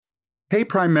Hey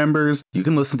Prime members, you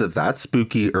can listen to That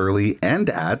Spooky early and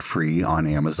ad-free on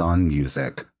Amazon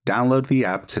Music. Download the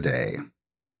app today.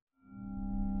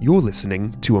 You're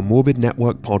listening to a Morbid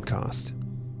Network podcast.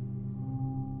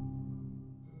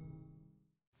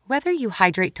 Whether you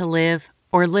hydrate to live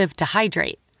or live to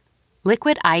hydrate,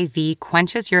 Liquid IV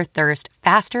quenches your thirst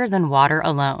faster than water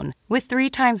alone. With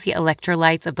 3 times the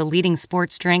electrolytes of the leading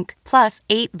sports drink, plus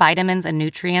 8 vitamins and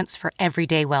nutrients for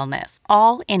everyday wellness,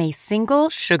 all in a single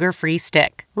sugar-free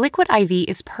stick. Liquid IV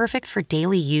is perfect for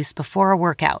daily use before a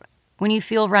workout, when you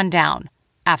feel run down,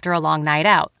 after a long night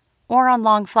out, or on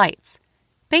long flights.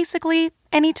 Basically,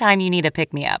 anytime you need a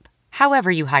pick-me-up, however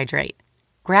you hydrate.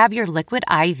 Grab your Liquid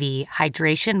IV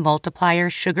Hydration Multiplier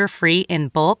sugar-free in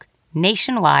bulk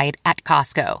nationwide at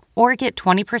Costco, or get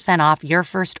 20% off your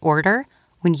first order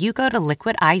when you go to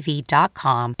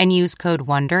liquidiv.com and use code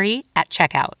WONDERY at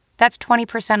checkout. That's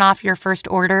 20% off your first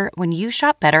order when you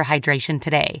shop Better Hydration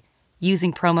today,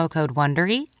 using promo code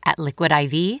WONDERY at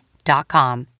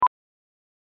liquidiv.com.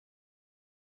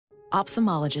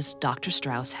 Ophthalmologist Dr.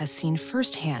 Strauss has seen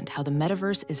firsthand how the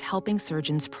metaverse is helping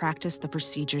surgeons practice the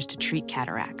procedures to treat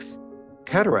cataracts.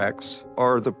 Cataracts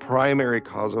are the primary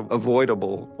cause of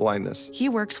avoidable blindness. He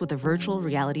works with a virtual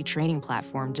reality training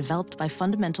platform developed by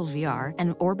Fundamental VR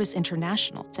and Orbis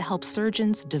International to help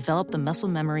surgeons develop the muscle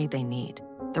memory they need.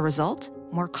 The result?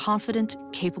 More confident,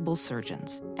 capable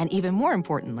surgeons. And even more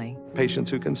importantly,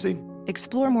 Patients who can see.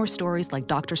 explore more stories like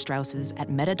Dr. Strauss's at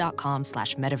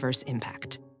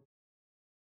meta.com/metaverseimpact.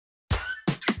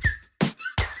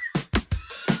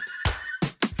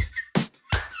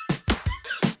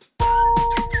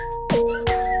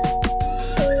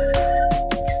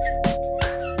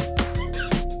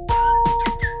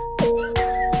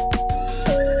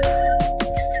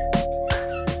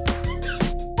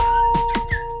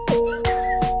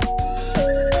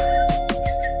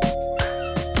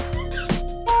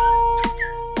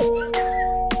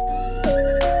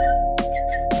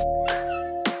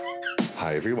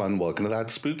 Welcome to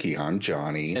That Spooky. I'm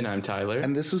Johnny. And I'm Tyler.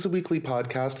 And this is a weekly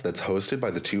podcast that's hosted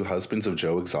by the 2 husbands of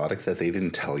Joe Exotic that they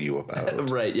didn't tell you about.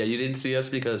 Right, yeah, you didn't see us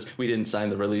because we didn't sign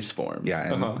the release forms.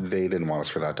 Yeah, and they didn't want us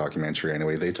for that documentary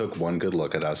anyway. They took one good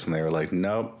look at us and they were like,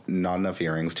 nope, not enough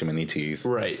earrings, too many teeth.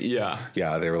 Right, yeah.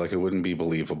 Yeah, they were like, it wouldn't be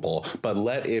believable. But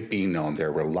let it be known,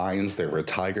 there were lions, there were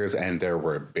tigers, and there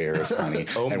were bears, honey.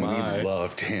 And my. We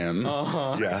loved him.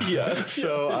 Yeah. Yeah.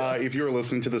 So if you were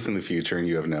listening to this in the future and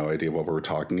you have no idea what we're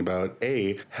talking about,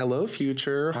 A, hello,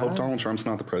 future. Hope Donald Trump's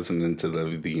not the president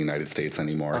of the United States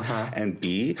anymore. And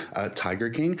B, Tiger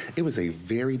King. It was a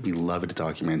very beloved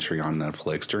documentary on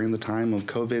Netflix during the time of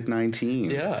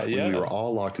COVID-19. Yeah. When we were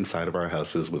all locked inside of our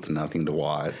houses with nothing to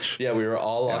watch. Yeah, we were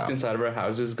all locked inside of our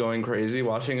houses going crazy,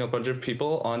 watching a bunch of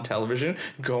people on television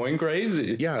going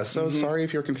crazy. Yeah, so sorry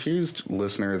if you're confused,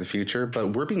 listener of the future,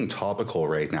 but we're being topical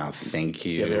right now. Thank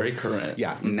you. Yeah, very current.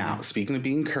 Yeah, now, speaking of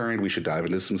being current, we should dive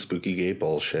into some spooky gay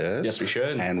bullshit. Yes, we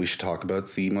should. And we should talk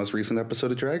about the most recent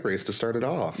episode of Drag Race to start it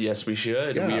off. Yes, we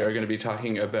should. Yeah. We are going to be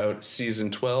talking about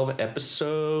Season 12,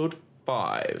 Episode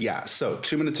 5. Yeah, so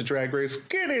 2 minutes of Drag Race,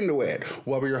 get into it.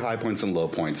 What were your high points and low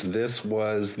points? This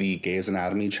was the Gays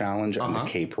Anatomy Challenge and the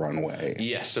Cape Runway.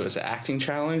 Yes, so it's an acting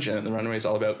challenge, and the runway is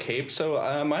all about Cape. So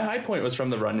my high point was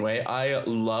from the runway. I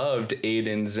loved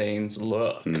Aiden Zane's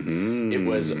look. It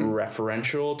was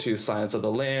referential to Silence of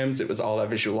the Lambs. It was all that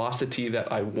visuosity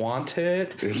that I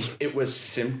wanted. It was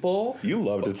simple. You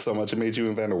loved it so much it made you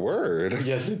invent a word.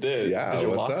 Yes, it did. Yeah,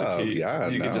 visuosity. what's up? Yeah,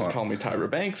 you can just call me Tyra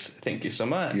Banks. Thank you so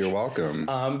much. You're welcome.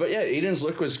 But yeah, Aiden's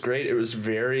look was great. It was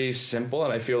very simple,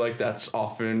 and I feel like that's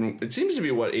often, it seems to be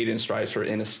what Aiden strives for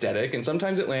in aesthetic, and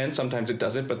sometimes it lands, sometimes it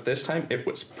doesn't, but this time it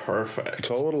was perfect.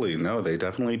 Totally. No, they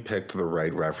definitely picked the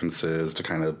right references to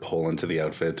kind of pull into the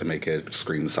outfit to make it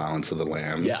scream Silence of the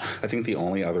Lambs. Yeah. I think the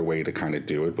only other way to kind of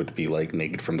do it would be like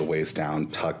naked from the waist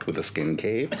down, tucked with a skin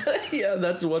cape. Yeah,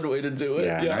 that's one way to do it.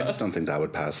 Yeah, and I just don't think that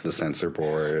would pass the censor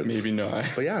boards. Maybe not.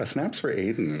 But yeah, snaps for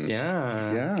Aiden.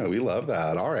 Yeah. Yeah, we love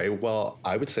that. All right. Well,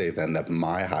 I would say then that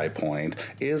my high point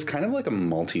is kind of like a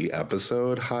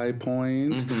multi-episode high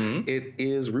point. It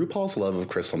is RuPaul's love of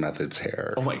Crystal Method's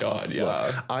hair. Oh my God, yeah.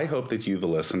 Look, I hope that you, the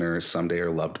listener, someday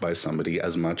are loved by somebody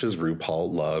as much as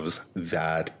RuPaul loves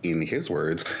that, in his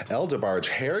words, El DeBarge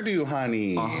hairdo,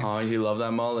 honey. You love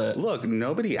that mullet. Look,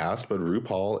 nobody asked, but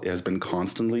RuPaul has been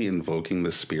constantly invoking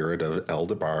the spirit of El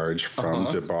DeBarge from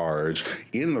DeBarge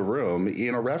in the room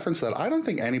in a reference that I don't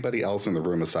think anybody else in the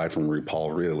room aside from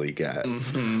RuPaul really nobody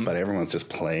gets. But everyone's just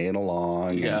playing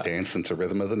along and dancing to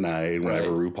Rhythm of the Night whenever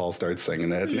RuPaul starts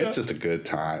singing it. And it's just a good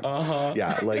time.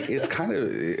 Yeah, like it's kind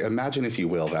of, imagine if you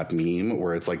will, that meme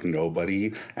where it's like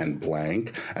nobody and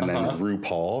blank and then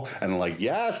RuPaul and like,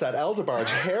 yes, that Eldebarge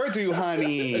hairdo,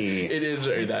 honey. It is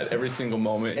very that every single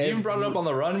moment. You even brought it up on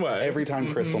the runway. Every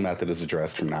time Crystal Method is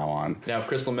addressed from now on. Now, if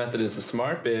Crystal Method is a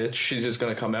smart bitch, she's just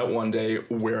going to come out one day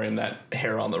wearing that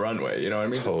hair on the runway. You know what I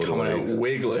mean? Totally. Just coming out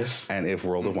wigless. And if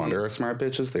World of Wonder are smart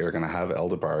bitches, they are going to have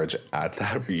Eldebarge at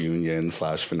that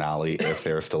reunion/finale if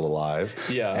they're still alive.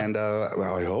 Yeah. And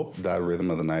well, I hope that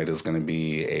Rhythm of the Night is going to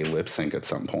be a lip sync at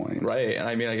some point. Right. And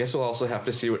I mean, I guess we'll also have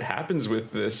to see what happens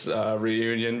with this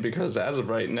reunion because as of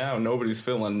right now, nobody's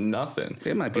feeling nothing.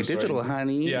 It might be digital,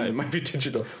 honey. Yeah, it might be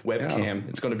digital. Webcam. Yeah.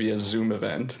 It's going to be a Zoom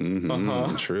event.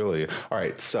 Truly. All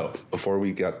right. So before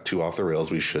we get too off the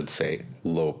rails, we should say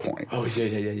low points. Oh,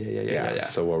 yeah.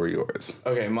 So what were yours?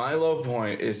 Okay, my low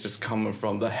point is just coming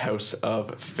from the house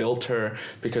of filter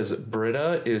because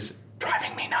Britta is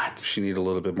driving me nuts. She needed a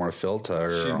little bit more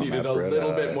filter. She needed a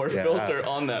little bit more filter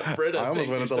on that Britta. I almost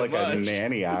went into like a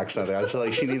nanny accent there. I was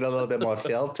like, she needed a little bit more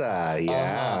filter.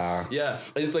 Yeah. Yeah.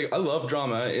 It's like, I love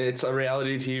drama. It's a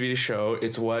reality TV show.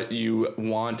 It's what you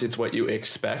want. It's what you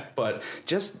expect. But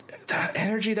just that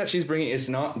energy that she's bringing is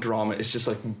not drama. It's just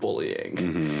like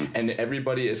bullying. And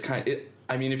everybody is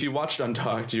I mean, if you watched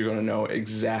Untucked, you're going to know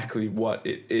exactly what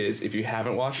it is. If you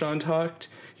haven't watched Untucked,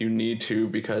 you need to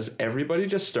because everybody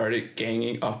just started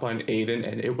ganging up on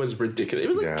Aiden and it was ridiculous. It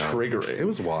was like triggering. It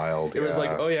was wild. It was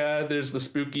like, oh yeah, there's the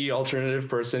spooky alternative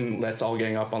person. Let's all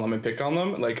gang up on them and pick on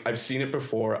them. Like I've seen it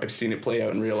before. I've seen it play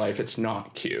out in real life. It's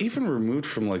not cute. Even removed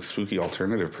from like spooky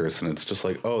alternative person, it's just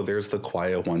like, oh, there's the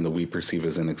quiet one that we perceive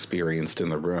as inexperienced in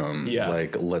the room. Yeah.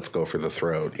 Like, let's go for the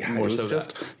throat. Yeah, more so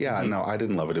just, no, I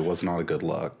didn't love it. It was not a good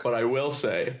look. But I will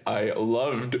say, I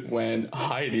loved when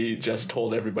Heidi just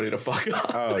told everybody to fuck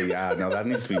off. Oh, yeah. No, that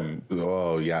needs to be,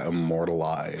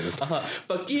 immortalized.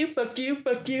 Fuck you, fuck you,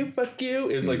 fuck you, fuck you.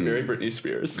 It was like very Britney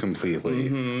Spears.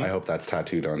 Completely. I hope that's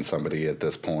tattooed on somebody at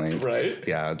this point. Right?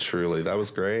 Yeah, truly. That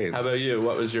was great. How about you?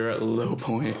 What was your low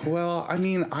point? Well, I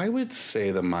mean, I would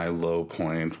say that my low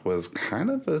point was kind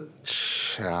of a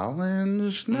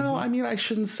challenge. No, I mean, I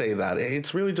shouldn't say that.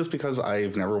 It's really just because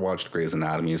I've never watched Grey's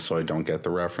Anatomy, so I don't get the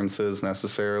references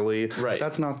necessarily. Right.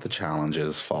 That's not the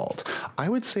challenge's fault. I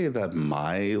would say that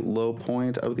my low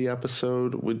point of the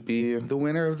episode would be the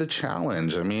winner of the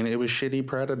challenge. I mean, it was Shitty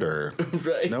Predator.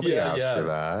 Right. Nobody asked for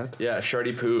that. Yeah,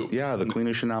 Shardy Poop. Yeah, the queen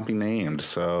who should not be named.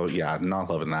 So, yeah, not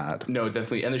loving that. No,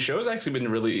 definitely. And the show's actually been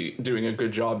really doing a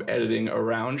good job editing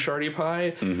around Shardy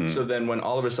Pie. So then when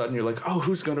all of a sudden you're like, oh,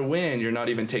 who's going to win? You're not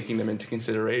even taking them into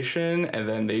consideration. And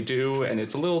then they do. And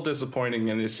it's a little disappointing.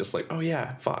 And it's just like, oh,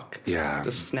 yeah, fuck. Yeah.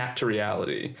 Just snap to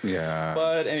reality. Yeah.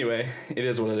 But anyway, it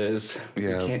is what it is.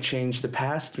 Yeah. We can't change the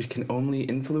past. We can only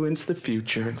influence the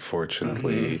future.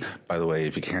 Unfortunately. By the way,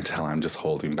 if you can't tell, I'm just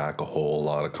holding back a whole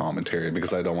lot of commentary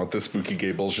because I don't want this spooky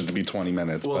gay bullshit to be 20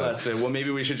 minutes. Well, that's it. Well, maybe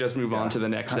we should just move on to the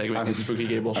next segment. I'm spooky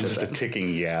gay bullshit. I'm just a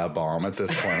ticking bomb at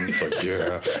this point. I'm just like,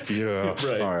 yeah.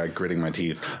 Right. All right, gritting my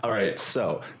teeth. All right.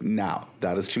 So now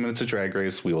that is 2 minutes of Drag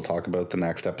Race. We will talk about the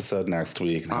next episode next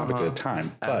week and have a good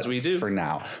time. As we do. For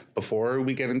now, before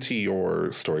we get into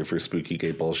your story for spooky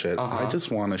gay bullshit, I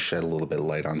just want to shed a little bit of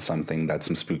light on something that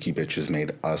some spooky bitches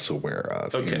made us aware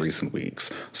of in recent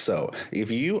weeks. So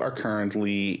if you are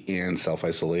currently in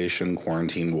self-isolation,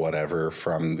 quarantine, whatever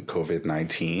from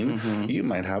COVID-19, you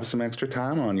might have some extra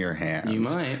time on your hands. You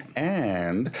might.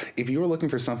 And if you are looking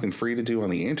for something free to do on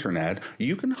the internet,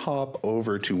 you can hop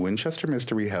over to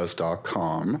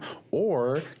winchestermysteryhouse.com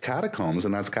or Catacombs,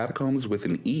 and that's catacombs with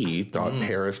an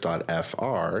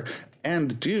e.paris.fr,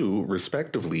 and do,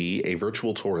 respectively, a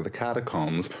virtual tour of the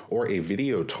catacombs or a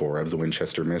video tour of the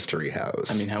Winchester Mystery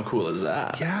House. I mean, how cool is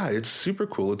that? Yeah, it's super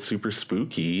cool. It's super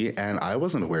spooky, and I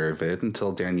wasn't aware of it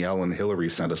until Danielle and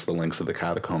Hillary sent us the links of the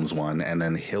catacombs one, and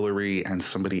then Hillary and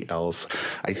somebody else,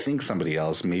 I think somebody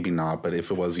else, maybe not, but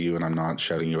if it was you and I'm not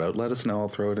shouting you out, let us know. I'll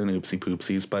throw it in oopsie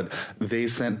poopsies, but they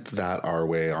sent that our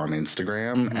way on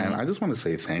Instagram, and I just want to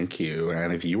say thank you,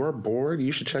 and if you are bored,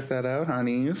 you should check that out,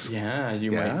 honeys. Yeah,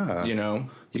 you might,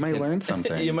 you might learn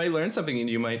something. You might learn something, and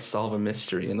you might solve a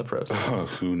mystery in the process. Oh,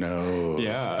 who knows?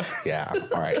 Yeah. Yeah.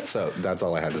 All right. So that's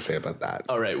all I had to say about that.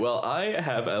 All right. Well, I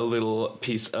have a little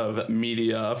piece of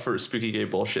media for spooky gay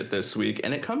bullshit this week,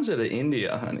 and it comes out of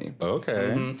India, honey.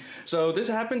 Okay. So this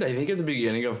happened, I think, at the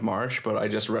beginning of March, but I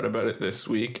just read about it this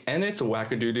week, and it's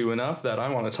wackadoodoo enough that I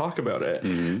want to talk about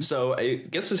it. So I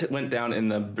guess this went down in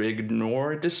the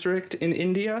Bignor district in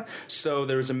India. So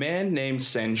there was a man named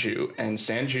Sanju, and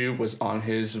Sanju was on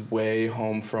his his way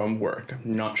home from work.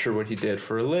 I'm not sure what he did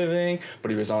for a living,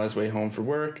 but he was on his way home from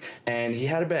work, and he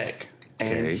had a bag.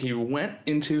 And he went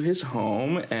into his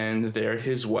home, and there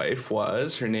his wife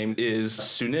was. Her name is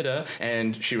Sunita,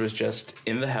 and she was just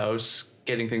in the house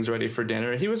getting things ready for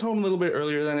dinner. He was home a little bit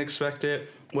earlier than expected,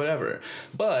 whatever.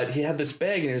 But he had this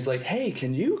bag, and he was like, hey,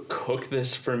 can you cook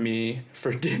this for me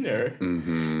for dinner?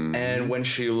 Mm-hmm. And when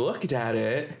she looked at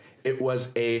it, it was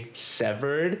a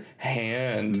severed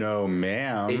hand. No,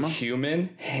 ma'am. A human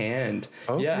hand.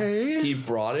 Okay. Yeah. He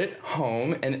brought it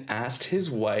home and asked his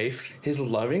wife, his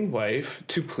loving wife,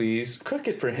 to please cook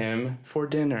it for him for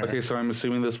dinner. Okay, so I'm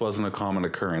assuming this wasn't a common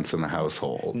occurrence in the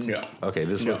household. No. Okay,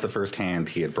 this was the first hand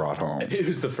he had brought home. It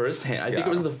was the first hand. I think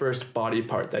it was the first body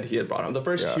part that he had brought home. The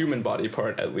first human body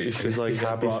part, at least. He's like,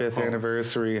 happy 5th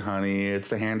anniversary, honey. It's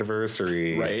the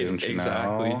handiversary. Right, Didn't you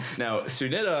exactly. know? Now,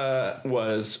 Sunita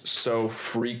was so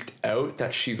freaked out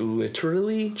that she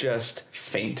literally just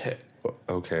fainted.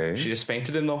 Okay. She just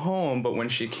fainted in the home, but when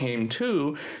she came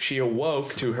to, she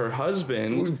awoke to her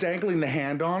husband. Dangling the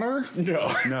hand on her?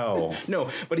 No. No. No,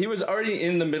 but he was already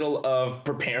in the middle of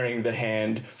preparing the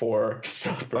hand for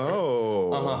supper.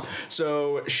 Oh. Uh-huh.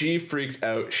 So she freaked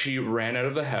out. She ran out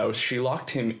of the house. She locked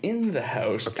him in the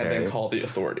house and then called the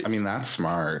authorities. I mean, that's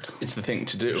smart. It's the thing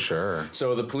to do. Sure.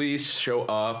 So the police show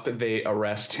up. They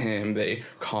arrest him. They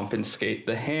confiscate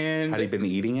the hand. Had he been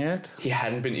eating it? He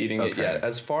hadn't been eating it yet.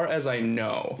 As far as I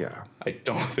know. Yeah. I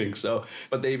don't think so.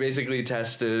 But they basically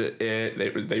tested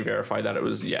it. They verified that it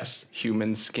was, yes,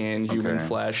 human skin, human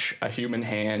flesh, a human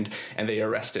hand, and they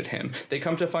arrested him. They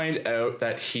come to find out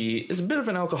that he is a bit of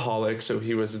an alcoholic, so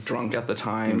he was drunk at the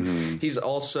time. Mm-hmm. He's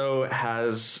also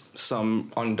has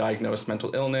some undiagnosed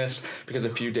mental illness because a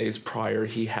few days prior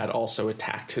he had also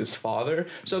attacked his father.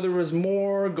 So there was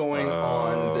more going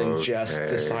on than just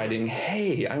deciding,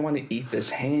 hey, I want to eat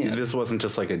this hand. This wasn't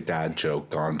just like a dad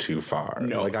joke gone too far.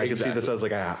 No, like I could see this as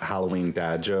like a Halloween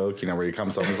dad joke, you know, where he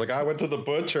comes home and he's like, I went to the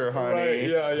butcher, honey. Right,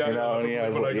 yeah. You know, and he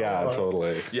has like,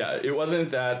 totally. Yeah, it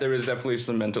wasn't that. There was definitely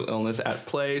some mental illness at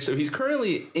play. So he's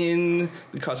currently in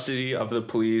the custody of the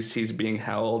police. He's being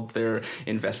held. They're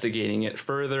investigating it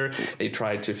further. They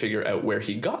tried to figure out where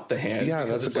he got the hand. Yeah,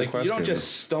 that's a good question. You don't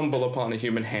just stumble upon a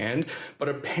human hand, but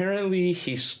apparently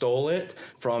he stole it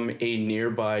from a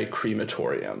nearby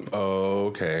crematorium.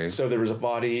 Okay. So there was a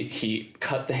body. He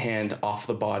cut the hand off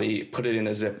the body, put it in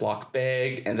a Ziploc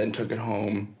bag, and then took it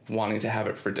home, wanting to have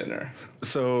it for dinner.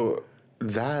 So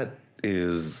that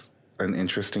is an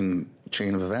interesting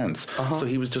chain of events. So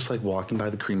he was just like walking by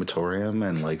the crematorium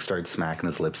and like started smacking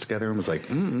his lips together and was like,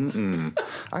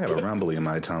 I got a rumbly in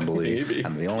my tumbly. Maybe.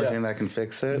 And the only thing that can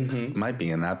fix it might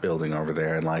be in that building over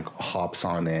there, and like hops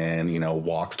on in, you know,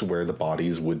 walks to where the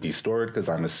bodies would be stored, because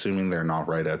I'm assuming they're not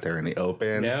right out there in the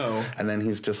open. No. And then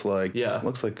he's just like,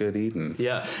 looks like good eating.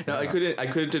 Yeah. Now I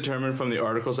couldn't determine from the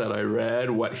articles that I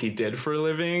read what he did for a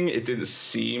living. It didn't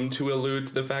seem to allude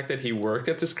to the fact that he worked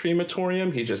at this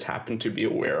crematorium. He just happened to be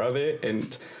aware of it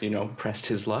and, you know, pressed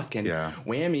his luck, and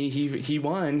whammy, he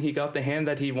won. He got the hand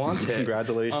that he wanted.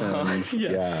 Congratulations.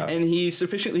 Yeah. And he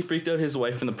sufficiently freaked out his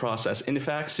wife in the process. In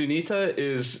fact, Sunita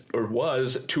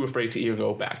was too afraid to even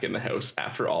go back in the house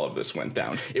after all of this went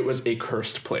down. It was a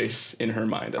cursed place in her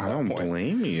mind at that point. I don't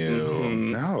blame you.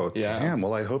 No, damn.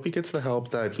 Well, I hope he gets the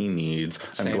help that he needs.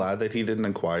 Same. I'm glad that he didn't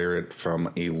acquire it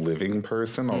from a living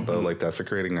person, although like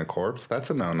desecrating a corpse,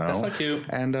 that's a no-no. That's not cute.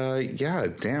 And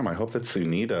damn, I hope that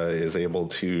Sunita is able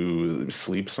to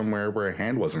sleep somewhere where a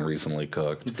hand wasn't recently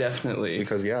cooked. Definitely.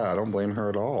 Because, I don't blame her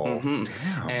at all. Damn.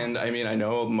 And I mean, I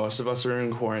know most of us are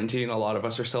in quarantine. A lot of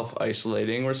us are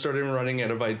self-isolating. We're starting running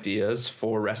out of ideas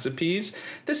for recipes.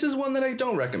 This is one that I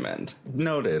don't recommend.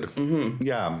 Noted.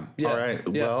 Yeah. All right.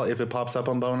 Yeah. Well, if it pops up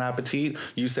on Bon Appetit,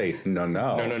 you say, no.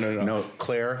 No,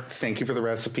 Claire, thank you for the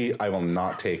recipe. I will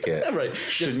not take it. Right.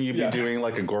 Shouldn't you be doing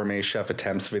like a gourmet chef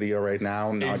attempts video right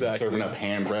now? Not serving up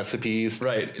hand recipes.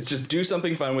 Right. It's just do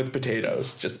something fun with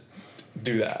potatoes. Just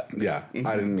do that. Yeah.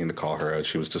 I didn't mean to call her out.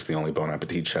 She was just the only Bon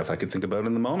Appetit chef I could think about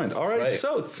in the moment. All right.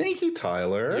 So thank you,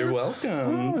 Tyler. You're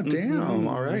welcome. Oh, damn.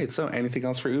 All right. So anything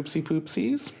else for Oopsie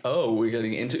Poopsies? Oh, we're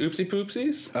getting into Oopsie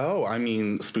Poopsies? Oh, I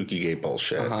mean Spooky Gay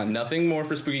bullshit. Nothing more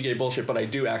for Spooky Gay bullshit, but I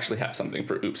do actually have something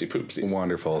for Oopsie Poopsies.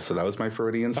 Wonderful. So that was my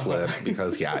Freudian slip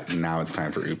because, now it's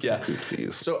time for Oopsie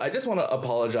Poopsies. So I just want to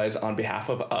apologize on behalf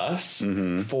of us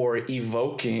for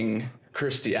evoking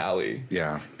Kirstie Alley.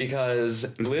 Yeah. Because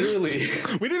literally...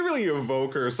 We didn't really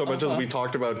evoke her so much as we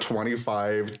talked about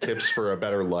 25 tips for a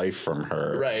better life from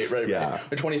her. Right. Yeah.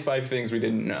 The 25 things we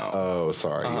didn't know. Oh,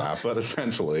 sorry. Yeah, but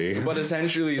essentially,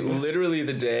 literally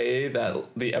the day that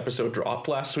the episode dropped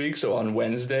last week, so on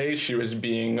Wednesday, she was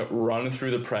being run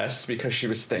through the press because she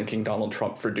was thanking Donald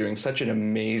Trump for doing such an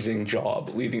amazing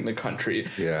job leading the country.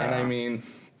 Yeah. And I mean,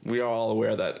 we are all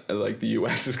aware that like the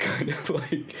U.S. is kind of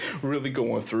like really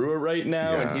going through it right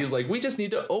now. Yeah. And he's like, we just need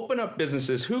to open up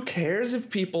businesses. Who cares if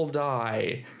people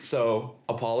die? So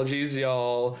apologies,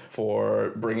 y'all,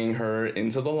 for bringing her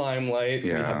into the limelight.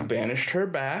 Yeah. We have banished her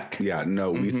back. yeah, no,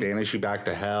 we banish you back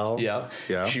to hell. Yeah.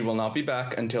 Yeah. She will not be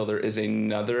back until there is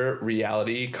another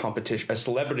reality competition, a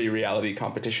celebrity reality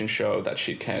competition show that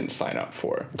she can sign up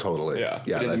for. Totally. Yeah.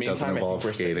 Yeah, But in the that meantime, doesn't I think involve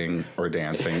we're safe. skating or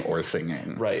dancing or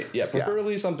singing. Right. Yeah.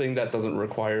 Preferably something that doesn't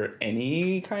require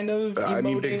any kind of I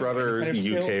mean, Big emoting, Brother any kind of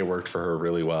skill. UK worked for her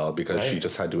really well because she Right.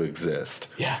 just had to exist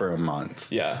for a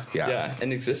month. Yeah.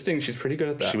 And existing, she's pretty good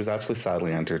at that. She was actually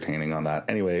sadly entertaining on that.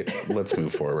 Anyway, let's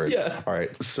move forward. Yeah. All right.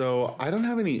 So I don't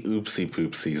have any oopsie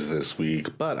poopsies this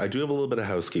week, but I do have a little bit of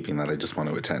housekeeping that I just want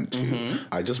to attend to.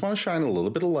 I just want to shine a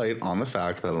little bit of light on the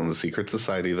fact that on the Secret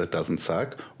Society That Doesn't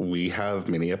Suck, we have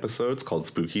mini episodes called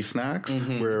Spooky Snacks,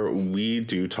 where we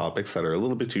do topics that are a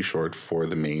little bit too short for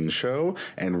the main show.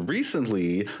 And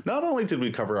recently, not only did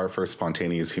we cover our first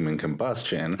spontaneous human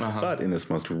combustion, but in this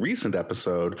most recent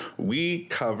episode, we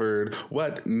covered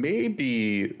what may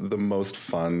be the most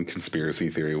fun conspiracy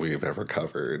theory we've ever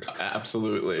covered.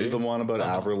 Absolutely. The one about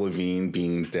Avril Lavigne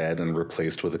being dead and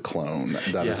replaced with a clone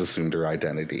that has assumed her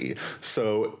identity.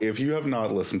 So if you have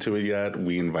not listened to it yet,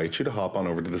 we invite you to hop on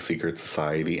over to the Secret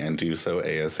Society and do so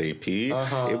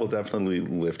ASAP. It will definitely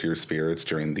lift your spirits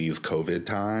during these COVID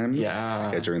times.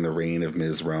 Yeah. During the reign of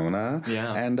Ms. Rona.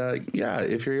 Yeah. And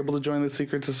if you're able to join the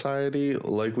Secret Society,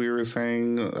 like we were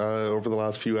saying over the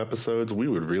last few episodes, we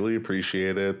would really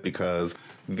appreciate it because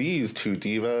these two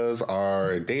divas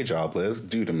are day jobless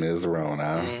due to Ms.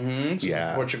 Rona. So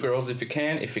support your girls if you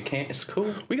can. If you can't, it's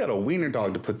cool. We got a wiener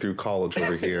dog to put through college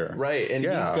over here. Right, and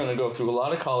he's going to go through a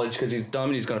lot of college because he's dumb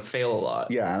and he's going to fail a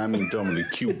lot. Yeah, and I mean dumb in a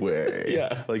cute way.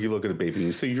 Yeah. Like you look at a baby and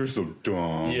you say, you're so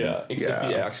dumb. Yeah, except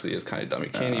he actually is kind of dumb. He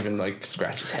can't even, like,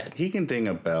 scratch his head. He can ding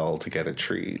a bell to get a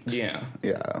treat. Yeah.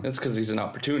 Yeah. That's because he's an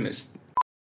opportunist.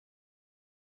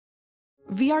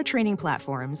 VR training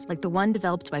platforms, like the one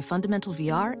developed by Fundamental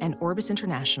VR and Orbis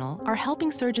International, are helping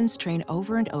surgeons train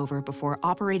over and over before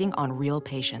operating on real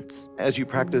patients. As you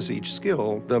practice each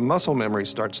skill, the muscle memory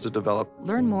starts to develop.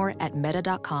 Learn more at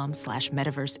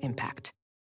meta.com/metaverseimpact.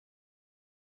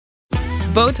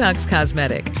 Botox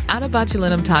Cosmetic, out of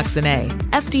botulinum toxin A,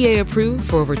 FDA approved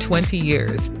for over 20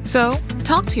 years. So,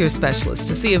 talk to your specialist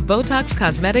to see if Botox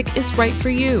Cosmetic is right for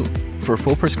you. For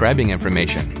full prescribing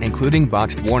information, including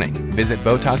boxed warning, visit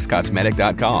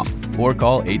BotoxCosmetic.com or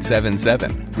call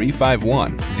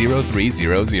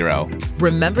 877-351-0300.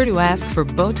 Remember to ask for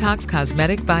Botox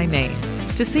Cosmetic by name.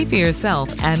 To see for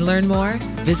yourself and learn more,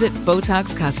 visit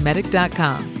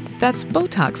BotoxCosmetic.com. That's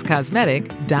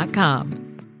BotoxCosmetic.com.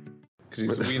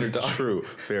 Because he's a wiener dog. True.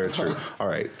 Very true. All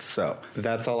right. So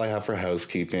that's all I have for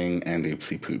housekeeping and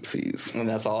oopsie poopsies. And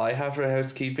that's all I have for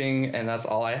housekeeping, and that's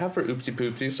all I have for oopsie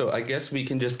poopsie. So I guess we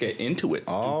can just get into it,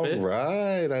 stupid. All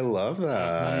right. I love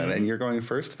that. And you're going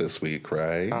first this week,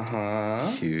 right?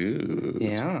 Cute.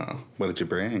 Yeah. What did you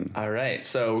bring? All right.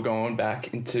 So we're going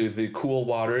back into the cool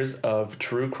waters of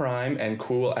true crime, and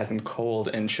cool as in cold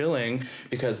and chilling,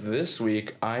 because this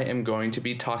week I am going to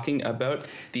be talking about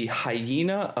the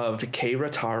hyena of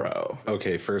Keirataro.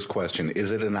 Okay, first question.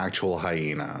 Is it an actual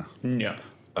hyena? No.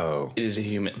 Oh. It is a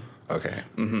human. Okay.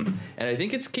 And I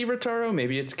think it's Keirataro.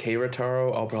 Maybe it's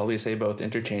Keirataro. I'll probably say both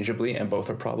interchangeably, and both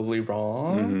are probably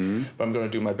wrong. But I'm going to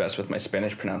do my best with my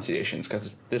Spanish pronunciations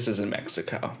because this is in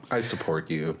Mexico. I support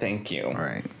you. Thank you. All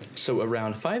right. So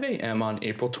around 5 a.m. on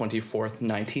April 24th,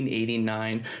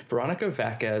 1989, Veronica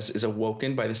Vazquez is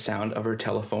awoken by the sound of her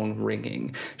telephone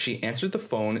ringing. She answered the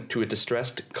phone to a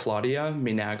distressed Claudia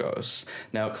Minagos.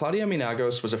 Now, Claudia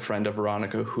Minagos was a friend of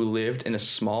Veronica who lived in a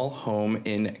small home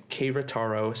in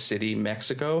Querétaro City,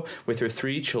 Mexico, with her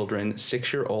 3 children,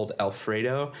 6-year-old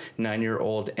Alfredo,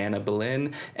 9-year-old Ana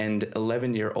Belén, and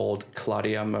 11-year-old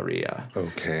Claudia Maria.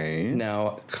 Okay.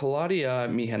 Now, Claudia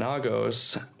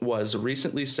Minagos was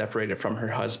recently separated from her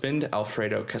husband,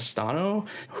 Alfredo Castano,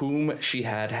 whom she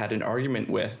had an argument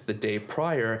with the day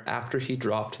prior after he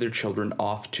dropped their children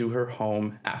off to her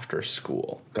home after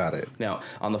school. Got it. Now,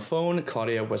 on the phone,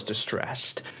 Claudia was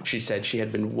distressed. She said she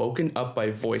had been woken up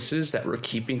by voices that were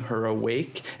keeping her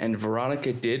awake and and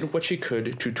Veronica did what she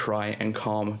could to try and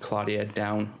calm Claudia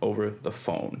down over the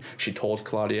phone. She told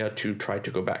Claudia to try to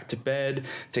go back to bed,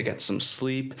 to get some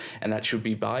sleep, and that she would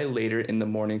be by later in the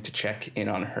morning to check in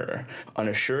on her.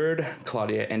 Unassured,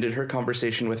 Claudia ended her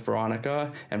conversation with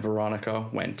Veronica, and Veronica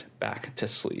went back to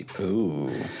sleep.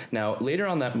 Ooh. Now, later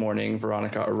on that morning,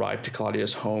 Veronica arrived to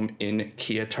Claudia's home in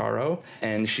Querétaro,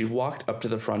 and she walked up to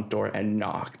the front door and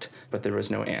knocked, but there was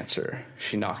no answer.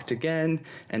 She knocked again,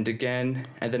 and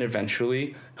then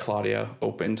eventually Claudia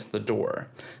opened the door.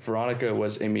 Veronica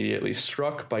was immediately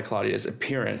struck by Claudia's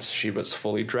appearance. She was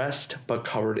fully dressed, but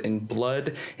covered in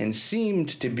blood, and seemed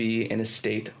to be in a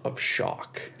state of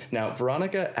shock. Now,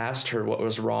 Veronica asked her what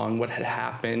was wrong, what had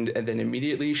happened, and then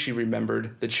immediately she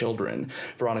remembered the children.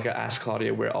 Veronica asked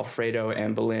Claudia where Alfredo,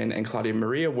 Anne Boleyn, and Claudia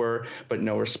Maria were, but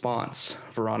no response.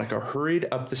 Veronica hurried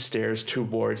up the stairs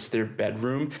towards their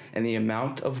bedroom, and the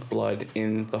amount of blood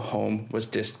in the home was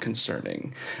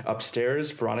disconcerting.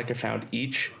 Upstairs, Veronica found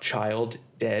each child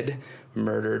dead,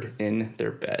 murdered in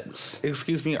their beds.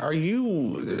 Excuse me, are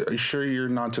you sure you're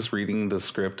not just reading the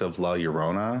script of La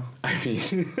Llorona? I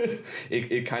mean,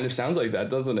 it kind of sounds like that,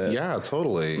 doesn't it? Yeah,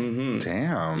 totally. Mm-hmm.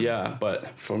 Damn. Yeah,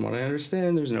 but from what I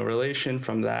understand, there's no relation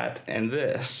from that and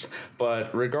this.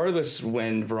 But regardless,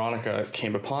 when Veronica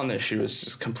came upon this, she was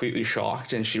just completely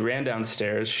shocked, and she ran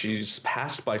downstairs. She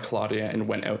passed by Claudia and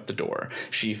went out the door.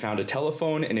 She found a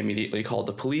telephone and immediately called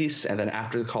the police, and then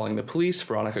after calling the police,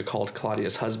 Veronica called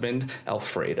Claudia's husband,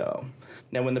 Alfredo.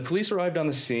 Now, when the police arrived on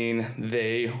the scene,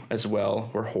 they, as well,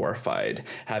 were horrified,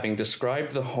 having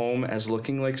described the home as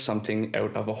looking like something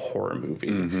out of a horror movie.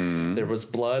 Mm-hmm. There was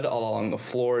blood all along the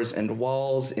floors and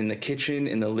walls, in the kitchen,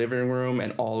 in the living room,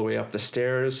 and all the way up the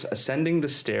stairs. Ascending the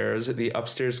stairs, the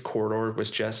upstairs corridor was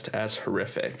just as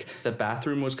horrific. The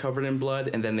bathroom was covered in blood,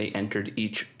 and then they entered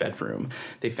each bedroom.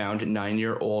 They found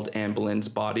 9-year-old Anne Boleyn's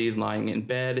body lying in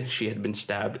bed. She had been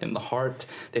stabbed in the heart.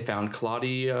 They found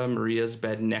Claudia Maria's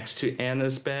bed next to Anna's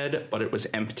bed, but it was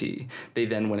empty. They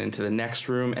then went into the next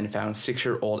room and found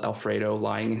 6-year-old Alfredo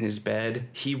lying in his bed.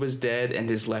 He was dead, and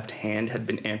his left hand had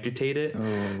been amputated.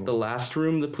 Oh. The last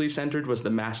room the police entered was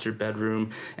the master bedroom,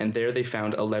 and there they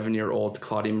found 11-year-old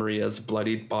Claudia Maria's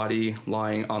bloodied body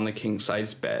lying on the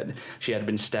king-size bed. She had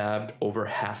been stabbed over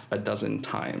 6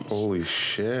 times. Holy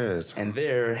shit. And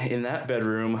there, in that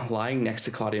bedroom, lying next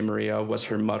to Claudia Maria, was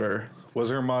her mother. Was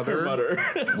her mother? Her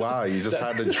mother. Wow, you just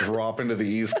had to drop into the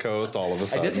East Coast all of a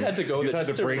sudden. I just had to go. You just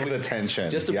had to break the tension.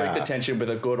 Just to break the tension with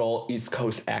a good old East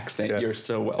Coast accent. Yeah. You're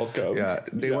so welcome. Yeah,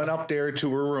 they went up there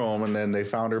to her room, and then they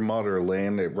found her mother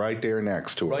laying right there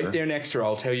next to her. Right there next to her.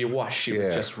 I'll tell you what, she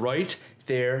was just right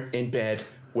there in bed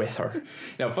with her.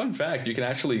 Now, fun fact, you can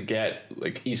actually get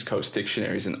like East Coast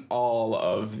dictionaries in all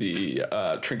of the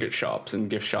trinket shops and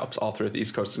gift shops all throughout the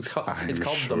East Coast. It's called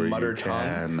the Mother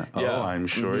Tongue. Yeah. I'm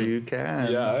sure you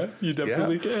can. Yeah, you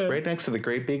definitely can. Right next to the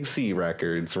Great Big C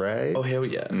records, right? Oh, hell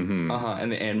yeah. Mm-hmm.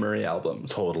 And the Anne Marie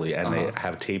albums. Totally. And they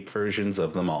have tape versions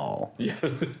of them all. Yeah,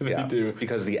 they do.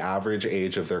 Because the average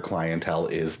age of their clientele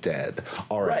is dead.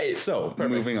 All right. So, perfect.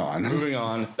 Moving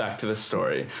on, back to the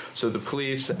story. So the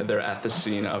police, they're at the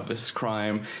scene of this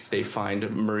crime. They find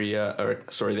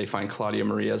Claudia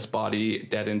Maria's body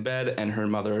dead in bed and her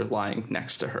mother lying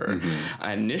next to her. Mm-hmm.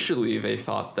 Initially, they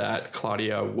thought that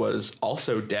Claudia was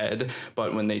also dead,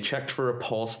 but when they checked for a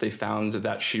pulse, they found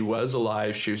that she was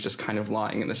alive. She was just kind of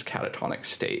lying in this catatonic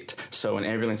state. So an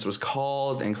ambulance was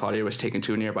called, and Claudia was taken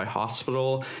to a nearby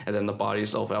hospital, and then the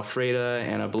bodies of Alfreda,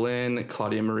 Anna Boleyn,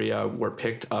 Claudia Maria were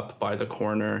picked up by the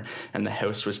coroner, and the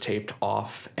house was taped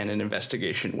off, and an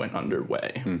investigation went underway.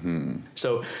 Mm-hmm.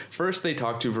 So first they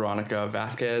talked to Veronica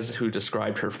Vasquez, who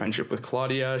described her friendship with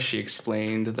Claudia. She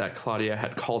explained that Claudia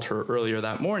had called her earlier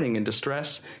that morning in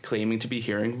distress, claiming to be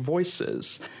hearing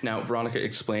voices. Now, Veronica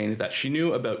explained that she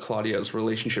knew about Claudia's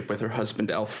relationship with her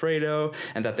husband Alfredo,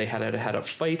 and that they had a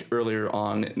fight earlier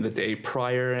on the day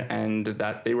prior, and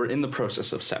that they were in the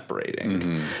process of separating.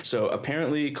 Mm-hmm. So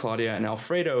apparently Claudia and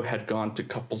Alfredo had gone to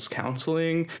couples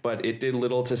counseling, but it did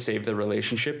little to save the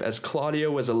relationship, as Claudia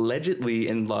was allegedly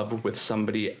in love with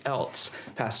somebody else,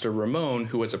 Pastor Ramon,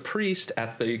 who was a priest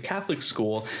at the Catholic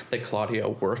school that Claudia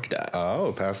worked at.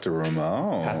 Oh, Pastor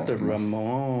Ramon. Pastor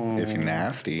Ramon. If you're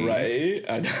nasty. Right?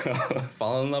 I know.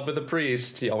 Fall in love with a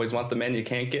priest. You always want the men you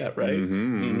can't get, right?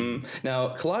 Mm-hmm. Mm-hmm.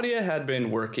 Now, Claudia had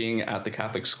been working at the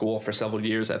Catholic school for several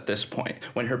years at this point.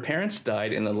 When her parents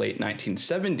died in the late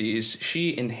 1970s,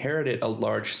 she inherited a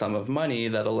large sum of money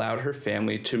that allowed her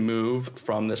family to move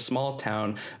from the small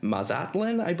town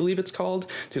Mazatlan, I believe it's called, called,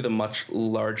 to the much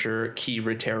larger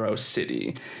Querétaro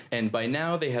city. And by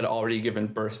now, they had already given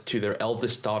birth to their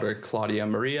eldest daughter, Claudia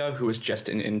Maria, who was just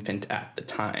an infant at the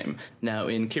time. Now,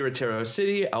 in Querétaro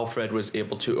City, Alfred was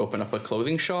able to open up a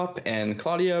clothing shop, and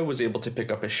Claudia was able to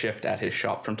pick up a shift at his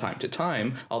shop from time to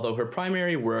time, although her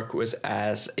primary work was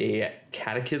as a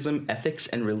catechism, ethics,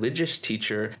 and religious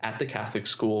teacher at the Catholic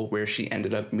school where she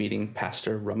ended up meeting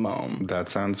Pastor Ramon. That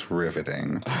sounds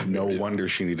riveting. No wonder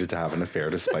she needed to have an affair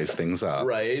to spice things up.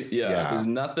 Right? Yeah. There's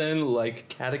nothing like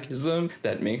catechism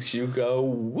that makes you go,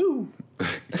 woo!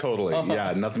 Totally.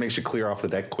 Yeah, nothing makes you clear off the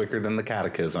deck quicker than the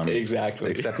catechism. Exactly.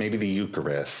 Except maybe the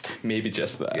Eucharist. Maybe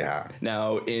just that. Yeah.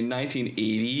 Now, in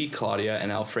 1980, Claudia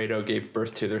and Alfredo gave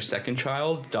birth to their second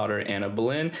child, daughter Anna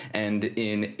Boleyn, and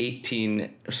in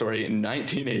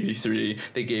 1983,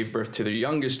 they gave birth to their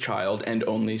youngest child and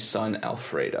only son,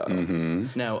 Alfredo. Mm-hmm.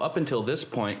 Now, up until this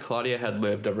point, Claudia had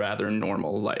lived a rather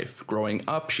normal life. Growing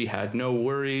up, she had no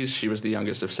worries. She was the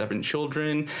youngest of 7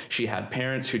 children. She had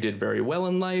parents who did very well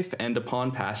in life, and upon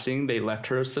passing, they left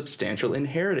her a substantial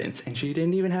inheritance, and she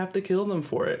didn't even have to kill them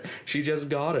for it. She just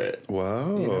got it.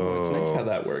 Whoa. You know, it's nice how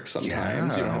that works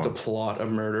sometimes. Yeah. You don't have to plot a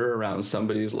murder around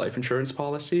somebody's life insurance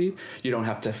policy. You don't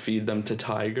have to feed them to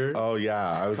Tiger. Oh,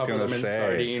 yeah. I was going to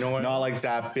say. Not like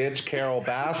that bitch Carol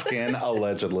Baskin,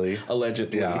 allegedly.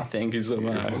 Allegedly. Yeah. Thank you so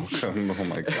much. Oh,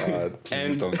 my God.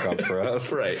 Please don't come for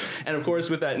us. Right. And, of course,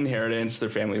 with that inheritance, their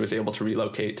family was able to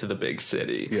relocate to the big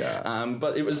city. Yeah.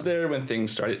 But it was there when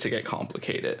things started to get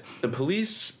complicated. The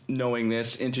police, knowing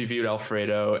this, interviewed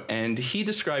Alfredo, and he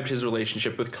described his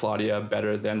relationship with Claudia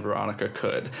better than Veronica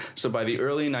could. So by the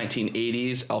early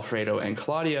 1980s, Alfredo and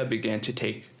Claudia began to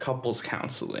take couples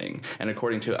counseling. And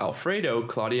according to Alfredo,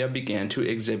 Claudia began to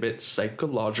exhibit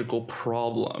psychological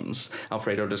problems.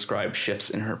 Alfredo described shifts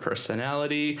in her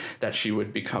personality, that she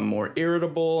would become more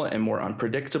irritable and more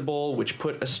unpredictable, which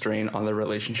put a strain on the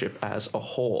relationship as a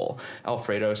whole.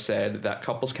 Alfredo said that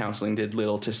couples counseling did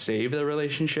little to save the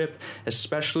relationship,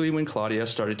 especially when Claudia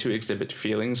started to exhibit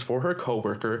feelings for her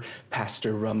coworker,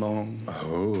 Pastor Ramon.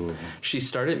 Oh. She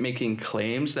started making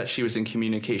claims that she was in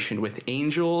communication with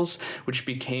angels, which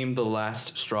became the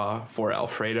last straw for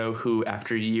Alfredo, who,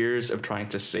 after years of trying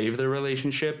to save the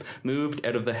relationship, moved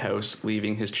out of the house,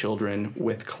 leaving his children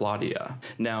with Claudia.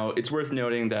 Now, it's worth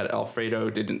noting that Alfredo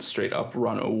didn't straight up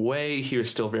run away. He was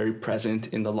still very present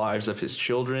in the lives of his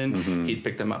children. Mm-hmm. He'd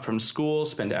pick them up from school,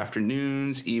 spend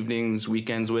afternoons, evenings,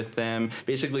 weekends with them.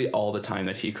 Basically, all the time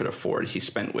that he could afford, he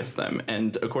spent with them.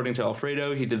 And according to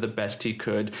Alfredo, he did the best he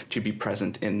could to be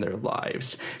present in their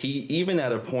lives. He even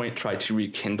at a point tried to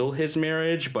rekindle his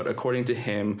marriage, but according to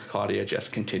him, Claudia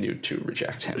just continued to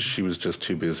reject him. She was just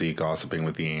too busy gossiping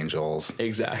with the angels.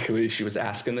 Exactly. She was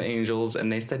asking the angels,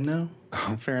 and they said no.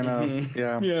 Oh, fair enough. Mm-hmm.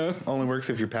 Yeah. Yeah. Only works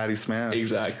if you're Patti Smith.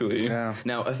 Exactly. Yeah.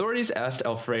 Now, authorities asked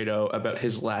Alfredo about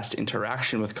his last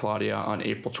interaction with Claudia on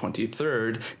April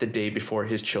 23rd, the day before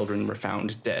his children were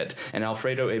found dead. And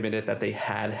Alfredo admitted that they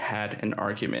had an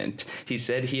argument. He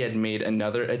said he had made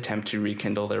another attempt to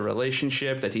rekindle their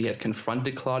relationship, that he had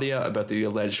confronted Claudia about the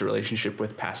alleged relationship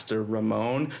with Pastor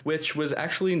Ramon, which was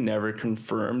actually never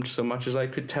confirmed so much as I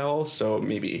could tell. So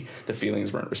maybe the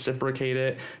feelings weren't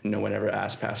reciprocated. No one ever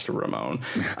asked Pastor Ramon.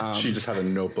 She just had a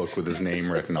notebook with his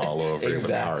name written all over it.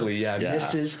 Exactly, with hearts. Yeah.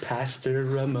 Mrs. Pastor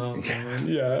Ramon.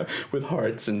 Yeah. With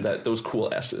hearts and those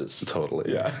cool S's.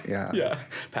 Totally. Yeah.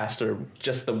 Pastor,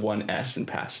 just the one S in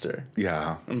Pastor.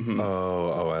 Yeah. Mm-hmm.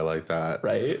 Oh, I like that.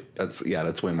 Right?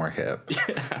 That's way more hip.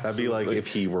 Yeah, that'd be like if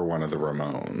he were one of the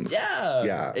Ramones.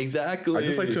 Yeah. Exactly. I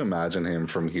just like to imagine him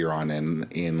from here on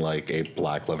in like a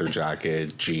black leather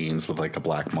jacket, jeans with like a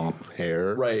black mop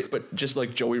hair. Right, but just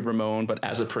like Joey Ramone, but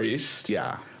as a priest.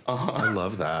 Yeah. I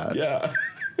love that. Yeah.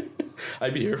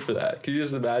 I'd be here for that. Can you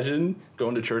just imagine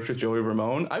going to church with Joey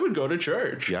Ramone? I would go to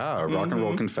church. Yeah, rock and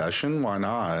roll confession. Why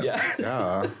not?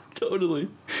 Yeah. Totally.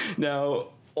 Now,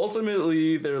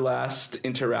 ultimately, their last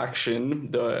interaction,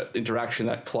 the interaction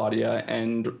that Claudia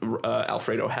and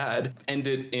Alfredo had,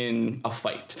 ended in a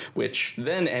fight, which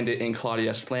then ended in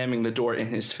Claudia slamming the door in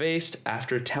his face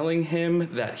after telling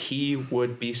him that he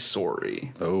would be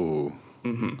sorry. Oh.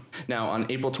 Mm-hmm. Now,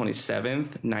 on April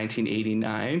 27th,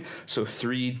 1989, so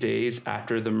 3 days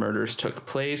after the murders took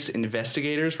place,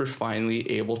 investigators were finally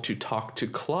able to talk to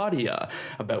Claudia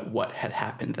about what had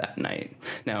happened that night.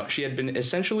 Now, she had been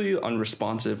essentially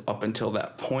unresponsive up until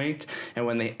that point, and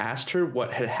when they asked her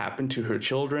what had happened to her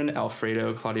children,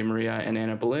 Alfredo, Claudia Maria, and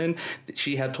Anna Boleyn,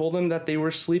 she had told them that they were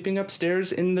sleeping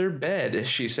upstairs in their bed.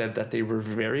 She said that they were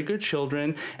very good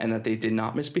children and that they did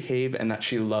not misbehave and that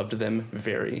she loved them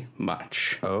very much.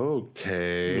 watch.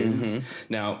 Okay.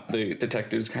 Now, the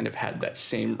detectives kind of had that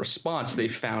same response. They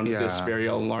found this very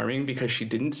alarming because she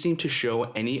didn't seem to show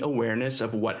any awareness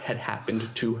of what had happened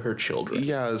to her children.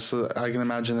 Yeah, so I can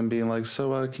imagine them being like,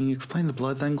 so can you explain the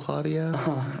blood then, Claudia?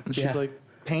 And she's like,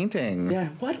 painting. Yeah,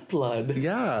 what blood?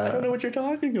 Yeah. I don't know what you're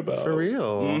talking about. For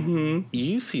real.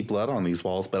 You see blood on these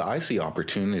walls, but I see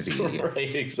opportunity.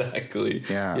 Right, exactly.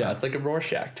 Yeah, it's like a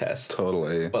Rorschach test.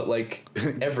 Totally. But like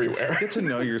everywhere. Get to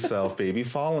know yourself, baby.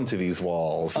 Fall into these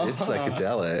walls. It's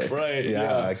psychedelic. Right.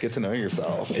 Yeah, get to know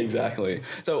yourself. Exactly.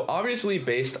 So obviously,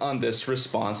 based on this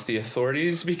response, the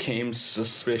authorities became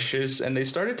suspicious and they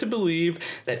started to believe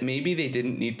that maybe they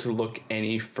didn't need to look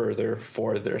any further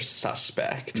for their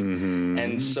suspect.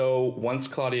 And so once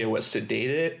Claudia was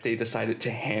sedated, they decided to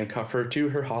handcuff her to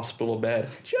her hospital bed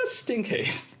just in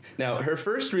case. Now, her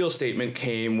first real statement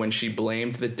came when she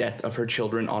blamed the death of her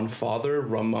children on Father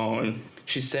Ramon.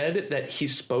 She said that he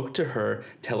spoke to her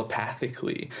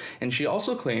telepathically, and she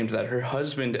also claimed that her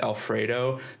husband,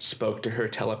 Alfredo, spoke to her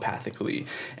telepathically,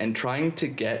 and trying to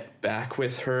get back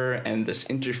with her, and this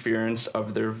interference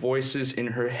of their voices in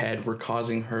her head were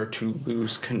causing her to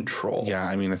lose control. Yeah,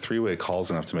 I mean, a three-way call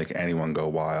is enough to make anyone go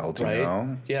wild, you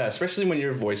know? Yeah, especially when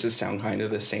your voices sound kind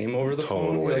of the same over the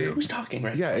phone. Like, who's talking,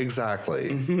 right? Yeah,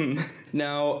 exactly.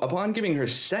 Now, upon giving her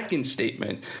second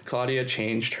statement, Claudia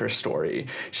changed her story.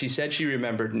 She said she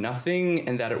remembered nothing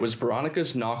and that it was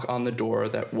Veronica's knock on the door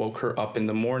that woke her up in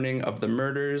the morning of the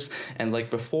murders. And like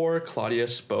before, Claudia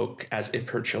spoke as if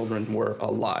her children were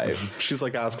alive. She's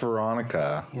like, ask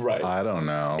Veronica. Right. I don't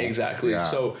know. Exactly. Yeah.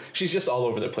 So she's just all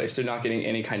over the place. They're not getting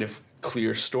any kind of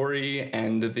clear story,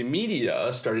 and the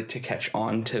media started to catch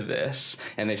on to this,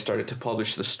 and they started to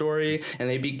publish the story, and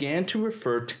they began to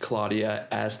refer to Claudia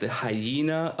as the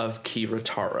hyena of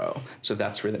Kiritaro. So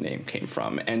that's where the name came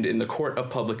from. And in the court of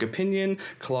public opinion,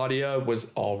 Claudia was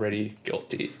already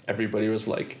guilty. Everybody was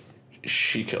like,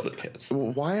 she killed her kids.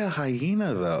 Why a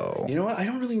hyena, though? You know what? I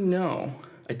don't really know.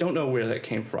 I don't know where that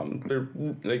came from.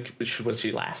 Like, was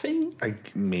she laughing?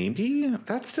 Maybe?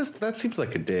 That seems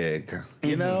like a dig,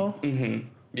 you know?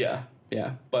 Yeah.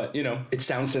 But, you know, it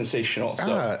sounds sensational,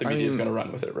 so the media's going to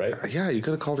run with it, right? Yeah, you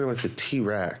could have called her like the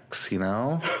T-Rex, you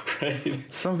know? Right.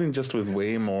 Something just with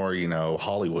way more, you know,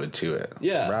 Hollywood to it.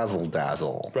 Yeah.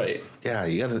 Razzle-dazzle. Right. Yeah,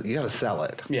 you gotta sell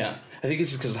it. Yeah. I think it's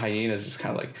just because hyenas is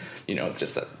kind of like, you know,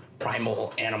 just a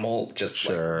primal animal, just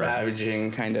like ravaging,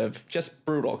 kind of just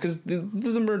brutal, because the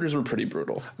murders were pretty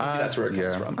brutal. That's where it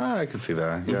comes from. I can see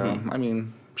that. Yeah. I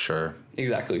mean, sure.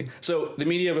 Exactly. So the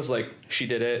media was like, she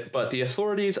did it, but the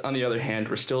authorities, on the other hand,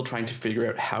 were still trying to figure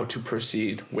out how to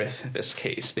proceed with this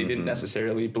case. They didn't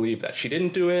necessarily believe that she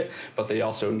didn't do it, but they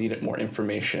also needed more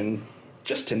information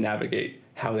just to navigate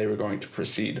how they were going to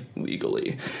proceed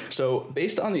legally. So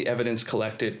based on the evidence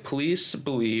collected, police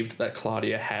believed that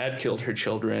Claudia had killed her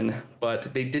children,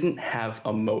 but they didn't have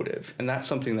a motive, and that's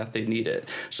something that they needed.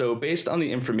 So based on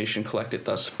the information collected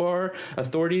thus far,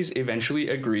 authorities eventually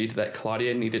agreed that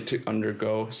Claudia needed to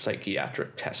undergo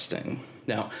psychiatric testing.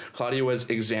 Now, Claudia was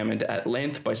examined at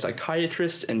length by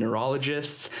psychiatrists and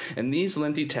neurologists, and these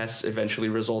lengthy tests eventually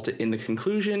resulted in the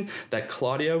conclusion that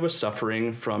Claudia was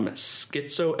suffering from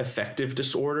schizoaffective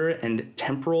disorder and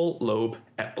temporal lobe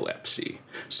epilepsy.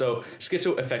 So,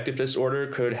 schizoaffective disorder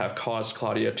could have caused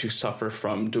Claudia to suffer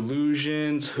from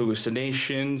delusions,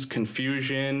 hallucinations,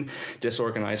 confusion,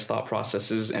 disorganized thought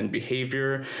processes and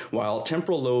behavior, while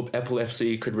temporal lobe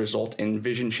epilepsy could result in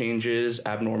vision changes,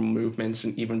 abnormal movements,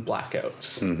 and even blackouts.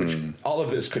 Which all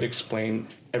of this could explain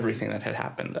everything that had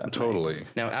happened that night.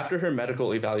 Now, after her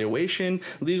medical evaluation,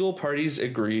 legal parties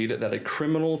agreed that a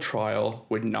criminal trial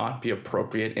would not be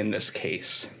appropriate in this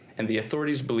case. And the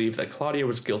authorities believe that Claudia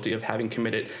was guilty of having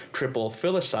committed triple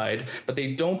filicide, but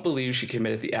they don't believe she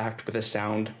committed the act with a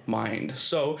sound mind.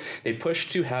 So they pushed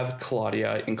to have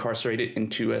Claudia incarcerated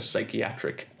into a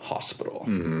psychiatric hospital.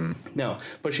 Now,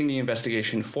 pushing the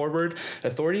investigation forward,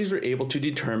 authorities were able to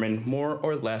determine more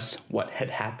or less what had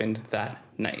happened that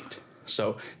night.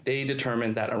 So they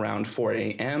determined that around 4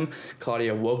 a.m.,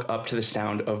 Claudia woke up to the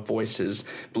sound of voices,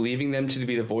 believing them to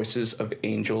be the voices of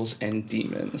angels and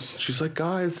demons. She's like,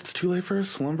 guys, it's too late for a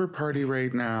slumber party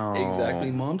right now. Exactly.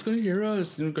 Mom's going to hear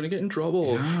us. We're going to get in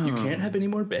trouble. Yeah. You can't have any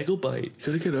more bagel bites.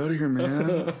 You gotta get out of here,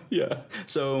 man. Yeah.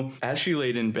 So as she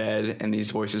laid in bed and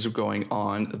these voices were going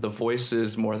on, the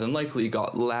voices more than likely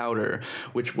got louder,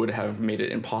 which would have made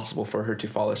it impossible for her to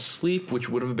fall asleep, which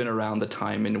would have been around the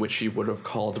time in which she would have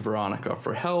called Veronica Veronica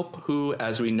for help, who,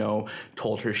 as we know,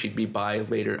 told her she'd be by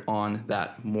later on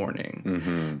that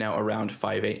morning. Now, around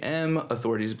 5 a.m.,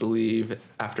 authorities believe,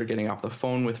 after getting off the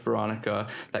phone with Veronica,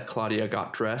 that Claudia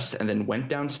got dressed and then went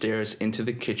downstairs into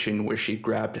the kitchen where she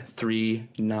grabbed 3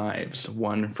 knives,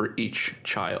 one for each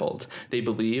child. They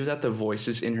believe that the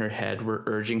voices in her head were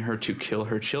urging her to kill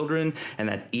her children and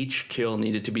that each kill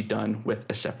needed to be done with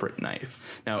a separate knife.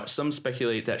 Now, some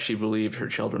speculate that she believed her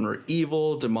children were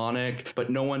evil, demonic, but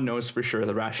no one knows for sure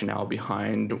the rationale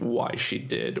behind why she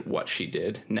did what she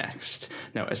did next.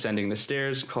 Now, ascending the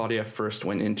stairs, Claudia first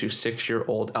went into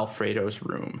 6-year-old Alfredo's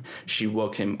room. She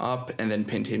woke him up and then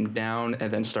pinned him down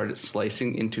and then started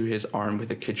slicing into his arm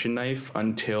with a kitchen knife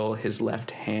until his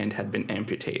left hand had been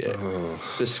amputated.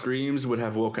 The screams would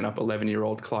have woken up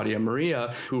 11-year-old Claudia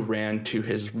Maria, who ran to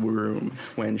his room.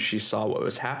 When she saw what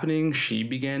was happening, she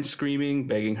began screaming,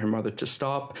 begging her mother to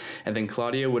stop, and then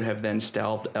Claudia would have then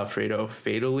stabbed Alfredo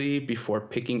fatally before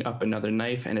picking up another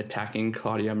knife and attacking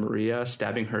Claudia Maria,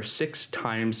 stabbing her 6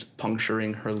 times,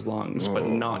 puncturing her lungs, but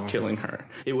not killing her.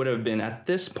 It would have been at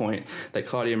this point that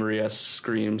Claudia Maria's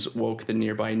screams woke the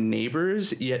nearby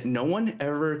neighbors, yet no one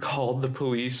ever called the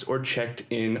police or checked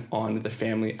in on the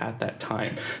family at that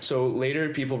time. So later,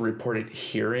 people reported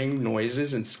hearing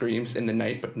noises and screams in the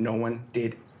night, but no one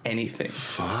did anything.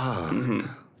 Fuck.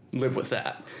 Live with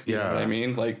that. You know what I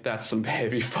mean? Like, that's some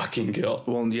heavy fucking guilt.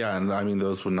 Well, yeah, and I mean,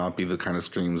 those would not be the kind of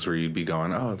screams where you'd be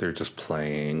going, oh, they're just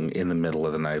playing in the middle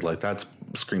of the night. Like, that's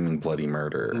screaming bloody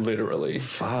murder. Literally.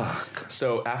 Fuck.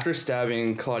 So after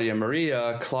stabbing Claudia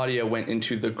Maria, Claudia went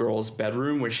into the girl's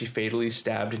bedroom where she fatally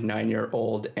stabbed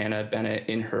 9-year-old Anna Bennett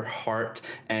in her heart,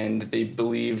 and they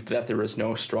believed that there was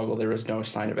no struggle, there was no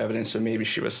sign of evidence, so maybe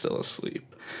she was still asleep.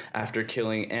 After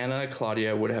killing Anna,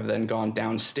 Claudia would have then gone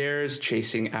downstairs,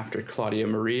 chasing after Claudia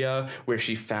Maria, where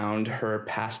she found her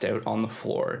passed out on the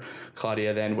floor.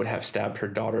 Claudia then would have stabbed her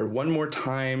daughter one more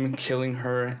time, killing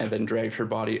her, and then dragged her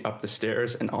body up the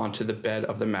stairs and onto the bed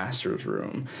of the master's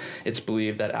room. It's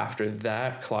believed that after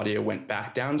that, Claudia went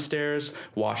back downstairs,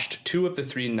 washed 2 of the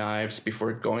 3 knives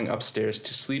before going upstairs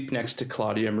to sleep next to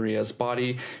Claudia Maria's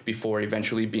body, before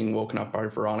eventually being woken up by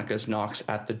Veronica's knocks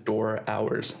at the door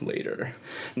hours later.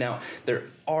 Now, there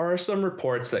are some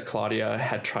reports that Claudia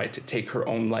had tried to take her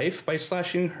own life by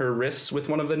slashing her wrists with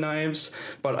one of the knives,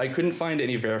 but I couldn't find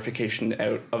any verification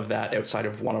of that outside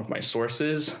of one of my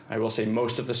sources. I will say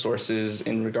most of the sources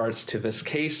in regards to this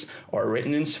case are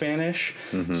written in Spanish,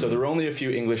 so there were only a few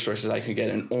English sources I could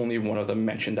get, and only one of them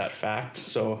mentioned that fact.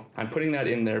 So I'm putting that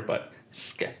in there, but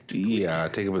skeptically. Yeah,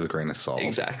 take it with a grain of salt.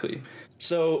 Exactly.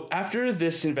 So after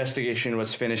this investigation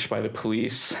was finished by the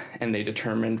police and they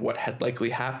determined what had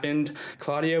likely happened,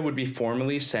 Claudia would be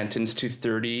formally sentenced to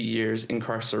 30 years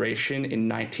incarceration in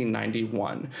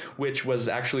 1991, which was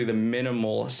actually the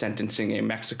minimal sentencing in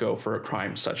Mexico for a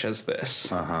crime such as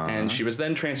this. And she was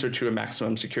then transferred to a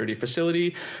maximum security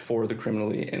facility for the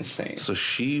criminally insane. So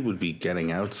she would be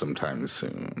getting out sometime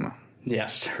soon.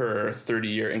 Yes, her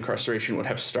 30-year incarceration would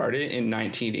have started in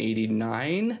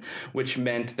 1989, which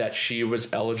meant that she was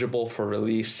eligible for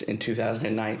release in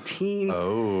 2019.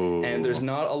 Oh. And there's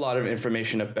not a lot of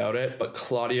information about it, but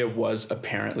Claudia was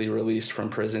apparently released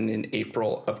from prison in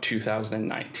April of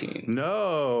 2019.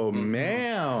 No,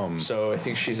 ma'am. So I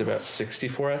think she's about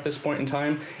 64 at this point in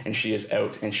time, and she is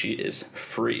out and she is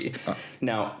free.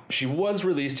 Now, she was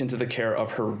released into the care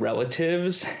of her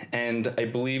relatives, and I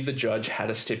believe the judge had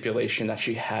a stipulation that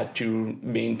she had to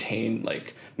maintain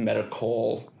like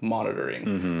medical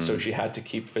monitoring. So she had to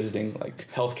keep visiting like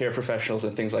healthcare professionals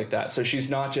and things like that. So she's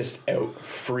not just out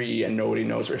free and nobody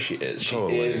knows where she is. She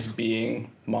is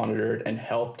being monitored and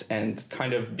helped and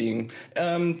kind of being,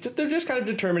 they're just kind of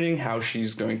determining how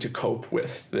she's going to cope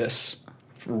with this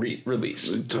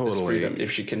release, this freedom,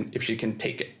 if she can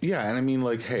take it. Yeah, and I mean,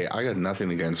 like, hey, I got nothing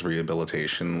against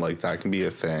rehabilitation. Like, that can be a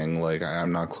thing. Like,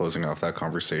 I'm not closing off that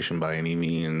conversation by any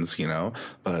means, you know.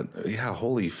 But yeah,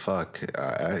 holy fuck,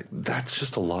 that's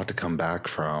just a lot to come back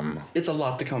from. It's a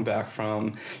lot to come back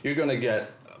from. You're gonna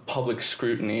get public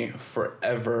scrutiny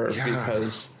forever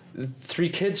because 3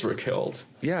 kids were killed.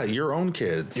 Yeah, your own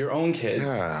kids.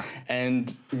 Yeah,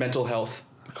 and mental health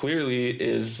clearly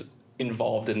is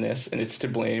involved in this, and it's to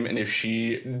blame, and if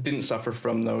she didn't suffer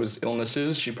from those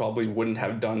illnesses, she probably wouldn't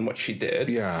have done what she did.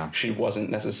 Yeah, she wasn't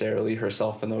necessarily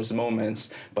herself in those moments,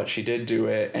 but she did do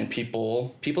it, and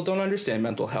people don't understand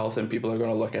mental health, and people are going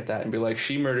to look at that and be like,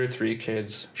 she murdered 3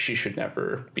 kids, she should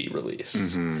never be released.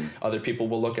 Other people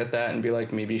will look at that and be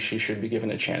like, maybe she should be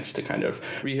given a chance to kind of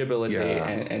rehabilitate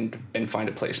and find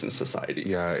a place in society.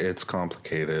 Yeah, it's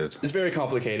complicated. It's very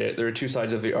complicated. There are 2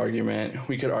 sides of the argument.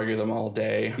 We could argue them all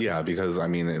day. Yeah, because, I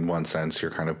mean, in one sense,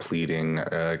 you're kind of pleading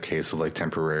a case of, like,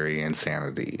 temporary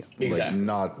insanity. Exactly. Like,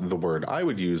 not the word I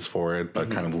would use for it, but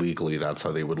kind of legally, that's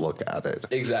how they would look at it.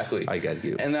 Exactly. I get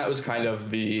you. And that was kind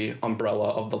of the umbrella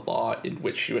of the law in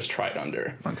which she was tried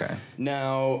under. Okay.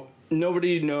 Now,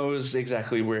 nobody knows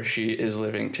exactly where she is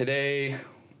living today,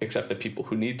 except the people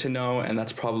who need to know, and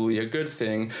that's probably a good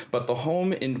thing. But the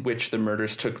home in which the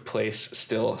murders took place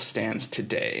still stands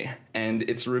today, and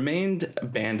it's remained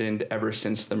abandoned ever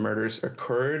since the murders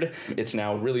occurred. It's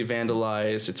now really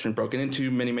vandalized. It's been broken into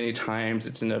many, many times.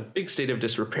 It's in a big state of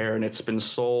disrepair, and it's been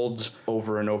sold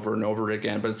over and over and over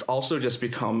again. But it's also just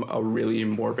become a really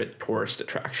morbid tourist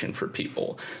attraction for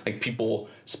people. Like, people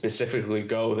specifically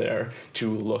go there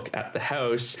to look at the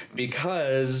house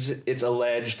because it's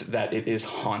alleged that it is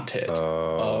haunted.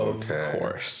 Of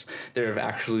course. There have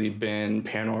actually been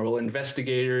paranormal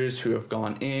investigators who have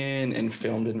gone in and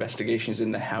filmed investigations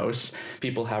in the house.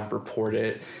 People have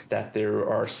reported that there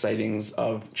are sightings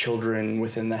of children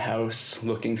within the house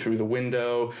looking through the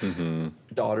window,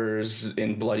 daughters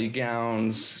in bloody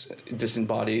gowns,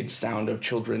 disembodied sound of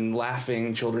children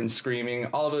laughing, children screaming,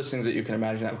 all of those things that you can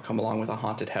imagine that would come along with a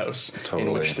haunted house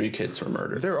in which 3 kids were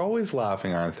murdered. They're always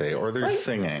laughing, aren't they? Or they're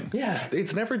singing. Yeah.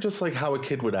 It's never just like how a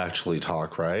kid would actually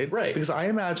talk, right? Right. Because I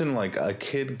imagine like a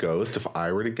kid ghost, if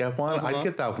I were to get one, I'd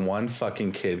get that one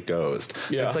fucking kid ghost.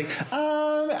 Yeah. It's like,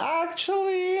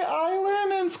 actually, I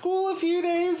learned in school a few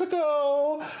days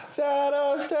ago that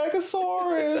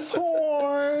Stegosaurus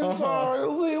horns are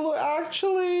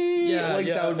actually...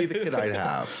 that would be the kid I'd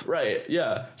have. Right,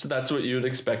 yeah. So that's what you would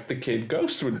expect the kid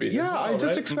ghost would be. Yeah, I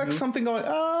just expect something going,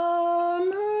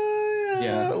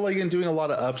 yeah. Like, and doing a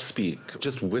lot of upspeak,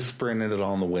 just whispering it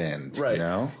on the wind, right? You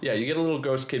know? Yeah, you get a little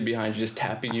ghost kid behind you, just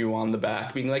tapping you on the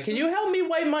back, being like, "Can you help me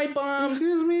wipe my bum?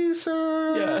 Excuse me,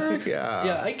 sir."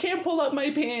 Yeah. I can't pull up my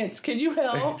pants. Can you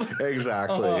help?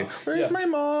 Exactly. Where's my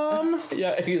mom?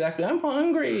 Yeah, exactly. I'm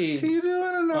hungry. Can you do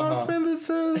an announcement that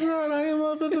says that I am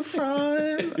up at the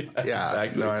front?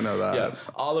 Exactly. No, I know that. Yeah,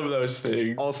 all of those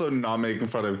things. Also, not making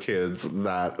fun of kids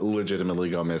that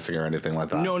legitimately go missing or anything like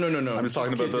that. No. I'm just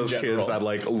talking about those kids that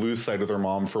like lose sight of their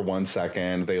mom for 1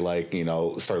 second. They like,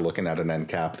 start looking at an end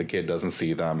cap. The kid doesn't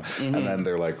see them. And then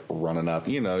they're like running up.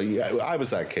 I was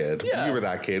that kid. Yeah. You were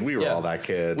that kid. We were all that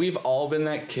kid. We've all been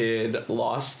that kid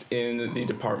lost in the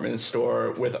department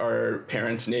store with our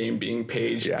parents' name being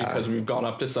paged because we've gone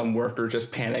up to some worker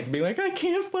just panicked, being like, I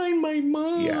can't find my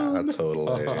mom. Yeah,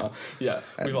 totally. Yeah,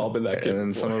 we've all been that kid.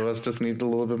 And some of us just need a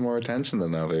little bit more attention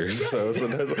than others. So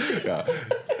sometimes,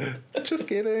 just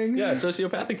kidding. Yeah,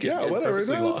 sociopathic kid. Yeah, whatever.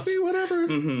 No, it's me, whatever.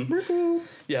 We're cool.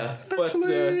 Yeah,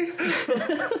 actually.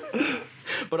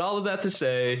 But all of that to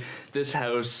say, this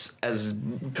house has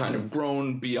kind of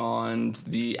grown beyond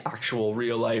the actual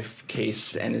real-life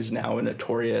case and is now a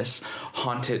notorious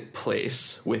haunted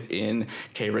place within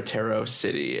Querétaro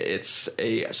City. It's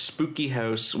a spooky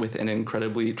house with an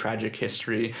incredibly tragic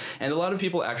history, and a lot of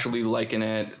people actually liken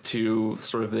it to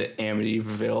sort of the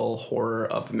Amityville horror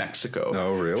of Mexico.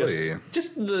 Oh, really?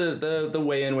 Just the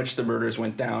way in which the murders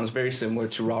went down is very similar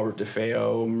to Robert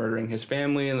DeFeo murdering his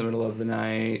family in the middle of the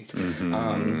night.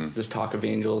 This talk of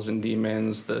angels and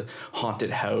demons, the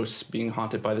haunted house being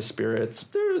haunted by the spirits.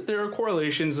 There are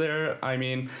correlations there. I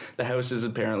mean, the house is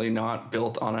apparently not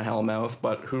built on a hellmouth,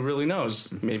 but who really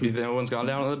knows? Maybe no one's gone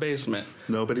down in the basement.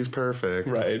 Nobody's perfect.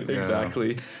 Right,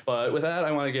 exactly. But with that,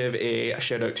 I want to give a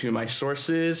shout out to my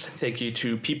sources. Thank you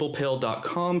to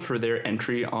peoplepill.com for their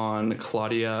entry on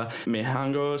Claudia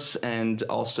Mijangos, and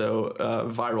also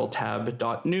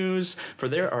viraltab.news for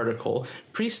their article,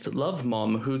 Priest Love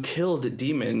Mom Who Killed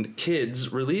Demon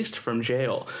Kids Released from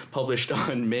Jail, published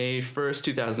on May 1st,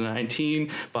 2019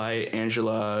 by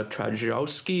Angela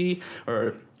Trajowska.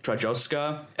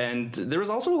 And there was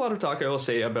also a lot of talk, I will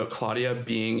say, about Claudia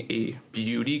being a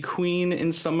beauty queen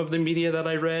in some of the media that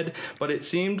I read, but it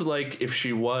seemed like if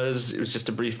she was, it was just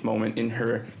a brief moment in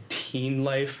her teen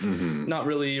life, not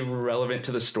really relevant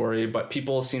to the story, but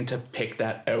people seem to pick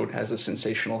that out as a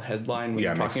sensational headline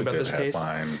when talking about this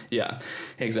headline. case. Yeah,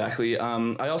 exactly.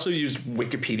 I also used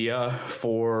Wikipedia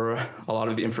for a lot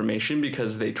of the information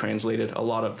because they translated a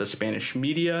lot of the Spanish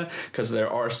media, because there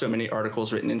are so many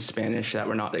articles written in Spanish that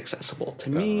were not accessible to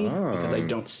me because I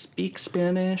don't speak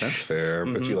Spanish. That's fair,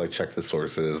 but you like check the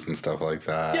sources and stuff like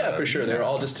that. Yeah, for sure. They're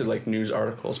all just to like news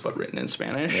articles, but written in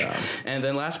Spanish. Yeah. And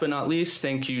then last but not least,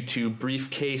 thank you to to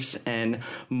Briefcase and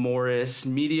Morris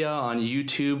Media on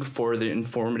YouTube for the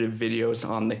informative videos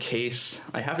on the case.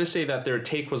 I have to say that their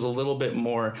take was a little bit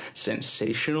more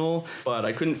sensational, but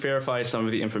I couldn't verify some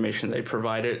of the information they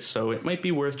provided, so it might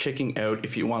be worth checking out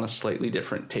if you want a slightly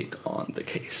different take on the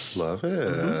case. Love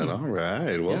it. All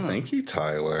right. Well, thank you,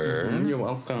 Tyler. You're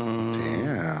welcome.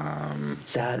 Damn.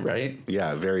 Sad, right?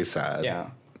 Yeah, very sad. Yeah.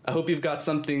 I hope you've got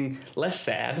something less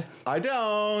sad. I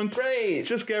don't. Great.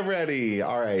 Just get ready.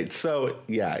 All right. So,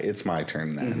 yeah, it's my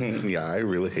turn then. Yeah, I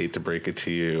really hate to break it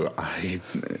to you.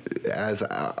 As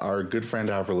our good friend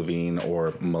Avril Lavigne,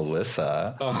 or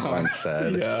Melissa, once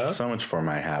said, so much for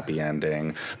my happy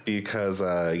ending. Because,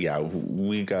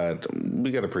 we got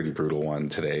a pretty brutal one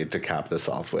today to cap this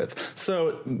off with.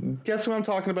 So, guess who I'm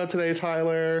talking about today,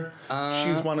 Tyler?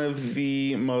 She's one of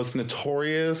the most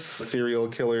notorious serial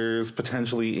killers,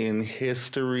 potentially in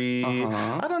history.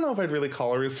 I don't know if I'd really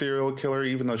call her a serial killer,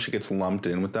 even though she gets lumped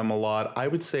in with them a lot. I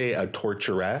would say a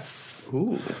torturess.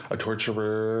 Ooh. A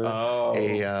torturer. Oh.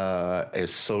 A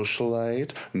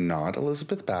socialite. Not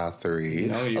Elizabeth Bathory.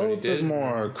 No, you a little did. bit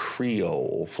more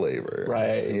Creole flavor.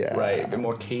 Right. Yeah. Right. A bit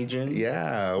more Cajun.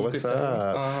 Yeah. What's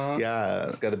up?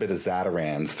 Yeah. Got a bit of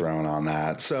Zatarans thrown on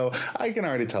that. So I can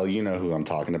already tell you know who I'm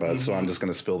talking about. So I'm just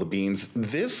going to spill the beans.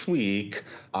 This week,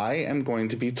 I am going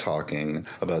to be talking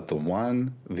about the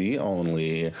one, the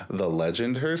only, the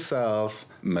legend herself,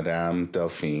 Madame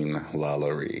Delphine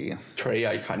Lalaurie. Très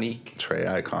iconique. Très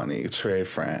iconique. Très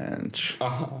French.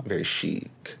 Very chic.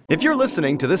 If you're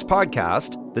listening to this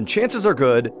podcast, then chances are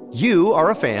good you are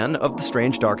a fan of The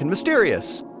Strange, Dark, and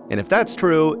Mysterious. And if that's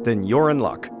true, then you're in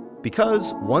luck.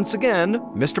 Because, once again,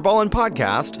 Mr. Ballin'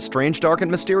 Podcast, Strange, Dark, and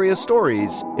Mysterious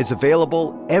Stories, is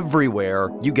available everywhere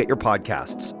you get your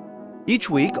podcasts.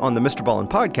 Each week on the Mr. Ballin'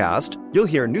 Podcast, you'll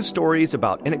hear new stories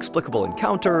about inexplicable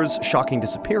encounters, shocking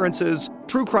disappearances,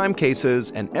 true crime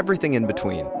cases, and everything in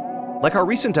between. Like our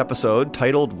recent episode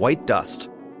titled White Dust.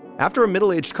 After a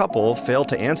middle-aged couple fail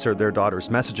to answer their daughter's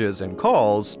messages and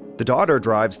calls, the daughter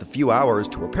drives the few hours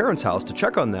to her parents' house to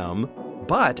check on them.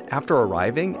 But after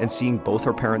arriving and seeing both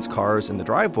her parents' cars in the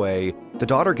driveway, the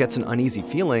daughter gets an uneasy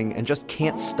feeling and just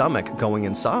can't stomach going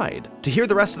inside. To hear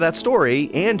the rest of that story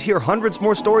and hear hundreds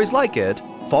more stories like it,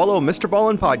 follow Mr.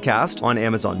 Ballin' Podcast on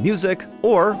Amazon Music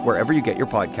or wherever you get your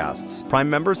podcasts. Prime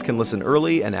members can listen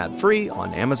early and ad-free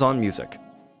on Amazon Music.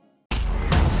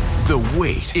 The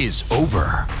wait is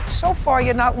over. So far,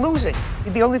 you're not losing.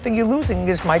 The only thing you're losing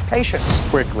is my patience.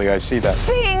 Quickly, I see that.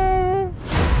 Bing!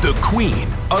 The queen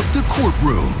of the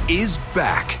courtroom is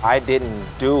back. I didn't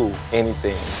do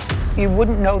anything. You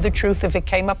wouldn't know the truth if it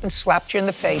came up and slapped you in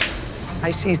the face.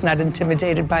 I see he's not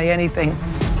intimidated by anything.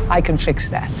 I can fix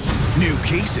that. New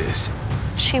cases.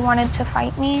 She wanted to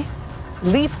fight me.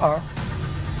 Leave her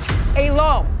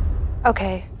alone.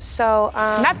 Okay, so,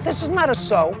 This is not a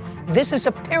so. This is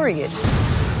a period.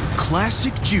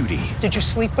 Classic Judy. Did you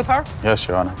sleep with her? Yes,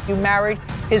 Your Honor. You married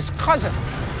his cousin.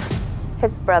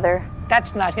 his brother.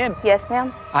 That's not him. Yes,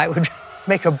 ma'am. I would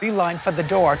make a beeline for the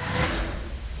door.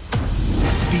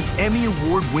 The Emmy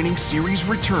Award-winning series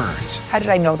returns. How did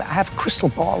I know that? I have a crystal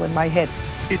ball in my head.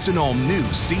 It's an all-new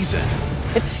season.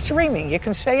 It's streaming. You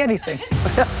can say anything.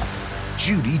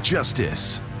 Judy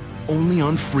Justice. Only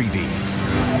on Freevee.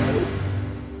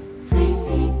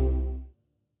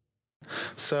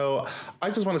 So I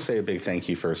just want to say a big thank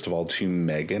you, first of all, to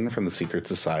Megan from the Secret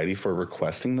Society for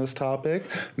requesting this topic.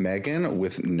 Megan,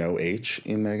 with no H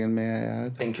in Megan, may I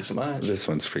add? Thank you so much. This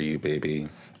one's for you, baby.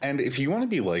 And if you want to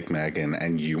be like Megan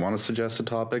and you want to suggest a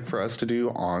topic for us to do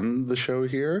on the show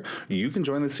here, you can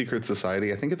join the Secret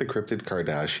Society, I think at the Cryptid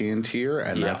Kardashian tier,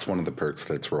 and that's one of the perks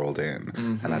that's rolled in.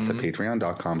 Mm-hmm. And that's at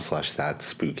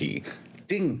patreon.com/thatspooky.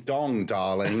 Ding dong,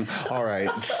 darling. All right,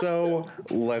 so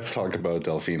let's talk about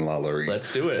Delphine Lalaurie. Let's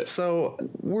do it. So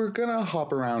we're going to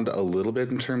hop around a little bit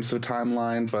in terms of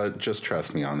timeline, but just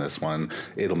trust me on this one.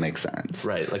 It'll make sense.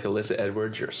 Right, like Alyssa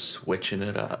Edwards, you're switching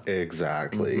it up.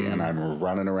 Exactly. Mm-hmm. And I'm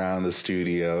running around the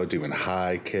studio doing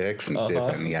high kicks and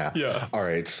dipping. Yeah. All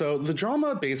right, so the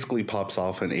drama basically pops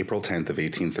off on April 10th of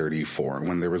 1834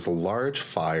 when there was a large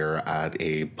fire at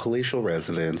a palatial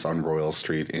residence on Royal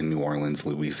Street in New Orleans,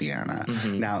 Louisiana. Mm-hmm.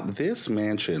 Now, this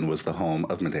mansion was the home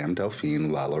of Madame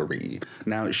Delphine Lalaurie.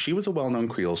 Now, she was a well-known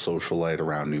Creole socialite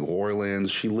around New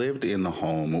Orleans. She lived in the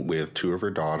home with two of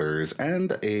her daughters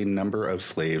and a number of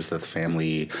slaves that the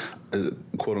family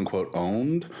quote unquote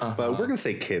owned, but we're going to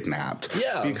say kidnapped.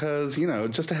 Yeah. Because,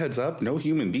 just a heads up, no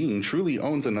human being truly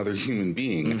owns another human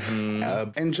being.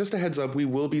 And just a heads up, we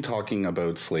will be talking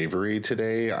about slavery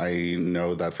today. I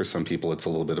know that for some people it's a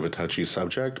little bit of a touchy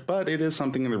subject, but it is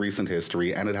something in the recent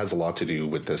history, and it has a lot to do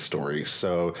with this story.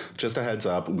 So just a heads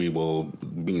up, we will,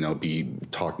 be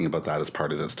talking about that as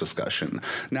part of this discussion.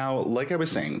 Now, like I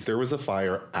was saying, there was a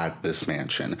fire at this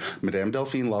mansion. Madame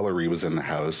Delphine Lalaurie was in the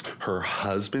house. Her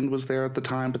husband was there at the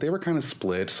time, but they were kind of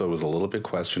split, so it was a little bit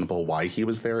questionable why he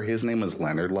was there. His name was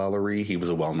Leonard Lalaurie. He was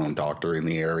a well-known doctor in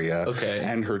the area. Okay.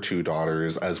 And her 2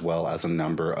 daughters, as well as a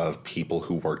number of people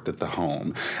who worked at the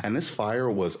home. And this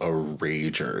fire was a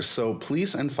rager. So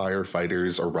police and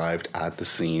firefighters arrived at the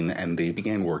scene, and they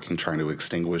began working trying to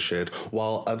extinguish it,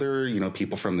 while other,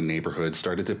 people from the neighborhood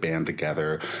started to band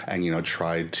together and,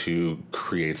 tried to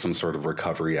create some sort of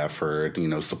recovery effort,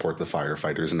 support the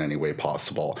firefighters in any way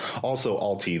possible. Also,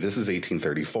 Alti, this is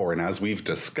 1834, and as we've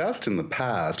discussed in the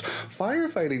past,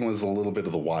 firefighting was a little bit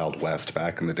of the Wild West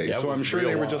back in the day. Yeah, so I'm sure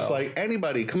they were just like,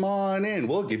 anybody, come on in,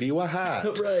 we'll give you a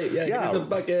hat. Right, yeah, give us a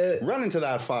bucket. Run into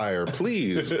that fire,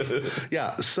 please.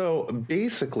 Yeah, so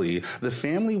basically, the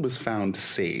family was found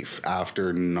safe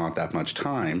after not that much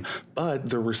time, but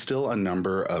there were still a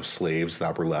number of slaves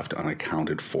that were left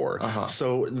unaccounted for.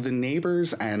 So the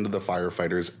neighbors and the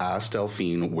firefighters asked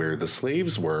Delphine where the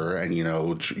slaves were, and,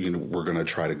 we're going to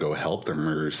try to go help them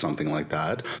or something like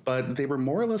that, but they were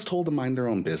more or less told to mind their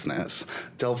own business.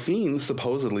 Delphine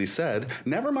supposedly said,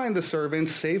 "Never mind the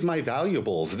servants, save my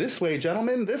valuables. This way,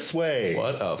 gentlemen, this way."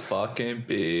 What a fucking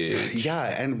bitch. Yeah,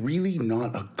 and really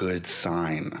not a good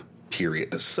sign.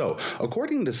 Period. So,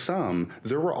 according to some,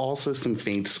 there were also some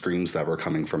faint screams that were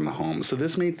coming from the home. So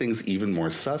this made things even more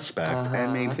suspect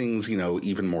and made things,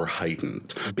 even more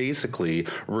heightened. Basically,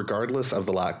 regardless of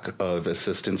the lack of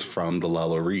assistance from the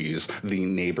Lalauries, the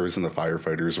neighbors and the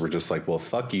firefighters were just like, well,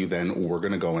 fuck you, then we're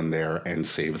going to go in there and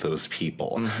save those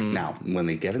people. Now, when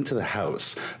they get into the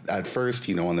house, at first,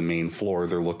 on the main floor,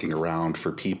 they're looking around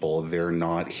for people. They're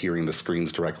not hearing the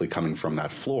screams directly coming from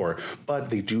that floor, but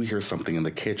they do hear something in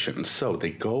the kitchen. So they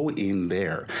go in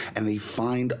there and they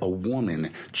find a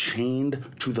woman chained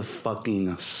to the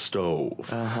fucking stove.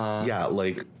 Yeah,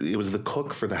 like it was the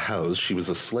cook for the house. She was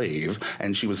a slave,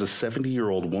 and she was a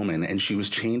 70-year-old woman, and she was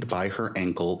chained by her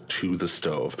ankle to the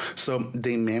stove. So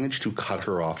they managed to cut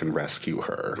her off and rescue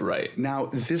her. Right. Now,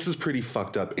 this is pretty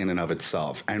fucked up in and of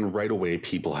itself, and right away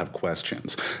people have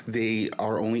questions. They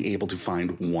are only able to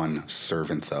find one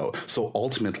servant, though. So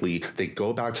ultimately, they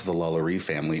go back to the Lalaurie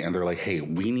family, and they're like, hey,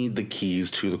 we need the keys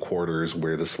to the quarters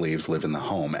where the slaves live in the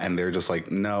home. And they're just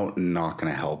like, no, not going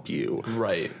to help you.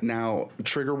 Right. Now,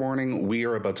 trigger warning, we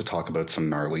are about to talk about some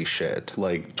gnarly shit,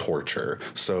 like torture.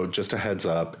 So just a heads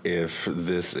up, if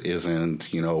this isn't,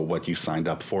 what you signed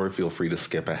up for, feel free to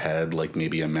skip ahead, like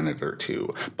maybe a minute or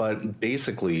two. But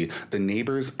basically, the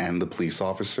neighbors and the police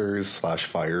officers /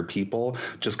 fire people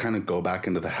just kind of go back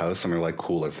into the house and are like,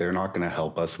 cool, if they're not going to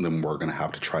help us, then we're going to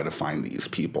have to try to find these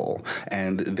people.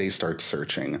 And they start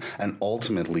searching. And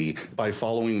ultimately, by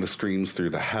following the screams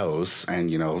through the house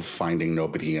and, finding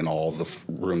nobody in all the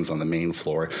rooms on the main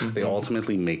floor, they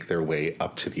ultimately make their way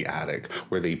up to the attic,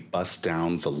 where they bust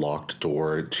down the locked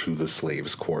door to the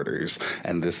slaves' quarters.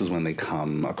 And this is when they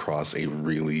come across a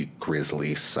really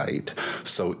grisly sight.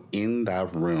 So in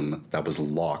that room that was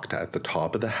locked at the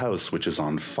top of the house, which is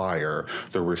on fire,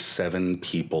 there were 7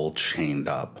 people chained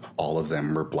up. All of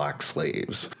them were black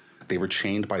slaves. They were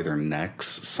chained by their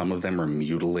necks. Some of them were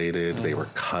mutilated. They were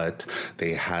cut.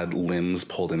 They had limbs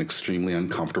pulled in extremely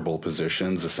uncomfortable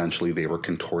positions. Essentially, they were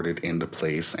contorted into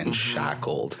place and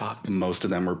shackled. Most of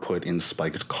them were put in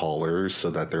spiked collars so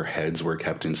that their heads were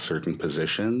kept in certain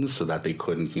positions so that they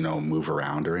couldn't, move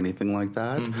around or anything like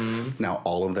that. Now,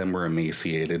 all of them were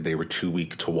emaciated. They were too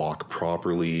weak to walk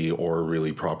properly or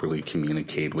really properly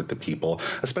communicate with the people,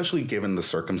 especially given the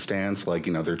circumstance. Like,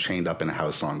 they're chained up in a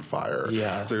house on fire.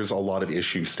 Yeah. There's a lot of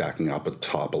issues stacking up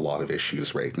atop a lot of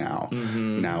issues right now.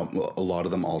 Now, a lot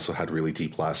of them also had really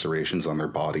deep lacerations on their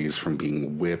bodies from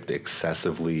being whipped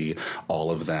excessively.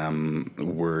 All of them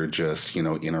were just, in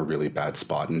a really bad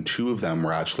spot. And 2 of them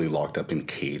were actually locked up in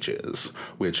cages,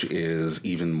 which is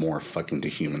even more fucking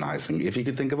dehumanizing. If you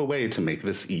could think of a way to make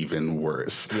this even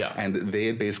worse. Yeah. And they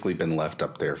had basically been left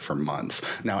up there for months.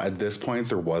 Now, at this point,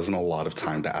 there wasn't a lot of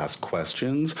time to ask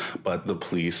questions, but the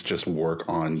police just work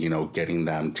on, getting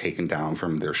them taken taken down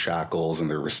from their shackles and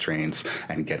their restraints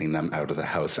and getting them out of the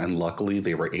house. And luckily,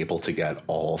 they were able to get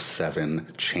all 7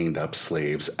 chained up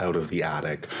slaves out of the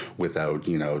attic without,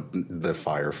 the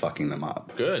fire fucking them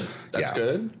up. Good. That's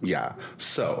good. Yeah.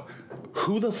 So,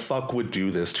 who the fuck would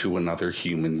do this to another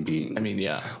human being? I mean,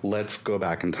 yeah. Let's go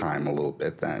back in time a little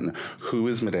bit then. Who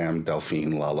is Madame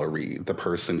Delphine Lalaurie, the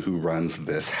person who runs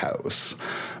this house?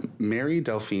 Mary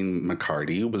Delphine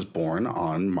McCarty was born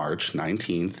on March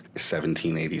 19th,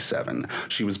 1787.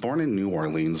 She was born in New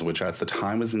Orleans, which at the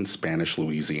time was in Spanish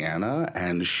Louisiana,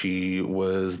 and she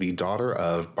was the daughter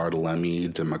of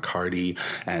Barthélemy de McCarty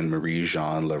and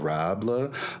Marie-Jeanne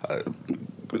Larable.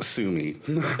 Sue me.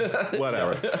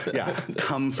 Whatever. Yeah.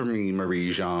 Come for me,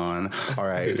 Marie-Jeanne. All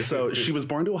right. So she was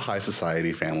born to a high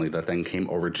society family that then came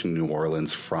over to New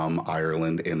Orleans from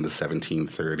Ireland in the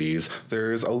 1730s.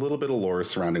 There's a little bit of lore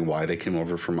surrounding why they came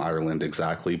over from Ireland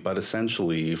exactly, but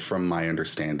essentially, from my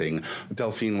understanding,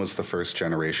 Delphine was the first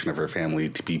generation of her family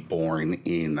to be born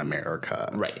in America.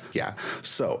 Right. Yeah.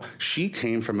 So she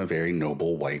came from a very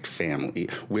noble white family,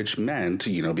 which meant,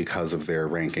 because of their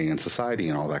ranking in society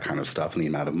and all that kind of stuff and the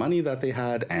amount of money that they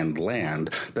had and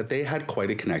land, that they had quite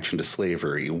a connection to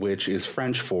slavery, which is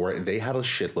French for they had a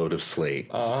shitload of slaves.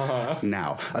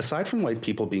 Now, aside from white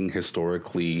people being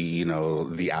historically,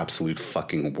 the absolute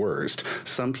fucking worst,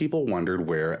 some people wondered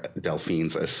where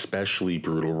Delphine's especially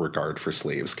brutal regard for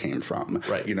slaves came from.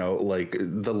 Right.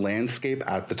 The landscape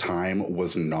at the time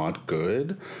was not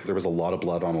good. There was a lot of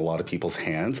blood on a lot of people's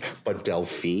hands, but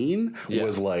Delphine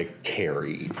was like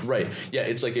Carrie. Right. Yeah,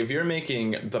 it's like if you're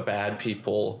making the bad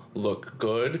people look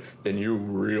good, then you're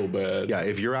real bad. Yeah,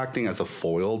 if you're acting as a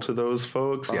foil to those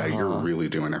folks, you're really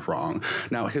doing it wrong.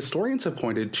 Now, historians have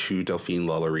pointed to Delphine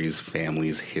Lalaurie's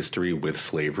family's history with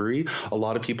slavery. A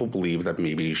lot of people believe that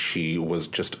maybe she was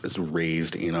just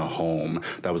raised in a home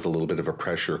that was a little bit of a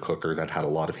pressure cooker that had a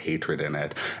lot of hatred in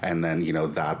it. And then,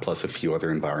 that plus a few other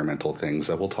environmental things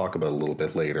that we'll talk about a little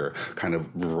bit later kind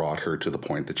of brought her to the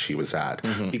point that she was at.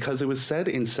 Because it was said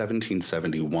in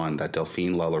 1771 that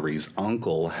Delphine Lalaurie's uncle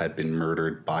had been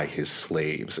murdered by his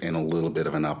slaves in a little bit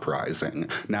of an uprising.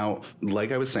 Now,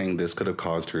 like I was saying, this could have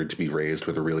caused her to be raised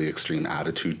with a really extreme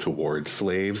attitude towards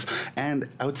slaves. And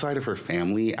outside of her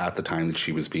family, at the time that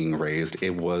she was being raised,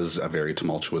 it was a very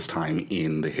tumultuous time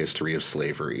in the history of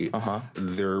slavery.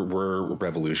 There were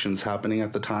revolutions happening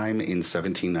at the time. In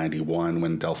 1791,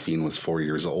 when Delphine was 4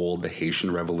 years old, the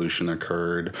Haitian Revolution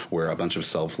occurred, where a bunch of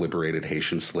self-liberated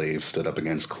Haitian slaves stood up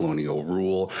against colonial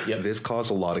rule. This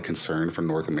caused a lot of concern for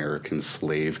North American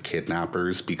slave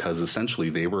kidnappers because essentially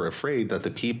they were afraid that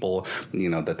the people,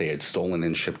 that they had stolen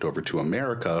and shipped over to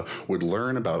America would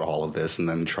learn about all of this and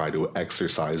then try to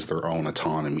exercise their own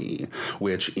autonomy,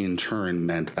 which in turn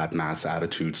meant that mass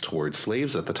attitudes towards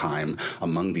slaves at the time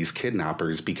among these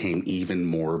kidnappers became even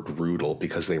more brutal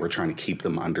because they were trying to keep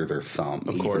them under their thumb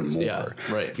even more. Yeah,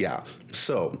 right. Yeah.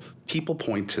 So people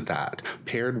point to that,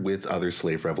 paired with other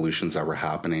slave revolutions that were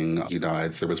happening.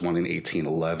 There was one in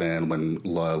 1811 when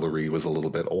Lalaurie was a little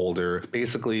bit older.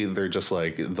 Basically, they're just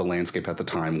like, the landscape at the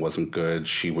time wasn't good.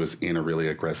 She was in a really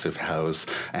aggressive house,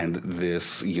 and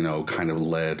this, kind of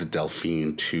led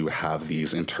Delphine to have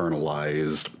these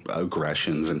internalized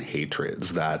aggressions and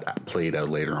hatreds that played out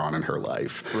later on in her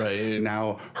life. Right.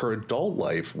 Now, her adult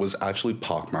life was actually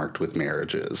pockmarked with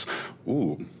marriages.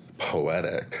 Ooh.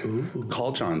 Poetic. Ooh.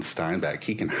 Call John Steinbeck.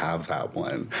 He can have that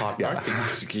one. Pockmarked,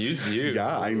 excuse you.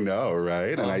 Yeah, I know,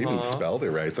 right? And I even spelled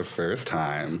it right the first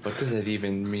time. What does it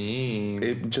even mean?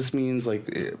 It just means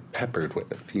peppered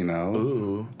with,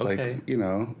 Ooh, okay.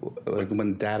 Like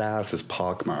when dad ass is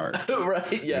pockmarked.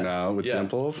 Right, yeah. With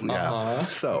dimples. Yeah.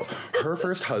 So her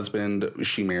first husband,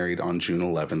 she married on June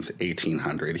 11th,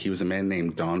 1800. He was a man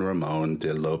named Don Ramon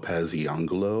de Lopez y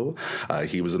Angulo.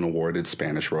 He was an awarded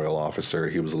Spanish royal officer.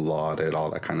 He was lauded, all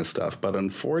that kind of stuff. But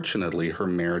unfortunately, her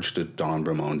marriage to Don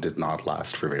Ramon did not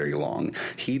last for very long.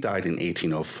 He died in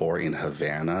 1804 in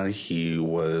Havana. He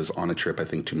was on a trip, I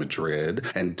think, to Madrid.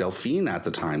 And Delphine at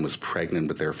the time was pregnant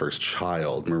with their first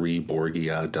child, Marie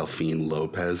Borgia Delphine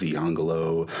Lopez y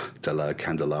Angulo de la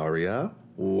Candelaria.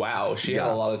 Wow, she had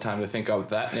a lot of time to think of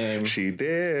that name. She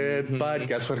did, but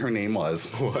guess what her name was?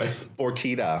 What?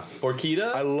 Borquita.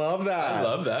 Borquita? I love that. I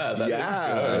love that. That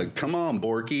is good. Come on,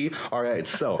 Borky. All right,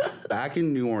 so back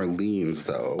in New Orleans,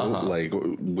 though,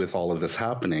 with all of this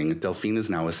happening, Delphine is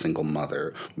now a single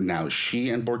mother. Now,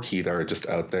 she and Borquita are just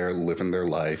out there living their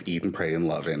life, eating, praying,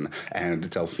 loving, and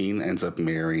Delphine ends up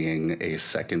marrying a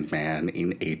second man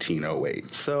in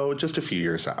 1808, so just a few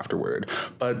years afterward.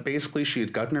 But basically, she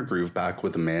had gotten her groove back back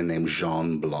with a man named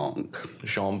Jean Blanc.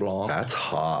 Jean Blanc. That's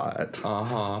hot.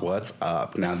 Uh-huh. What's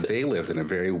up? Now, they lived in a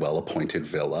very well-appointed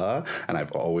villa, and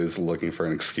I've always looking for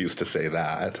an excuse to say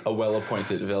that. A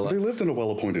well-appointed villa. They lived in a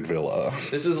well-appointed villa.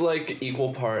 This is like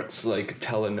equal parts like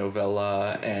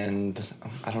telenovela and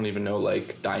I don't even know,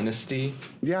 like Dynasty.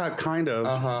 Yeah, kind of.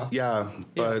 Uh-huh. Yeah,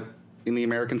 but in the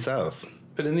American South.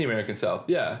 But in the American South,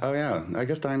 yeah. Oh, yeah. I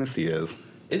guess Dynasty is.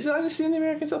 Is Dynasty in the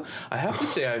American South? I have to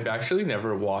say, I've actually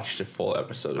never watched a full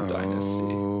episode of Dynasty.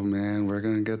 Oh, man, we're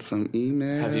going to get some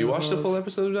emails. Have you watched a full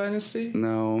episode of Dynasty?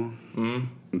 No.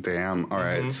 Damn. All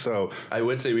right. So I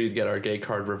would say we'd get our gay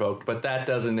card revoked, but that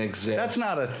doesn't exist. That's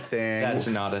not a thing. That's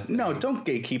not a thing. No, don't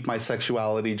gatekeep my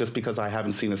sexuality just because I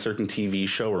haven't seen a certain TV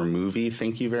show or movie.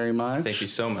 Thank you very much. Thank you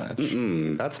so much.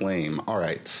 That's lame. All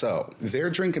right. So they're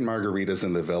drinking margaritas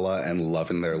in the villa and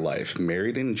loving their life.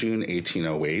 Married in June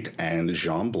 1808, and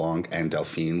Jean Blanc and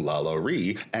Delphine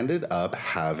Lalaurie ended up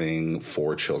having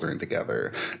 4 children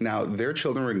together. Now, their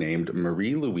children were named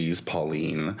Marie-Louise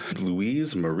Pauline,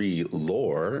 Louise Marie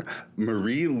Laure,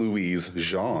 Marie-Louise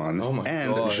Jean,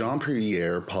 and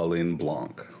Jean-Pierre Pauline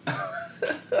Blanc.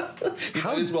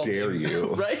 How dare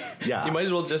you? Right? Yeah. You might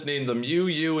as well just name them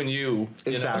you, and you.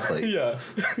 Exactly. Yeah.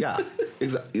 Yeah.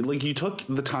 Exactly. Like, you took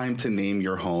the time to name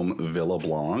your home Villa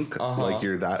Blanc. Like,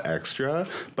 you're that extra.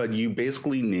 But you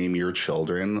basically name your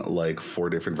children, like, 4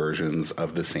 different versions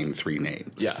of the same 3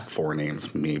 names. Yeah. 4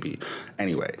 names, maybe.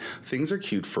 Anyway, things are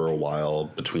cute for a while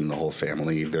between the whole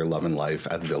family. They're loving life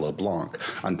at Villa Blanc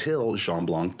until Jean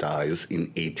Blanc dies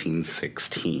in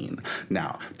 1816.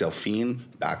 Now, Delphine,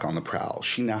 back on the prowl.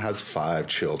 She now has 5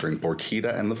 children,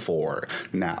 Borquita and the 4.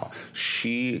 Now,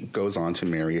 she goes on to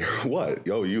marry her. What?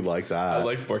 Oh, you like that? I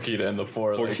like Borquita and the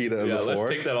 4. Borquita and the 4? Let's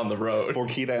take that on the road.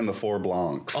 Borquita and the 4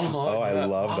 Blancs. I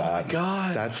love that. Oh, my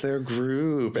God. That's their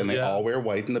group. And they all wear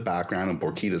white in the background, and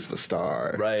Borquita's the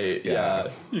star. Right, yeah.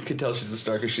 You can tell she's the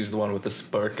star because she's the one with the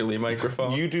sparkly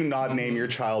microphone. You do not name your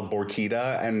child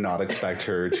Borquita and not expect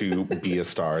her to be a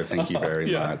star. Thank you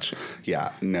very much.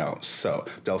 Yeah, no. So,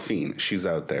 Delphine, she's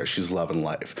out there. She's loving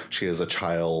life. She has a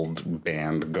child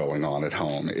band going on at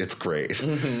home. It's great.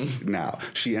 Now,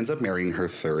 she ends up marrying her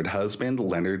 3rd husband,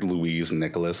 Leonard Louis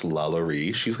Nicholas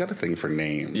Lalaurie. She's got a thing for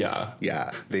names. Yeah.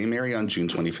 Yeah. They marry on June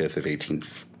 25th of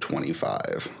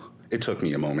 1825. It took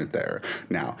me a moment there.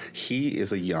 Now, he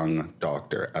is a young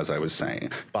doctor, as I was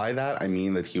saying. By that, I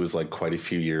mean that he was like quite a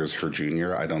few years her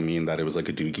junior. I don't mean that it was like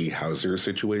a Doogie Howser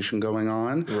situation going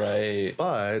on. Right.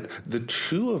 But the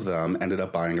 2 of them ended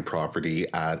up buying a property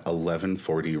at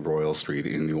 1140 Royal Street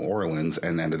in New Orleans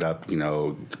and ended up,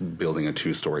 building a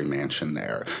 2-story mansion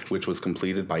there, which was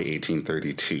completed by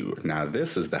 1832. Now,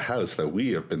 this is the house that we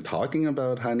have been talking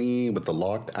about, honey, with the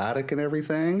locked attic and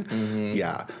everything.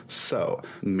 Yeah. So,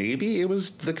 maybe it was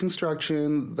the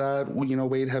construction that,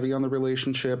 weighed heavy on the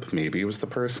relationship. Maybe it was the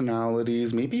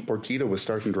personalities. Maybe Borquita was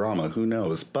starting drama. Who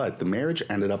knows? But the marriage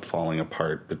ended up falling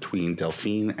apart between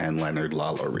Delphine and Leonard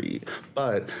Lalaurie.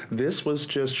 But this was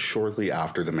just shortly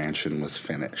after the mansion was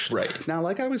finished. Right. Now,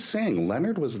 like I was saying,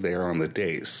 Leonard was there on the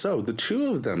day. So the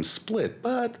 2 of them split,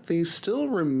 but they still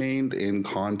remained in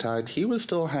contact. He was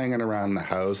still hanging around the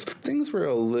house. Things were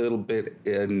a little bit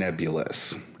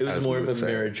nebulous. It was more of a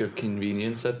marriage of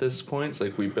convenience at this point. It's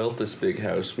like, we built this big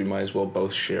house, we might as well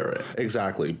both share it.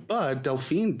 Exactly. But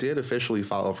Delphine did officially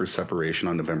file for separation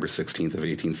on November 16th of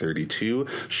 1832.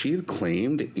 She had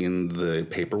claimed in the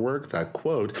paperwork that,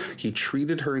 quote, he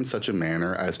treated her in such a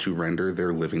manner as to render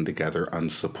their living together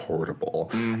unsupportable.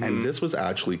 And this was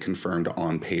actually confirmed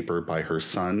on paper by her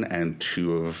son and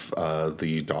 2 of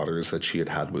the daughters that she had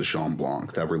had with Jean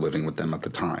Blanc that were living with them at the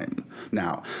time.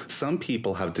 Now, some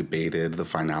people have debated the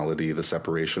finality of the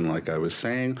separation, like I was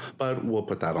saying, but we'll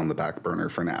put that on the back burner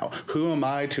for now. Who am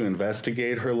I to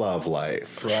investigate her love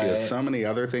life? Right. She has so many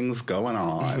other things going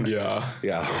on. Yeah.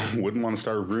 Wouldn't want to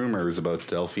start rumors about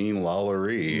Delphine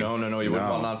Lalaurie. No. You wouldn't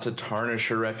want not to tarnish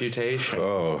her reputation.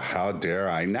 Oh, how dare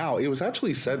I. Now, it was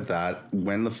actually said that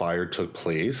when the fire took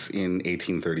place in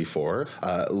 1834,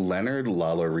 Leonard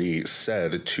Lalaurie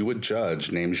said to a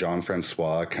judge named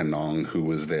Jean-Francois Canon, who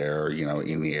was there,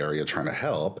 in the area trying to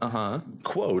help,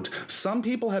 quote, some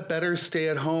people had better stay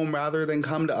at home rather than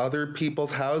come to other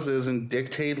people's houses and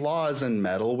dictate laws and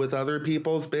meddle with other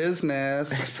people's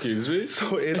business. Excuse me?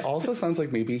 So it also sounds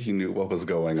like maybe he knew what was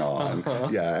going on.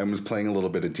 Yeah, and was playing a little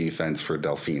bit of defense for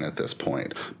Delphine at this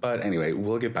point. But anyway,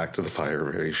 we'll get back to the fire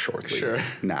very shortly. Sure.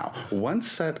 Now,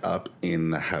 once set up in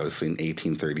the house in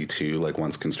 1832, like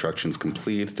once construction's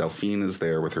complete, Delphine is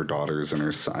there with her daughters and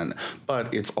her son.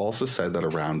 But it's also said that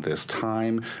around this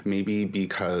time, maybe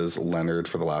because Leonard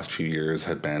for the last few years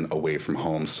had been away from home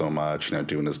home so much,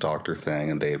 doing his doctor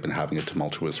thing, and they had been having a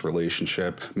tumultuous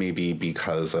relationship, maybe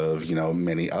because of,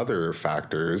 many other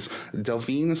factors,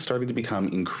 Delphine started to become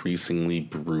increasingly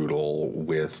brutal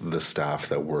with the staff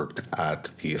that worked at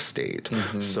the estate.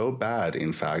 So bad,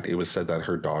 in fact, it was said that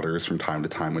her daughters from time to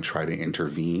time would try to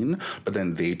intervene, but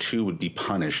then they too would be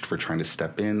punished for trying to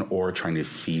step in or trying to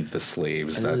feed the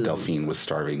slaves that Delphine was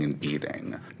starving and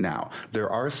beating. Now, there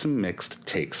are some mixed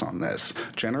takes on this.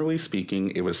 Generally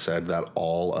speaking, it was said that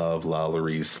all of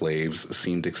Lalaury's slaves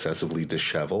seemed excessively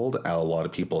disheveled. A lot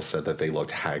of people said that they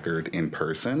looked haggard in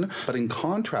person, but in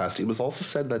contrast, it was also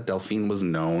said that Delphine was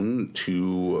known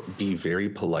to be very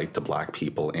polite to black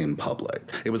people in public.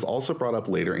 It was also brought up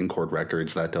later in court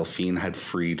records that Delphine had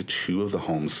freed 2 of the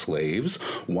home's slaves,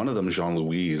 one of them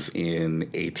Jean-Louise in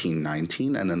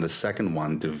 1819, and then the second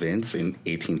one, De Vince, in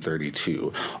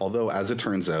 1832. Although, as it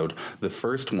turns out, the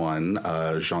first one,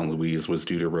 Jean-Louise, was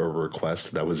due to a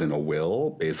request that was in a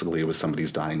will. Basically, it was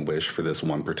somebody's dying wish for this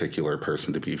one particular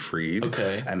person to be freed.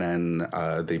 Okay. And then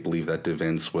they believe that De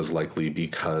Vince was likely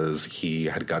because he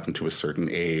had gotten to a certain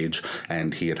age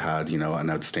and he had had, an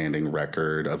outstanding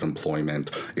record of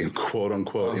employment, in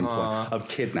quote-unquote, of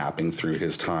kidnapping through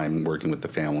his time working with the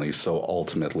family. So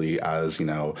ultimately, as,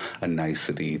 a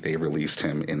nicety, they released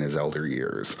him in his elder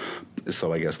years.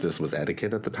 So I guess this was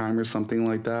etiquette at the time or something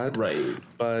like that. Right.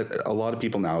 But a lot of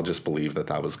people now just believe that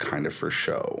that was kind of for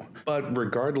show. But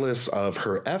regardless of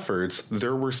her efforts,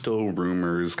 there were still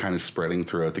rumors kind of spreading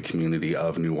throughout the community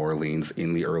of New Orleans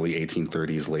in the early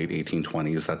 1830s, late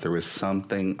 1820s, that there was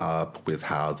something up with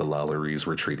how the Lalaurys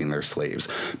were treating their slaves.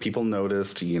 People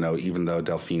noticed, even though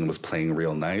Delphine was playing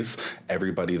real nice,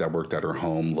 everybody that worked at her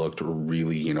home looked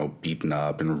really, beaten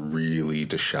up and really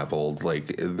disheveled.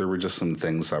 Like, there were just some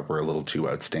things that were a little too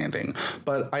outstanding.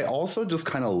 But I also just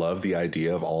kind of love the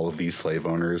idea of all of these slave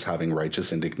owners having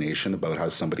righteous indignation about how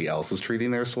somebody else is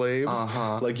treating their slaves.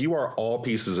 Like, you are all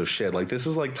pieces of shit. Like, this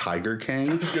is like Tiger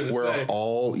King, where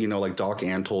all, like Doc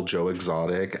Antle, Joe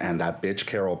Exotic, and that bitch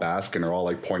Carol Baskin are all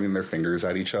like pointing their fingers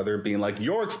at each other, being like,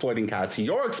 you're exploiting cats,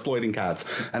 you're exploiting cats.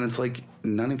 And it's like,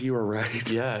 none of you are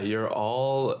right. Yeah, you're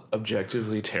all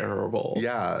objectively terrible.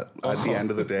 Yeah, at the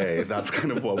end of the day, that's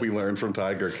kind of what we learned from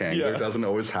Tiger King. There doesn't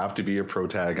always have to be a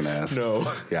protagonist.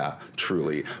 No. Yeah,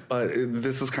 truly. But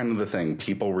this is kind of the thing.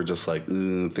 People were just like,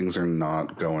 things are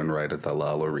not going right at the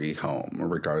Lalaurie home,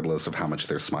 regardless of how much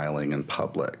they're smiling in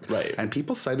public. Right. And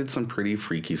people cited some pretty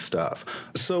freaky stuff.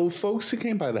 So folks who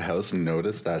came by the house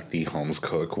noticed that the home's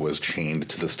cook was chained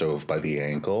to the stove by the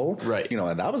ankle. Right.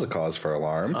 And that was a cause for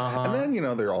alarm. And then,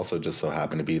 there also just so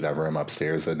happened to be that room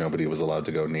upstairs that nobody was allowed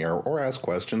to go near or ask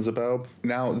questions about.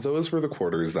 Now, those were the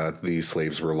quarters that the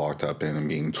slaves were locked up in and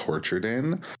being tortured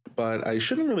in. But I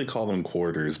shouldn't really call them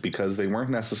quarters because they weren't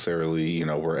necessarily,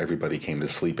 where everybody came to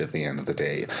sleep at the end of the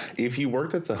day. If you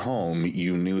worked at the home,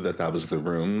 you knew that that was the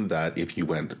room that if you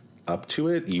went up to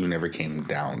it, you never came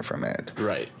down from it.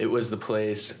 Right. It was the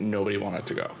place nobody wanted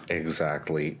to go.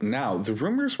 Exactly. Now, the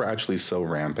rumors were actually so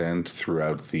rampant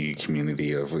throughout the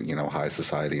community of, high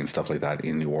society and stuff like that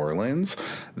in New Orleans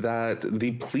that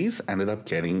the police ended up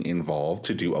getting involved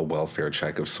to do a welfare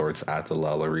check of sorts at the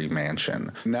Lalaurie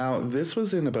mansion. Now, this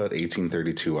was in about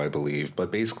 1832, I believe,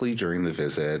 but basically during the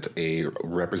visit, a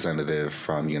representative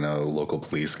from, local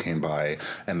police came by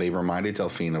and they reminded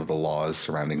Delphine of the laws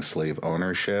surrounding slave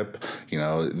ownership.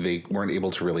 They weren't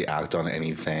able to really act on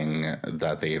anything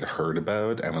that they had heard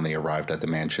about, and when they arrived at the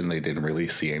mansion, they didn't really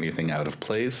see anything out of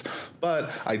place.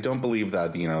 But I don't believe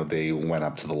that, they went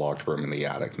up to the locked room in the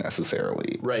attic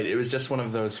necessarily. Right, it was just one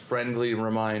of those friendly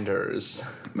reminders.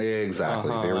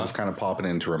 Exactly. They were just kind of popping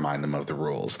in to remind them of the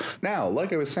rules. Now,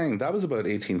 like I was saying, that was about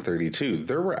 1832.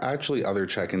 There were actually other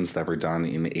check-ins that were done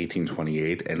in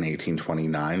 1828 and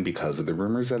 1829 because of the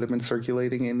rumors that had been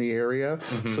circulating in the area.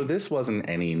 So this wasn't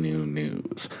any new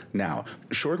news. Now,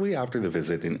 shortly after the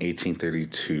visit in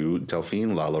 1832,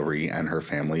 Delphine Lalaurie and her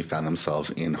family found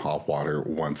themselves in hot water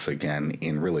once again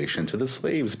in relation to the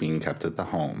slaves being kept at the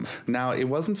home. Now, it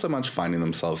wasn't so much finding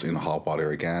themselves in hot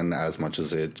water again as much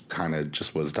as it kind of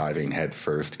just was diving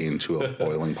headfirst into a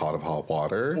boiling pot of hot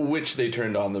water. Which they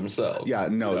turned on themselves. Yeah,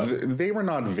 no, they were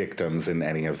not victims in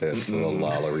any of this, the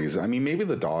Lalauries. I mean, maybe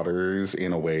the daughters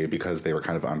in a way because they were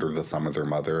kind of under the thumb of their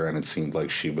mother and it seemed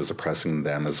like she was oppressing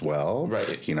them as well.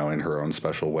 Right. You know, in her own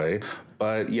special way.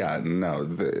 But yeah, no,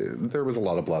 there was a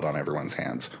lot of blood on everyone's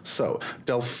hands. So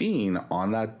Delphine,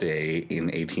 on that day in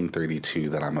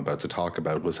 1832 that I'm about to talk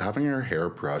about, was having her hair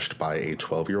brushed by a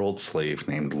 12-year-old slave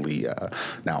named Leah.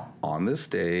 Now, on this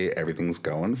day, everything's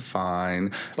going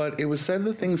fine, but it was said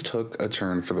that things took a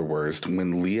turn for the worst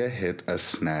when Leah hit a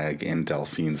snag in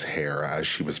Delphine's hair as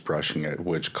she was brushing it,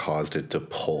 which caused it to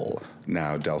pull.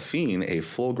 Now, Delphine, a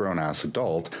full-grown-ass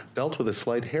adult, dealt with a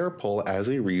slight hair pull as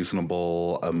a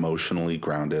reasonable, emotionally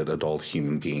grounded adult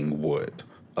human being would.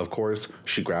 Of course,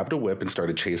 she grabbed a whip and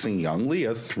started chasing young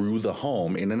Leah through the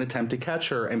home in an attempt to catch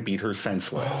her and beat her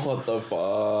senseless. What the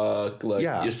fuck? Like,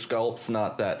 your scalp's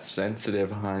not that sensitive,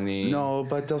 honey. No,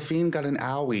 but Delphine got an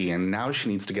owie, and now she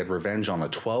needs to get revenge on a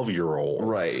 12-year-old.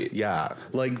 Right. Yeah.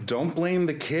 Like, don't blame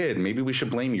the kid. Maybe we should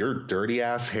blame your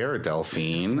dirty-ass hair,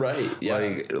 Delphine. Right, yeah.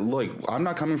 Like, look, I'm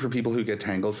not coming for people who get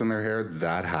tangles in their hair.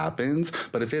 That happens.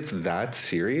 But if it's that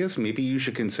serious, maybe you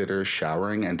should consider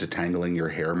showering and detangling your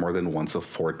hair more than once a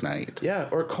fortnight. Yeah,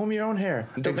 or comb your own hair.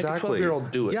 Don't make a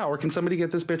 12-year-old do it. Yeah, or can somebody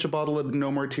get this bitch a bottle of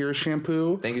No More Tears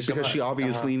shampoo? Thank you so much. Because she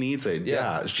obviously needs it.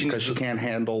 Yeah, because she can't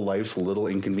handle life's little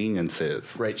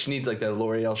inconveniences. Right, she needs like that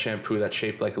L'Oreal shampoo that's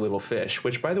shaped like a little fish,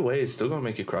 which, by the way, is still going to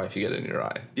make you cry if you get it in your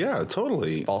eye. Yeah,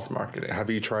 totally. It's false marketing. Have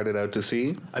you tried it out to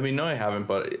see? I mean, no, I haven't,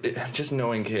 but just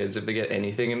knowing kids, if they get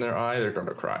anything in their eye, they're going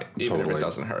to cry, even if it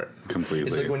doesn't hurt. Completely.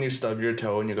 It's like when you stub your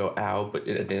toe and you go, ow, but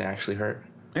it didn't actually hurt.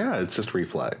 Yeah, it's just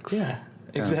reflex. Yeah.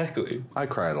 Exactly. I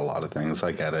cry at a lot of things.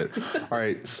 I get it. All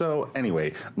right. So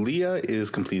anyway, Leah is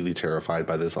completely terrified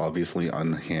by this obviously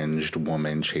unhinged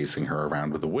woman chasing her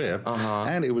around with a whip.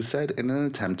 And it was said in an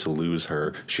attempt to lose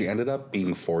her, she ended up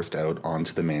being forced out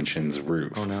onto the mansion's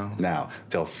roof. Oh, no. Now,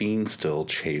 Delphine still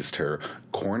chased her,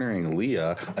 cornering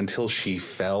Leah until she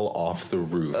fell off the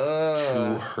roof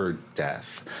to her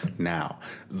death. Now,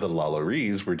 the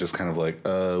Lullaries were just kind of like,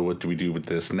 what do we do with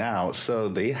this now? So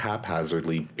they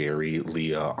haphazardly bury Leah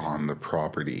on the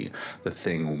property. The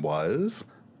thing was,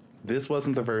 this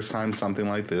wasn't the first time something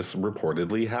like this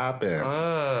reportedly happened.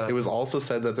 It was also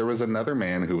said that there was another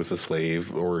man who was a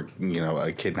slave or, you know,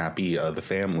 a kidnappee of the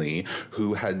family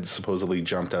who had supposedly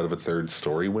jumped out of a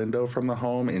third-story window from the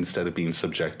home instead of being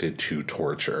subjected to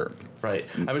torture. Right.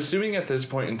 I'm assuming at this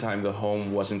point in time the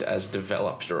home wasn't as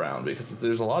developed around because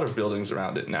there's a lot of buildings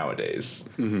around it nowadays.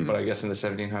 But I guess in the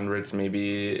 1700s,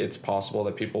 maybe it's possible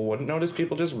that people wouldn't notice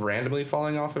people just randomly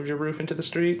falling off of your roof into the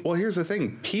street. Well, here's the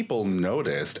thing. People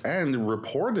noticed, and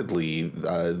reportedly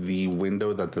the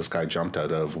window that this guy jumped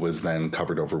out of was then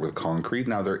covered over with concrete.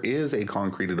 Now, there is a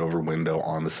concreted over window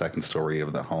on the second story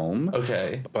of the home.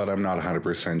 Okay. But I'm not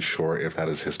 100% sure if that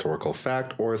is historical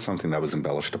fact or something that was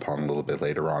embellished upon a little bit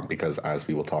later on, because as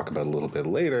we will talk about a little bit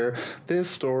later, this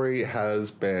story has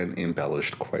been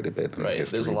embellished quite a bit in the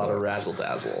history There's a lot books. of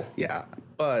razzle-dazzle. Yeah.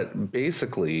 But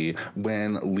basically,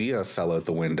 when Leah fell out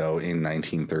the window in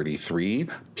 1933,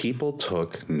 people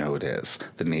took notice.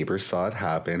 The neighbors saw it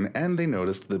happen, and they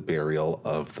noticed the burial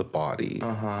of the body.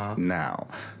 Now,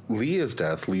 Leah's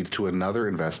death leads to another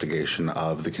investigation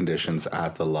of the conditions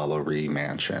at the Lullarie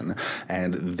mansion.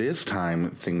 And this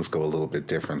time, things go a little bit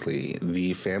differently.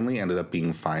 The family ended up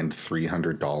being fined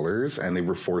 $300, and they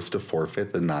were forced to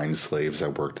forfeit the 9 slaves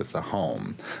that worked at the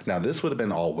home. Now, this would have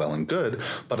been all well and good,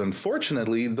 but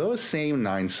unfortunately, those same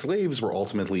 9 slaves were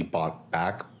ultimately bought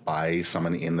back by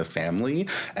someone in the family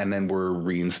and then were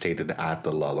reinstated at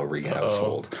the Lullarie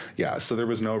household. Yeah, so there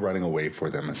was no running away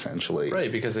for them, essentially.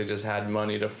 Right, because they just had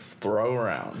money to throw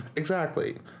around.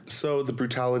 Exactly. So the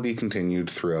brutality continued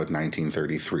throughout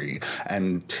 1933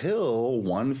 until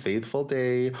one faithful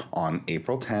day on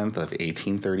April 10th of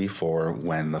 1834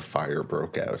 when the fire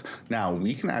broke out. Now,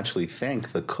 we can actually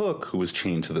thank the cook who was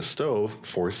chained to the stove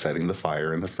for setting the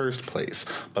fire in the first place.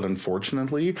 But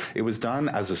unfortunately, it was done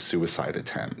as a suicide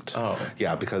attempt. Oh.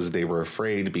 Yeah, because they were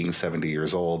afraid, being 70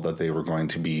 years old, that they were going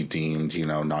to be deemed, you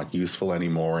know, not useful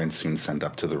anymore and soon sent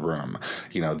up to the room.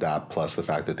 You know, that plus the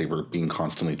fact that they were being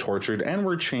constantly tortured and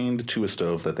were chained to a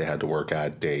stove that they had to work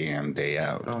at day in, day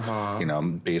out. You know,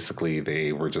 basically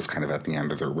they were just kind of at the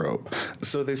end of their rope.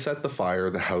 So they set the fire,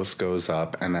 the house goes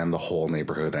up, and then the whole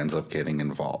neighborhood ends up getting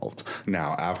involved.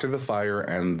 Now, after the fire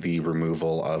and the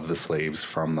removal of the slaves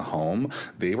from the home,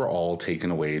 they were all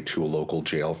taken away to a local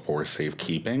jail for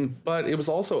safekeeping. keeping, but it was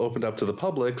also opened up to the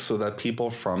public so that people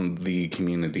from the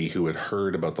community who had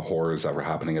heard about the horrors that were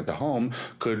happening at the home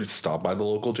could stop by the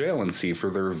local jail and see for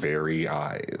their very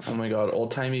eyes. Oh my god,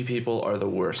 old-timey people are the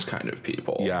worst kind of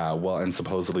people. Yeah, well, and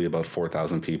supposedly about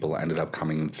 4,000 people ended up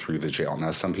coming through the jail.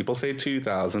 Now, some people say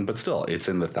 2,000, but still, it's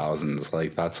in the thousands.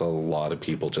 Like, that's a lot of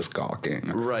people just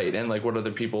gawking. Right, and like, what are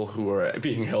the people who are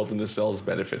being held in the cells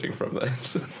benefiting from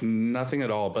this? Nothing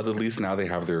at all, but at least now they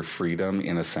have their freedom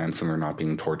in a sense and they're not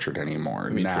being tortured anymore.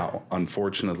 Now,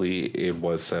 unfortunately, it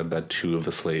was said that 2 of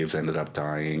the slaves ended up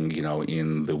dying, you know,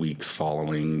 in the weeks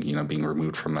following, you know, being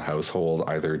removed from the household,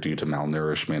 either due to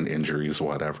malnourishment, injuries,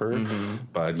 whatever.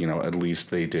 But, you know, at least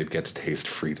they did get to taste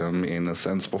freedom in a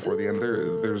sense before the end.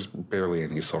 There's barely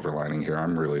any silver lining here.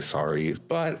 I'm really sorry.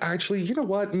 But actually, you know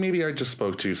what? Maybe I just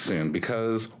spoke too soon,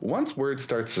 because once word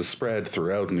starts to spread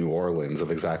throughout New Orleans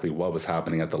of exactly what was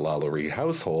happening at the Lalaurie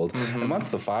household, and once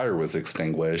the fire was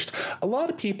extinguished, a lot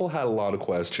of people had a lot of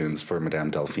questions for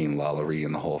Madame Delphine Lalaurie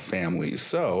and the whole family.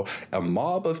 So a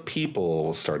mob of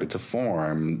people started to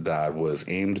form that was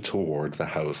aimed toward the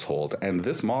household, and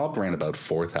this mob ran about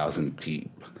 4,000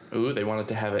 deep. Ooh, they wanted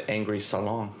to have an angry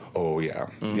salon. Oh, yeah.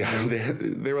 Yeah,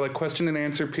 they were like, question and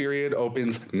answer period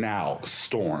opens now,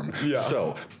 storm. Yeah.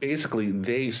 So basically,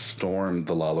 they stormed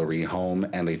the Lalaurie home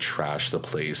and they trashed the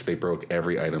place. They broke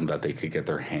every item that they could get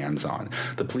their hands on.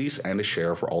 The police and a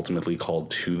sheriff were ultimately called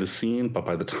to the scene, but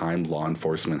by the time law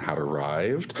enforcement had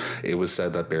arrived, it was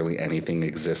said that barely anything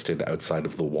existed outside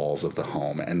of the walls of the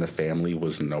home, and the family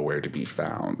was nowhere to be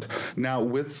found. Now,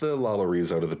 with the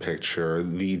Lalauries out of the picture,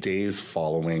 the days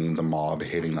following the mob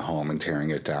hitting the home and tearing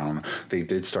it down, they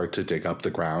did start to dig up the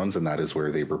grounds, and that is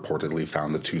where they reportedly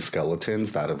found the 2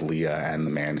 skeletons, that of Leah and the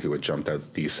man who had jumped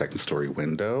out the second-story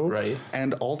window. Right.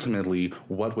 And ultimately,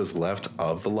 what was left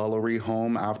of the Lalaurie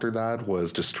home after that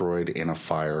was destroyed in a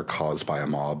fire caused by a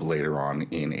mob later on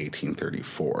in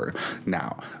 1834.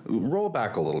 Now, roll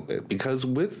back a little bit, because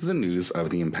with the news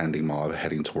of the impending mob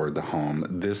heading toward the home,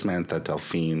 this meant that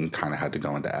Delphine kind of had to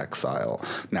go into exile.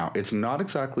 Now, it's not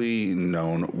exactly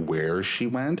known where she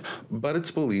went, but it's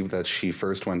believed that she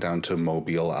first went down to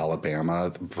Mobile,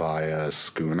 Alabama via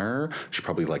schooner. She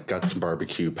probably got some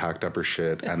barbecue, packed up her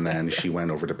shit, and then she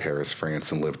went over to Paris,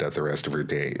 France, and lived out the rest of her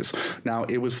days. Now,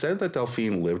 it was said that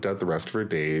Delphine lived out the rest of her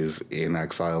days in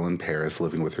exile in Paris,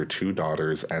 living with her 2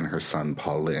 daughters and her son,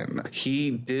 Pauline.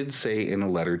 He did say in a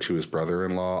letter to his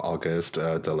brother-in-law, Auguste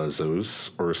de la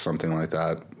Zeus, or something like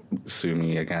that, sue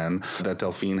me again, that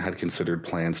Delphine had considered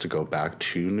plans to go back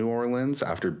to New Orleans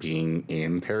after being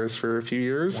in Paris for a few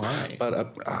years. Why?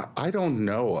 But I don't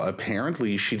know.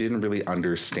 Apparently, she didn't really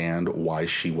understand why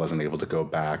she wasn't able to go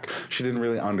back. She didn't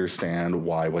really understand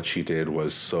why what she did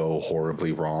was so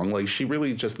horribly wrong. Like, she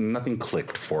really just, nothing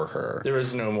clicked for her. There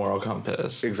was no moral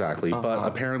compass. Exactly. But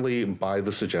apparently, by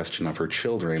the suggestion of her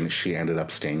children, she ended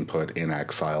up staying put in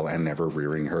exile and never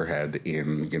rearing her head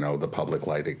in, you know, the public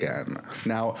light again.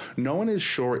 Now, no one is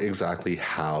sure exactly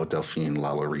how Delphine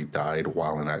Lalaurie died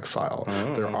while in exile.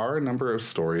 There are a number of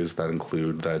stories that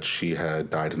include that she had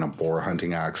died in a boar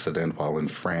hunting accident while in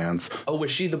France. Oh,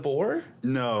 was she the boar?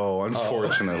 No,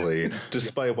 unfortunately,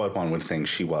 despite what one would think,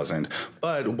 she wasn't.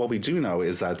 But what we do know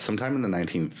is that sometime in the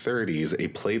 1930s, a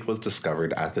plate was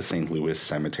discovered at the St. Louis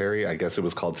Cemetery. I guess it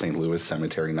was called St. Louis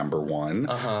Cemetery No. 1.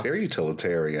 Very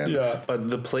utilitarian. Yeah. But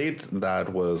the plate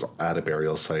that was at a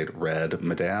burial site read,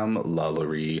 Madame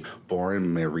Lalaurie,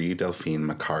 born Marie Delphine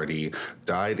McCarty,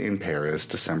 died in Paris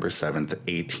December 7th,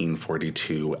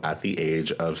 1842, at the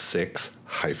age of 6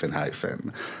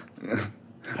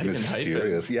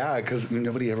 Mysterious. Yeah, because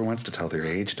nobody ever wants to tell their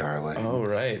age, darling. Oh,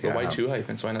 right. Yeah. But why 2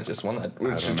 hyphens? Why not just one? That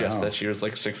would suggest that she was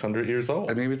 600 years old.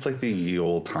 And maybe it's like the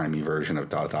old-timey version of ...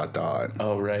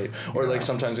 Oh, right. Or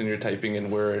sometimes when you're typing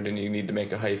in Word and you need to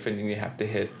make a hyphen and you have to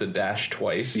hit the dash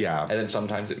twice. Yeah. And then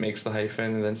sometimes it makes the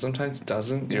hyphen and then sometimes it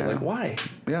doesn't. You're like, why?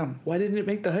 Yeah. Why didn't it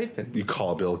make the hyphen? You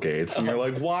call Bill Gates and you're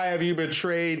like, why have you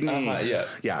betrayed me? Yeah.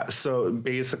 Yeah, so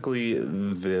basically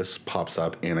this pops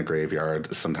up in a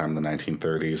graveyard sometime in the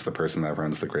 1930s. The person that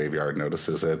runs the graveyard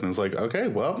notices it and is like, okay,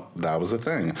 well, that was a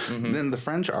thing. Then the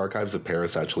French archives of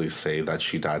Paris actually say that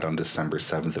she died on December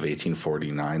 7th of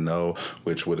 1849, though,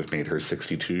 which would have made her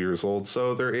 62 years old.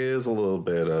 So there is a little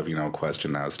bit of,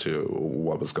 question as to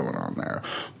what was going on there.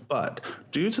 But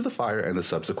due to the fire and the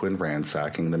subsequent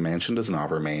ransacking, the mansion does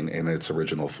not remain in its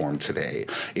original form today.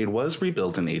 It was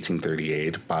rebuilt in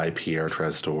 1838 by Pierre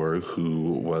Trestor,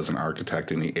 who was an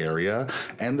architect in the area,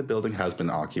 and the building has been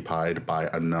occupied by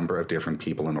a number of different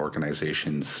people and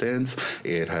organizations since.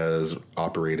 It has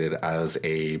operated as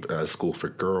a school for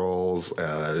girls,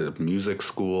 a music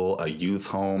school, a youth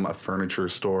home, a furniture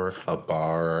store, a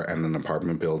bar, and an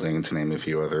apartment building, to name a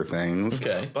few other things.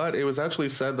 Okay. But it was actually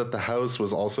said that the house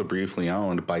was also briefly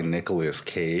owned by Nicolas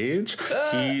Cage.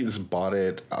 He's bought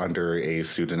it under a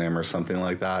pseudonym or something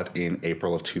like that in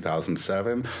April of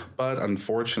 2007, but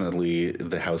unfortunately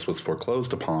the house was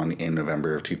foreclosed upon in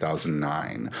November of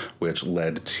 2009, which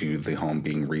led to the home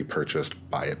being repurchased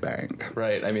by a bank.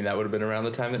 Right. I mean, that would have been around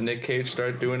the time that Nick Cage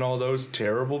started doing all those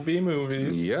terrible B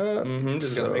movies. Yeah.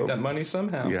 Just gotta make that money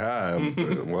somehow. Yeah.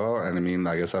 Well, and I mean,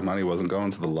 I guess that money wasn't going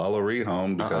to the LaLaurie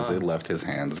home because it left his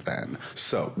hands then.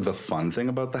 So the fun thing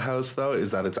about the house, though,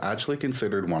 is that it's actually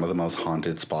considered one of the most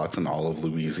haunted spots in all of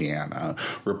Louisiana.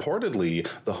 Reportedly,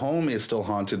 the home is still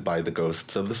haunted by the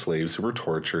ghosts of the slaves who were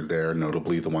tortured there,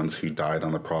 notably the ones who died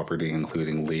on the property,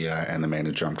 including Leah and the man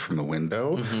who jumped from the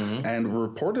window. And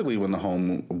reportedly, when the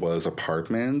home was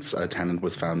apartments, a tenant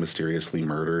was found mysteriously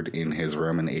murdered in his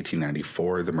room in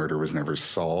 1894. The murder was never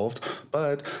solved,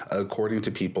 but according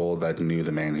to people that knew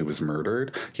the man who was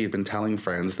murdered, he had been telling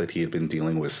friends that he had been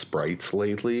dealing with sprites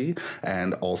lately,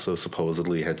 and also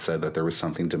supposedly had said that there was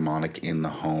something demonic in the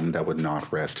home that would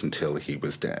not rest until he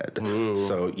was dead. Ooh.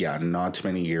 So yeah, not too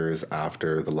many years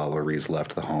after the LaLauries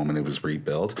left the home and it was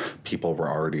rebuilt, people were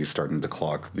already starting to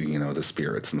clock the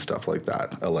spirits and stuff like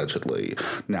that, allegedly.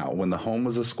 Now, when the home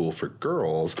was a school for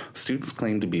girls, students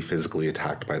claimed to be physically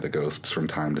attacked by the ghosts from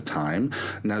time to time.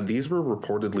 Now, these were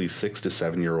reportedly 6 to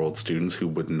 7-year-old students who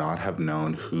would not have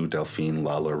known who Delphine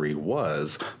LaLaurie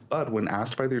was, but when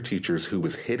asked by their teachers who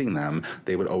was hitting them,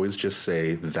 they would always just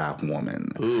say, "that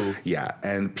woman." Ooh. Yeah,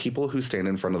 and people who stand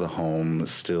in front of the home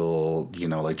still,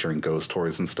 like during ghost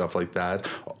tours and stuff like that,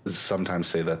 sometimes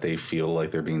say that they feel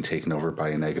like they're being taken over by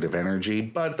a negative energy,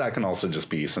 but that can also just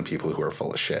be some people who are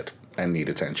full of shit and need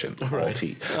attention. All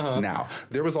tea. Now,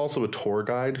 there was also a tour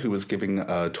guide who was giving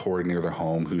a tour near their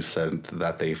home who said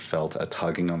that they felt a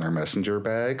tugging on their messenger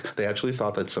bag. They actually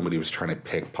thought that somebody was trying to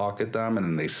pickpocket them, and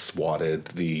then they swatted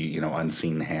the,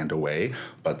 unseen hand away,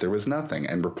 but there was nothing.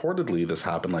 And reportedly, this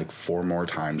happened like 4 more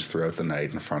times throughout the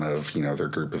night in front of, their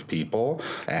group of people,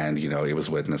 and, it was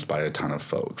witnessed by a ton of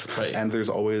folks. Right. And there's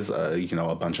always,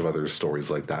 a bunch of other stories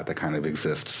like that kind of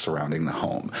exist surrounding the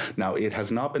home. Now, it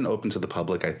has not been open to the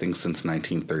public, I think, since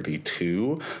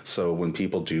 1932. So when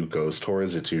people do ghost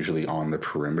tours, it's usually on the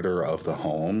perimeter of the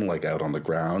home, like out on the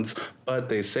grounds. But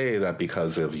they say that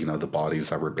because of, the bodies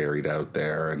that were buried out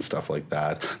there and stuff like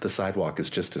that, the sidewalk is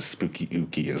just as spooky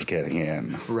ooky as getting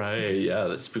in. Right, yeah,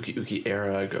 the spooky ooky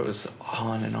era goes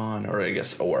on and on, or I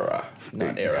guess aura,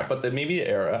 not era, but maybe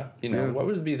era. What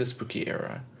would be the spooky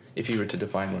era? If you were to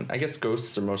define one, I guess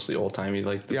ghosts are mostly old-timey,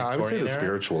 like the I would say the era?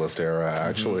 spiritualist era,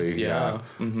 actually. Yeah.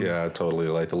 Yeah, totally,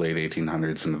 like the late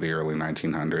 1800s into the early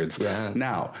 1900s. Yes.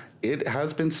 Now, it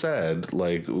has been said,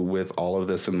 with all of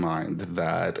this in mind,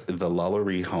 that the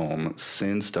LaLaurie home,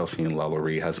 since Delphine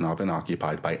LaLaurie, has not been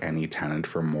occupied by any tenant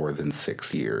for more than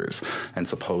 6 years. And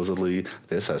supposedly,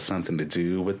 this has something to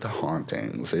do with the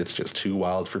hauntings. It's just too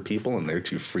wild for people, and they're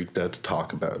too freaked out to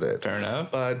talk about it. Fair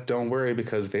enough. But don't worry,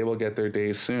 because they will get their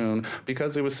day soon,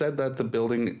 because it was said that the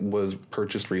building was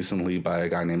purchased recently by a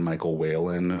guy named Michael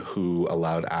Whalen, who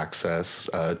allowed access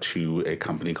to a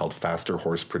company called Faster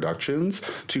Horse Productions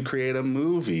to create a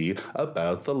movie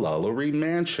about the LaLaurie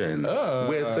Mansion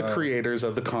with the creators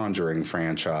of the Conjuring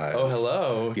franchise. Oh,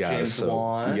 hello, James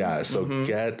Wan. Yeah, so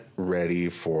get ready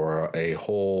for a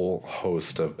whole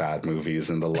host of bad movies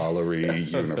in the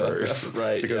LaLaurie universe.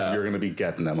 Right, because you're going to be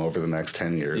getting them over the next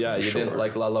 10 years. Yeah, you didn't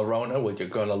like La Llorona, well, you're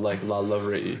going to like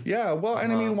LaLaurie. Yeah, well,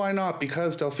 and I mean, why not?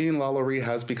 Because Delphine LaLaurie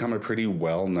has become a pretty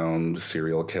well-known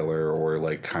serial killer or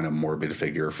kind of morbid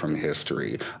figure from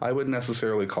history. I wouldn't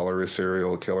necessarily call her a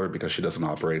serial killer because she doesn't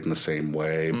operate in the same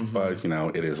way, but,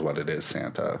 it is what it is,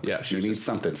 Santa. Yeah, you need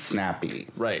something snappy.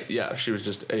 Right, yeah, she was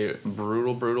just a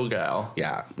brutal gal.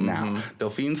 Yeah. Now,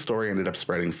 Delphine's story ended up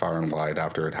spreading far and wide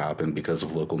after it happened because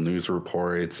of local news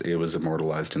reports. It was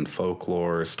immortalized in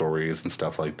folklore, stories, and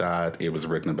stuff like that. It was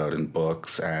written about in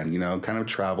books and, kind of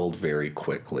traveled very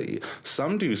quickly.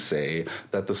 Some do say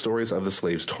that the stories of the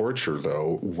slaves' torture,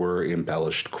 though, were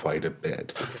embellished quite a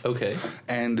bit. Okay.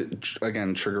 And,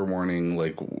 again, trigger warning,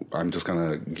 I'm just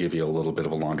going to give you a little bit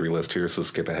of a laundry list here, so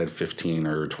skip ahead 15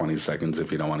 or 20 seconds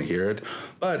if you don't want to hear it.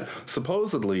 But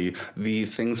supposedly, the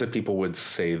things that people would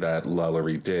say that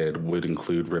Lalaurie did would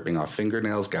include ripping off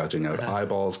fingernails, gouging out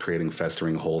eyeballs, creating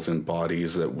festering holes in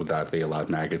bodies that they allowed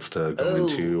maggots to go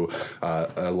into,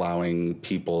 allowing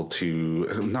people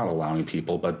to, not allowing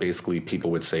people, but basically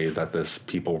people would say that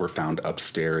people were found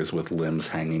upstairs with limbs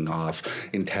hanging off,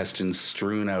 intestines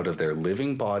strewn out of their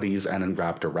living bodies and then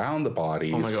wrapped around the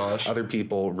bodies. Oh my gosh. Other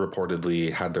people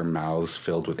reportedly had their mouths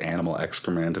filled with animal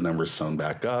excrement and then were sewn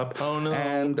back up. Oh no.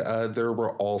 And there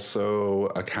were also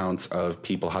accounts of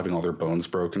people having all their bones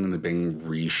broken and being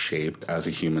reshaped as a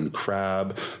human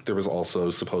crab. There was also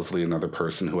supposedly another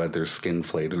person who had their skin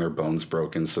flayed and their bones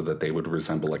broken so that they would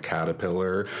resemble a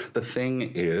caterpillar. The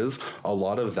thing is, a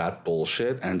lot of that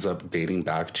bullshit ends up dating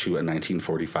back to a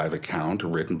 1945 account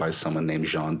written by someone named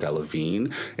Jean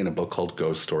Delavigne in a book called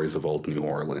Ghost Stories of Old New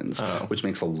Orleans, which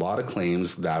makes a lot of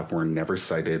claims that were never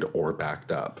cited or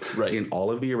backed up. Right. In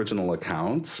all of the original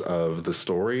accounts of the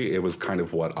story, it was kind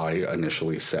of what I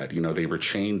initially said. You know, they were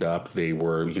chained up, they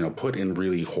were, you know, put in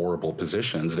really horrible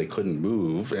positions, they couldn't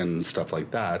move and stuff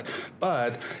like that,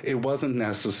 but it wasn't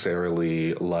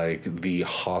necessarily like the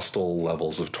hostile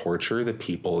levels of torture that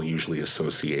people usually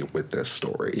associate with this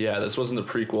story. Yeah, this wasn't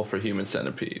the prequel for Human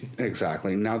Centipede.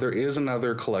 Exactly. Now, there is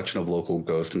another collection of local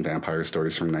ghost and vampire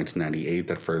stories from 1998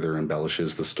 that further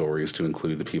embellishes the stories to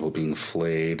include the people being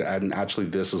flayed, and actually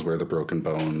this is where the broken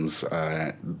bones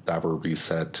that were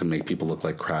reset to make people look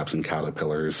like crabs and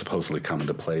caterpillars supposedly come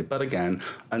into play. But again,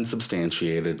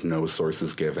 unsubstantiated, no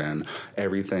sources given.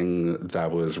 Everything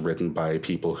that was written by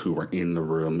people who were in the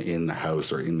room, in the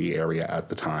house, or in the area at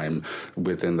the time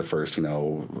within the first,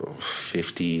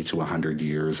 50 to 100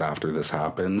 years after this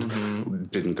happened,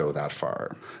 didn't go that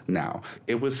far. Now,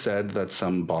 it was said that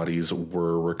some bodies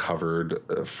were recovered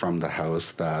from the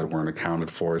house that weren't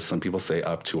accounted for. Some people say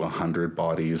up to 100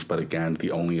 bodies, but again,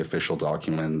 the only official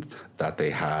document that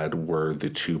they had were the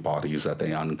 2 bodies that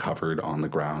they uncovered on the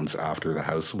grounds after the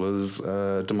house was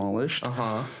demolished.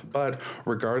 But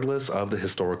regardless of the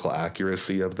historical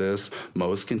accuracy of this,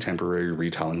 most contemporary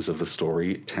retellings of the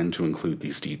story tend to include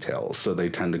these details. So they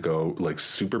tend to go like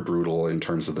super brutal in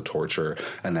terms of the torture,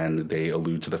 and then they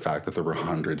allude to the fact that there were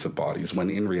hundreds of bodies, when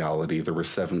in reality there were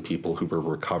 7 people who were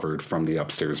recovered from the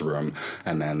upstairs room,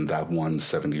 and then that one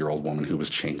 70-year-old woman who was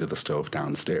chained to the stove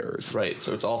downstairs. Right,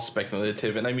 so it's all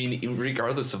speculative. And I mean,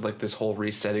 regardless of like this whole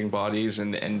resetting bodies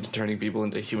and turning people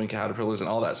into human caterpillars and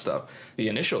all that stuff, the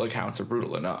initial accounts are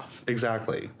brutal enough.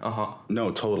 Exactly.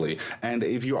 No, totally. And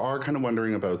if you are kind of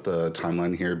wondering about the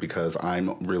timeline here, because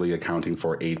I'm really accounting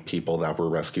for 8 people that were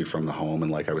rescued from the home,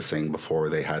 and like I was saying before,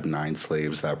 they had 9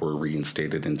 slaves that were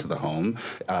reinstated into the home.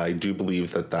 I do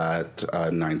believe that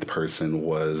 9th person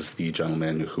was the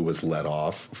gentleman who was let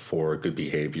off for good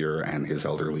behavior and his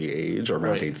elderly age,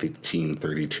 around age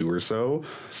 1832 or so.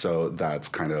 So that's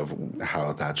kind of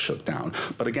how that shook down.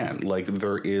 But again, like,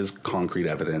 there is concrete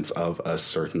evidence of a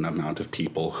certain amount of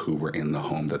people who were in the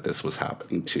home that this was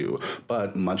happening to.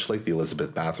 But much like the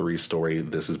Elizabeth Bathory story,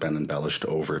 this has been embellished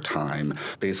over time,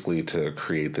 basically to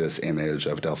create this image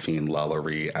of Delphine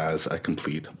Lalaurie as a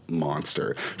complete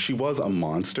monster. She was a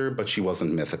monster, but she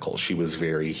wasn't mythical. She was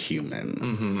very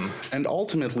human. And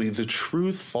ultimately, the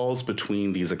truth falls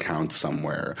between these accounts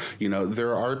somewhere. You know,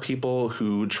 there are people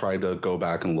who try to go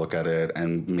back and look at it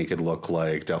and make it look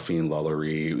like Delphine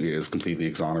Lalaurie is completely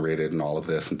exonerated in all of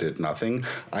this and did nothing.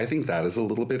 I think that is a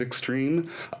little bit extreme.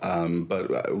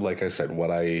 But like I said,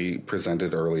 what I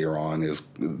presented earlier on is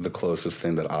the closest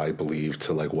thing that I believe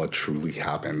to like what truly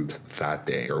happened that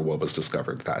day, or what was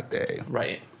discovered that day.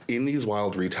 Right. In these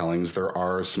wild retellings, there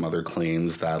are some other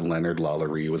claims that Leonard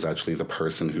Lalaurie was actually the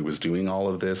person who was doing all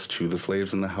of this to the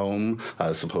slaves in the home.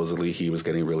 Supposedly, he was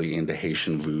getting really into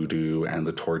Haitian voodoo, and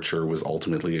the torture was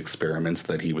ultimately experiments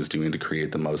that he was doing to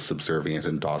create the most subservient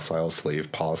and docile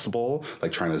slave possible,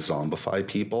 like trying to zombify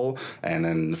people. And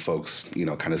then folks,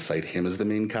 kind of cite him as the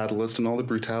main catalyst in all the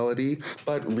brutality.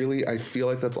 But really, I feel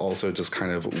like that's also just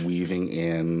kind of weaving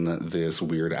in this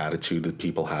weird attitude that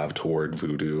people have toward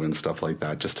voodoo and stuff like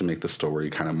that, just to make the story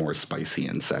kind of more spicy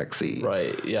and sexy.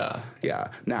 Right, yeah. Yeah.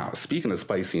 Now, speaking of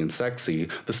spicy and sexy,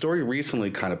 the story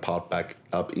recently kind of popped back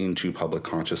up into public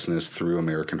consciousness through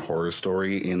American Horror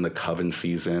Story. In the Coven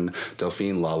season,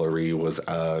 Delphine Lalaurie was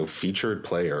a featured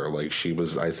player. Like, she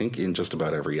was, I think, in just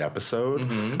about every episode.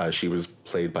 She was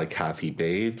played by Kathy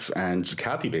Bates, and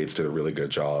Kathy Bates did a really good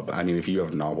job. I mean, if you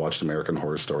have not watched American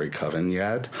Horror Story Coven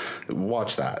yet,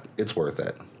 watch that. It's worth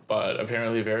it. but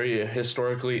apparently very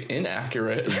historically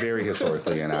inaccurate. Very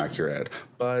historically inaccurate.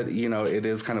 But, you know, it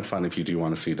is kind of fun if you do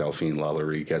want to see Delphine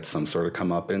Lalaurie get some sort of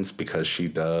comeuppance, because she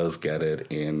does get it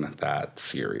in that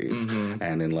series.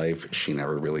 And in life, she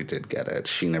never really did get it.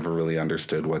 She never really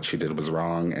understood what she did was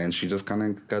wrong, and she just kind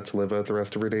of got to live out the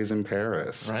rest of her days in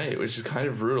Paris. Right, which is kind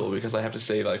of brutal, because I have to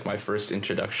say, like, my first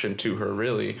introduction to her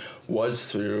really was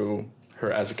through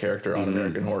her as a character on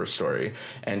American Horror Story,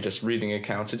 and just reading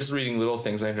accounts and just reading little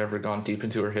things. I've never gone deep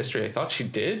into her history. I thought she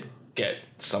did get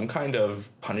some kind of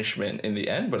punishment in the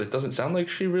end, but it doesn't sound like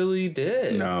she really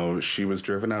did. No, she was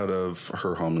driven out of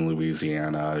her home in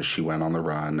Louisiana. She went on the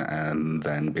run and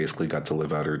then basically got to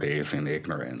live out her days in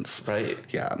ignorance. Right.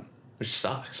 Yeah. Which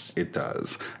sucks. It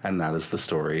does. And that is the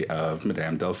story of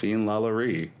Madame Delphine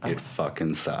Lalaurie. It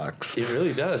fucking sucks. It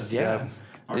really does, yeah.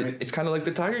 It's kind of like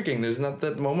the Tiger King. There's not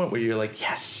that moment where you're like,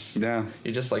 yes. Yeah.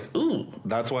 You're just like, ooh.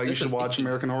 That's why you should watch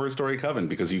American Horror Story Coven,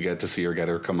 because you get to see her get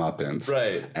her comeuppance.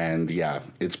 Right. And yeah,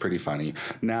 it's pretty funny.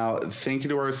 Now, thank you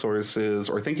to our sources,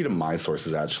 or thank you to my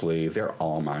sources, actually. They're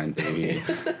all mine, baby.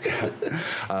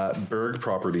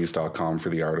 Bergproperties.com for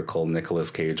the article, Nicolas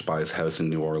Cage buys house in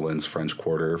New Orleans, French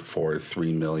Quarter for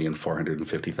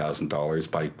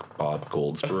 $3,450,000 by Bob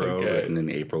Goldsboro, written in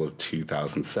April of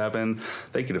 2007.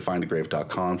 Thank you to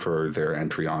findagrave.com for their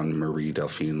entry on Marie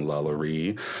Delphine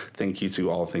Lalaurie. Thank you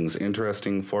to All Things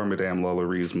Interesting for Madame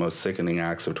Lalaurie's Most Sickening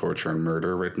Acts of Torture and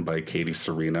Murder, written by Katie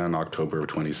Serena in October of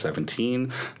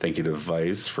 2017. Thank you to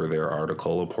Vice for their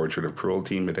article, A Portrait of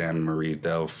Cruelty, Madame Marie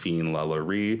Delphine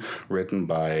Lalaurie, written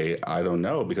by, I don't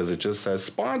know, because it just says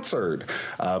sponsored.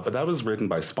 But that was written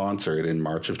by Sponsored in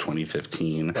March of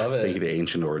 2015. Love it. Thank you to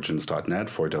AncientOrigins.net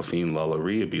for Delphine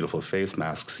Lalaurie, A Beautiful Face,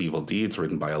 Masks Evil Deeds,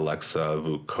 written by Alexa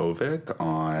Vukovic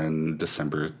on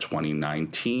December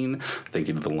 2019. Thank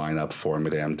you to the lineup for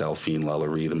Madame Delphine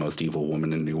Lalaurie, The Most Evil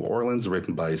Woman in New Orleans,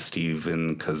 written by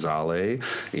Stephen Cazale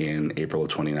in April of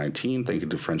 2019. Thank you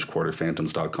to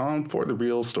FrenchQuarterPhantoms.com for the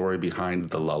real story behind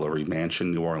the Lalaurie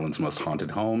Mansion, New Orleans' most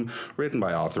haunted home, written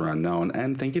by author unknown.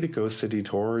 And thank you to Ghost City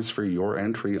Tours for your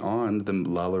entry on the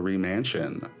Lalaurie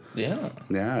Mansion. Yeah.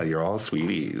 Yeah, you're all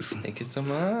sweeties. Thank you so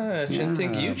much. Yeah. And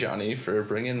thank you, Johnny, for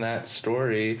bringing that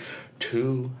story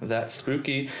to that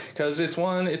spooky, because it's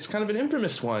kind of an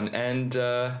infamous one, and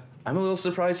I'm a little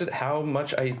surprised at how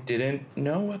much I didn't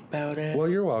know about it. Well,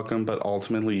 you're welcome, but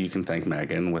ultimately you can thank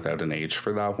Megan without an H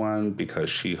for that one,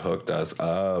 because she hooked us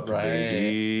up,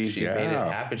 baby. She made it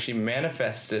happen. She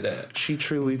manifested it. She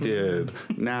truly did.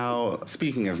 Now,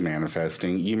 speaking of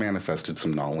manifesting, you manifested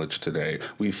some knowledge today.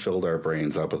 We filled our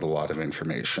brains up with a lot of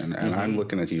information, and I'm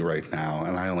looking at you right now,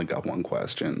 and I only got one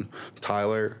question.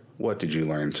 Tyler, what did you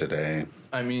learn today?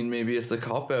 I mean, maybe it's the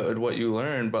cop-out at what you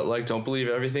learned, but, like, don't believe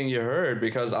everything you heard,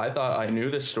 because I thought I knew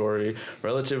this story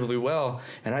relatively well,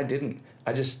 and I didn't.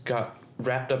 I just got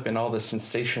wrapped up in all the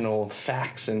sensational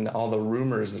facts and all the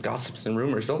rumors, the gossips and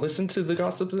rumors. Don't listen to the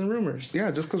gossips and rumors. Yeah,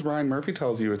 just because Ryan Murphy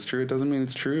tells you it's true, it doesn't mean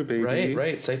it's true, baby.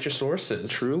 Right. Cite your sources.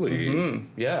 Truly.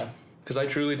 Yeah. Because I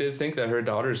truly did think that her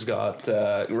daughters got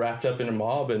wrapped up in a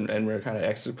mob and were kind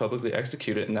of publicly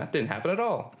executed, and that didn't happen at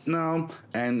all. No,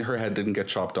 and her head didn't get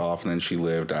chopped off, and then she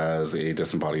lived as a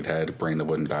disembodied head, brain that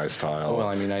wouldn't die style, well,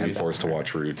 I mean, and forced to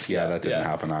watch Roots. Yeah, that didn't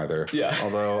happen either. Yeah.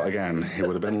 Although, again, it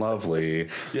would have been lovely.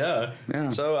 Yeah.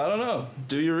 So, I don't know.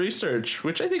 Do your research,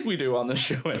 which I think we do on the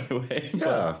show anyway.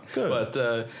 Yeah, good. But,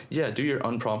 do your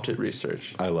unprompted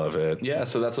research. I love it. Yeah,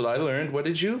 so that's what I learned. What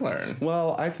did you learn?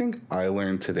 Well, I think I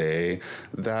learned today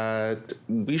that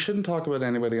we shouldn't talk about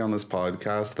anybody on this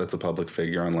podcast that's a public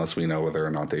figure unless we know whether or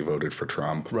not they voted for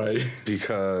Trump. Right.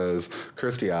 Because,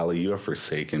 Kirstie Alley, you have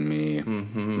forsaken me.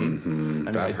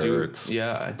 That hurts.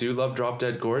 I do love Drop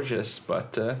Dead Gorgeous,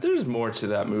 but there's more to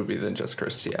that movie than just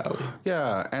Kirstie Alley.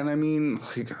 Yeah, and I mean,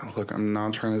 look, I'm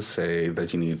not trying to say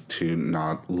that you need to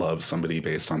not love somebody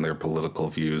based on their political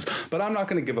views, but I'm not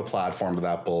going to give a platform to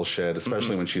that bullshit,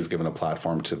 especially when she's given a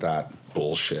platform to that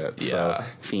bullshit. Yeah. So,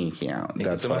 thank you.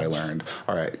 That's what I learned.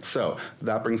 All right, so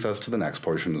that brings us to the next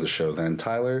portion of the show then.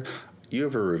 Tyler, you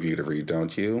have a review to read,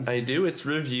 don't you? I do. It's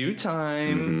review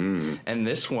time. And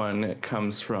this one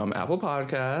comes from Apple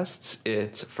Podcasts.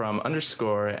 It's from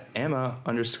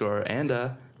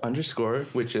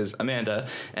 _Emma_Anda_, which is Amanda,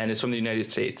 and it's from the United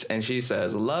States. And she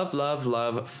says,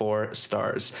 love, 4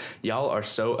 stars. Y'all are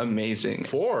so amazing.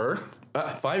 4?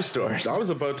 5 stars. I was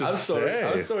about to say.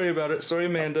 I was sorry about it. Sorry,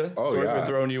 Amanda. Oh, sorry yeah. for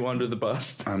throwing you under the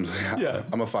bus. I'm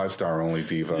a 5-star only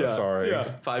diva. Yeah, Sorry. Yeah.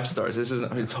 5 stars.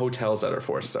 It's hotels that are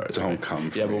 4 stars. Don't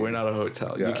come for Yeah, me. but we're not a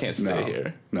hotel. Yeah, You can't stay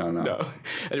here. No.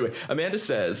 Anyway, Amanda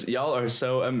says, y'all are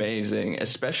so amazing,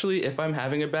 especially if I'm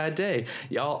having a bad day.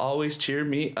 Y'all always cheer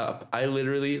me up. I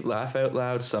literally laugh out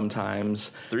loud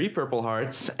sometimes. 3 purple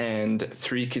hearts and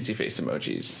 3 kissy face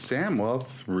emojis. Damn, well,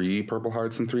 3 purple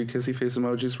hearts and 3 kissy face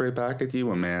emojis right back at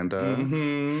you, Amanda.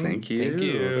 Mm-hmm. Thank you. Thank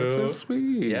you. That's so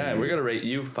sweet. Yeah, we're going to rate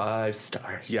you 5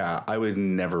 stars. Yeah, I would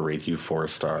never rate you 4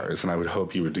 stars, and I would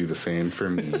hope you would do the same for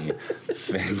me.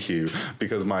 Thank you,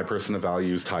 because my personal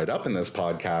value is tied up in this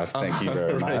podcast. Thank you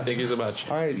very much. Right, thank you so much.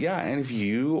 All right, yeah, and if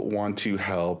you want to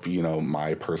help,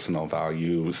 my personal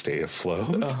value stay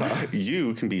afloat,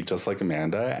 you can be just like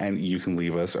Amanda, and you can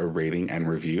leave us a rating and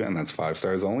review, and that's 5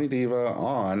 stars only, Diva,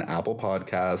 on Apple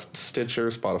Podcasts, Stitcher,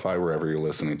 Spotify, wherever you're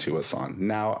listening to us on.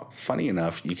 Now, funny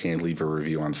enough, you can't leave a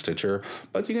review on Stitcher,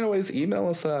 but you can always email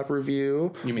us that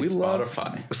review. You mean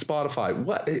Spotify? Spotify.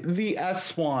 What? The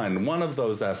S one. One of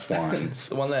those S ones.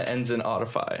 The one that ends in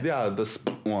Autify. Yeah, the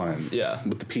one. Yeah.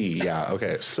 With the P. Yeah,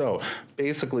 okay. So,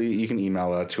 basically, you can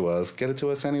email that to us. Get it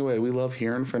to us anyway. We love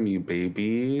hearing from you,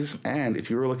 babies. And if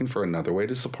you were looking for another way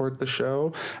to support the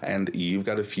show, and you've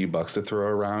got a few bucks to throw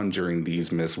around during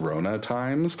these Miss Rona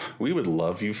times, we would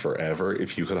love you forever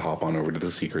if you could hop on over to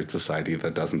the Secret Society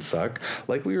That Doesn't Suck.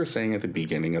 Like we were saying at the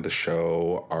beginning of the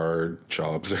show, our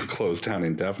jobs are closed down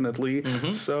indefinitely.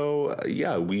 So,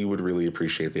 yeah, we would really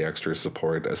appreciate the extra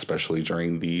support, especially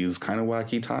during these kind of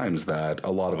wacky times that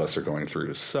a lot of us are going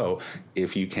through. So,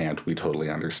 if you can't, we totally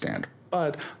understand.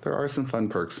 But there are some fun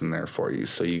perks in there for you.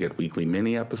 So you get weekly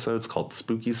mini episodes called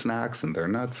Spooky Snacks, and they're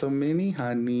not so mini,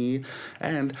 honey.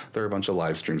 And there are a bunch of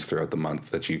live streams throughout the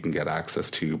month that you can get access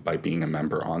to by being a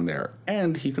member on there.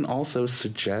 And you can also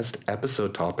suggest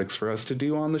episode topics for us to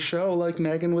do on the show, like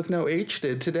Megan with no H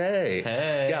did today.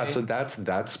 Hey. Yeah, so that's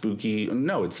That Spooky.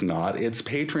 No, it's not. It's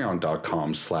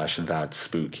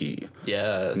patreon.com/thatspooky.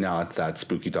 Yes. Not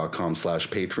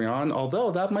thatspooky.com/Patreon,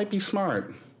 although that might be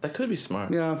smart. That could be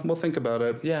smart. Yeah, we'll think about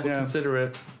it. Yeah, consider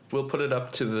it. We'll put it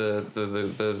up to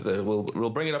we'll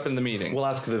bring it up in the meeting. We'll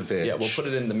ask the Vitch. Yeah, we'll put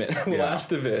it in the minute. We'll ask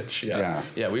the Vitch. Yeah,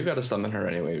 we've got to summon her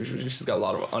anyway. She's got a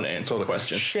lot of unanswered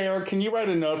questions. Cher, can you write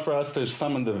a note for us to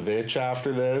summon the Vitch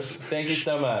after this? Thank you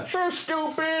so much. So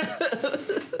stupid!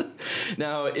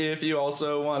 Now, if you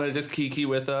also want to just kiki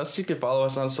with us, you can follow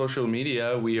us on social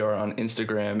media. We are on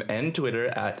Instagram and Twitter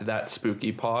at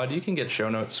ThatSpookyPod. You can get show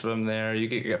notes from there. You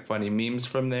can get funny memes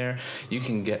from there. You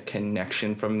can get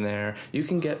connection from there. You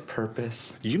can get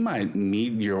purpose. You might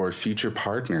meet your future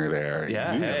partner there.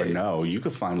 Yeah, you never know. You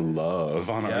could find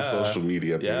love on our social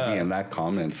media, baby, in that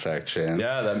comment section.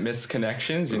 Yeah, that missed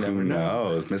connections. You never Who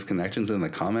know. knows? Missed connections in the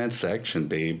comment section,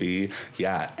 baby.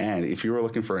 Yeah, and if you were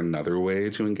looking for another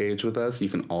way to engage with us, you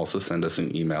can also send us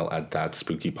an email at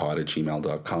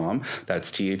thatspookypod@gmail.com.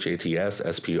 That's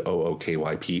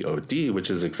THATSSPOOKYPOD, which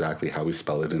is exactly how we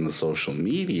spell it in the social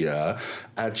media,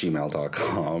 at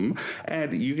gmail.com.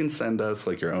 And you can send us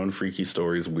like your own freaky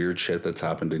stories, weird shit that's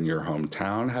happened in your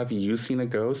hometown. Have you seen a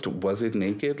ghost? Was it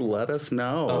naked? Let us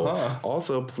know.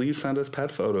 Also, please send us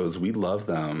pet photos. We love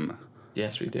them.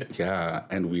 Yes, we do. Yeah,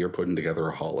 and we are putting together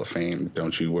a Hall of Fame.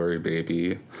 Don't you worry,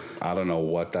 baby. I don't know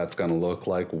what that's going to look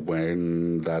like,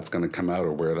 when that's going to come out,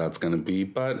 or where that's going to be,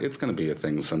 but it's going to be a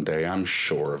thing someday. I'm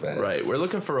sure of it. Right. We're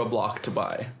looking for a block to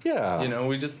buy. Yeah. You know,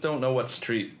 we just don't know what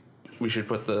street we should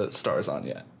put the stars on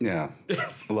yet. Yeah.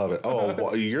 Love it. Oh,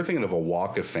 well, you're thinking of a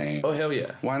Walk of Fame. Oh, hell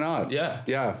yeah. Why not? Yeah.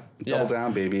 Yeah. Double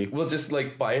down, baby. We'll just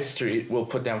like buy a street, we'll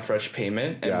put down fresh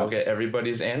pavement, and we'll get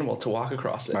everybody's animal to walk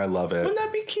across it. I love it. Wouldn't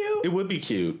that be cute? It would be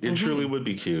cute. It truly would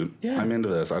be cute. Yeah. I'm into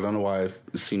this. I don't know why I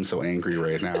seem so angry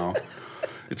right now.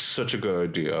 It's such a good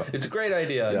idea. It's a great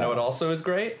idea. Yeah. Know what also is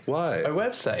great? What? Our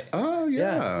website. Oh,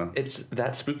 yeah. It's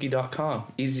thatspooky.com.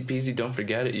 Easy peasy, don't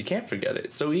forget it. You can't forget it.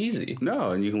 It's so easy.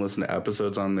 No, and you can listen to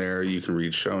episodes on there. You can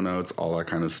read show notes, all that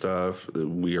kind of stuff.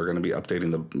 We are going to be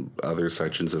updating the other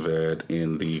sections of it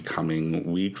in the coming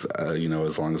weeks,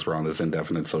 as long as we're on this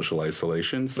indefinite social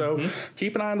isolation. So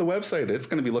keep an eye on the website. It's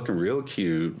going to be looking real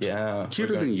cute. Yeah.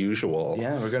 Cuter than usual.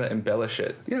 Yeah, we're going to embellish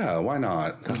it. Yeah, why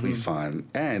not? That'll be fun.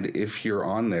 And if you're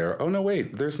on on there. Oh, no,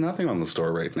 wait, there's nothing on the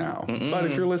store right now. But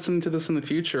if you're listening to this in the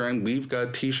future and we've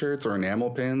got t-shirts or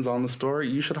enamel pins on the store,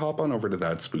 you should hop on over to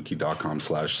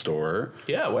thatspooky.com/store.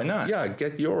 Yeah, why not? Yeah,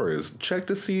 get yours. Check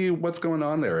to see what's going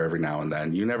on there every now and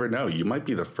then. You never know. You might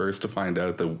be the first to find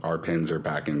out that our pins are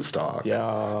back in stock.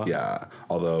 Yeah. Yeah.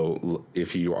 Although,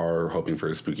 if you are hoping for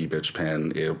a Spooky Bitch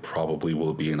pin, it probably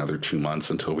will be another 2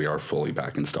 months until we are fully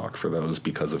back in stock for those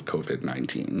because of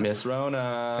COVID-19. Miss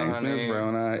Rona. Thanks, honey. Miss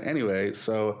Rona. Anyway,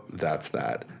 so that's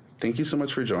that. Thank you so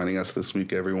much for joining us this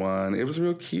week, everyone. It was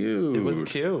real cute. It was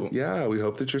cute. Yeah, we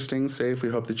hope that you're staying safe. We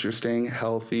hope that you're staying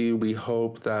healthy. We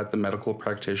hope that the medical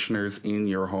practitioners in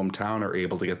your hometown are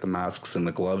able to get the masks and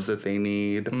the gloves that they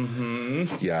need.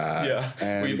 Mm-hmm. Yeah. Yeah.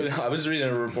 And I was reading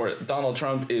a report. Donald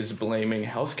Trump is blaming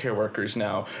healthcare workers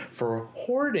now for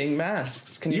hoarding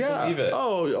masks. Can you believe it?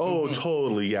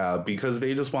 Totally, yeah. Because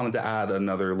they just wanted to add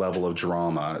another level of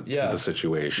drama to the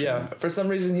situation. Yeah. For some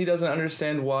reason, he doesn't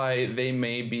understand why they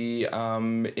may be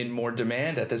in more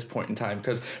demand at this point in time,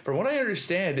 because from what I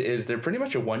understand is they're pretty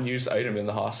much a one-use item in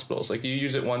the hospitals. Like, you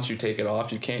use it once, you take it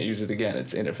off, you can't use it again.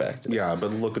 It's ineffective. Yeah,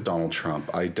 but look at Donald Trump.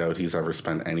 I doubt he's ever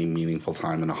spent any meaningful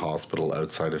time in a hospital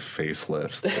outside of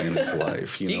facelifts in his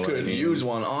life. You know he could use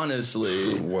one,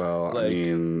 honestly. Well, I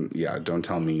mean, yeah, don't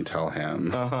tell me, tell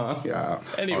him. Yeah.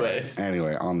 Anyway. Right.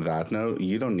 Anyway, on that note,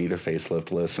 you don't need a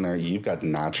facelift, listener. You've got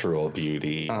natural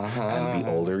beauty. And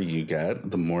the older you get,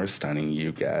 the more stunning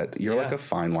you get. You're like a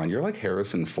fine wine. You're like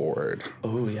Harrison Ford.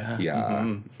 Oh, yeah.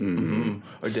 Yeah.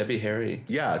 Or Debbie Harry.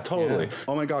 Yeah, totally. Yeah.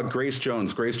 Oh, my God, Grace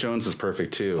Jones. Grace Jones is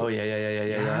perfect, too. Oh,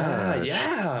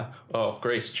 yeah. Oh,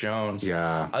 Grace Jones.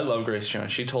 Yeah. I love Grace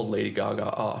Jones. She told Lady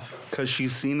Gaga off. Because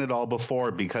she's seen it all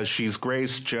before, because she's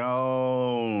Grace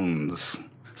Jones.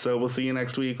 So we'll see you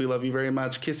next week. We love you very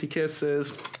much. Kissy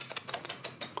kisses.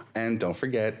 And don't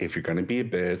forget, if you're going to be a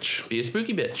bitch, be a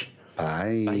spooky bitch.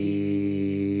 Bye.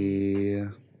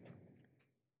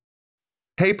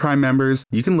 Hey, Prime members,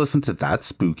 you can listen to That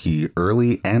Spooky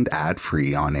early and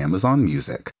ad-free on Amazon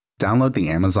Music. Download the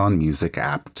Amazon Music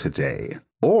app today.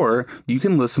 Or you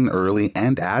can listen early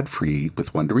and ad-free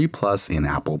with Wondery Plus in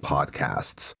Apple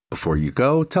Podcasts. Before you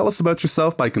go, tell us about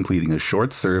yourself by completing a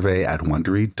short survey at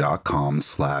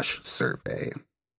Wondery.com/survey.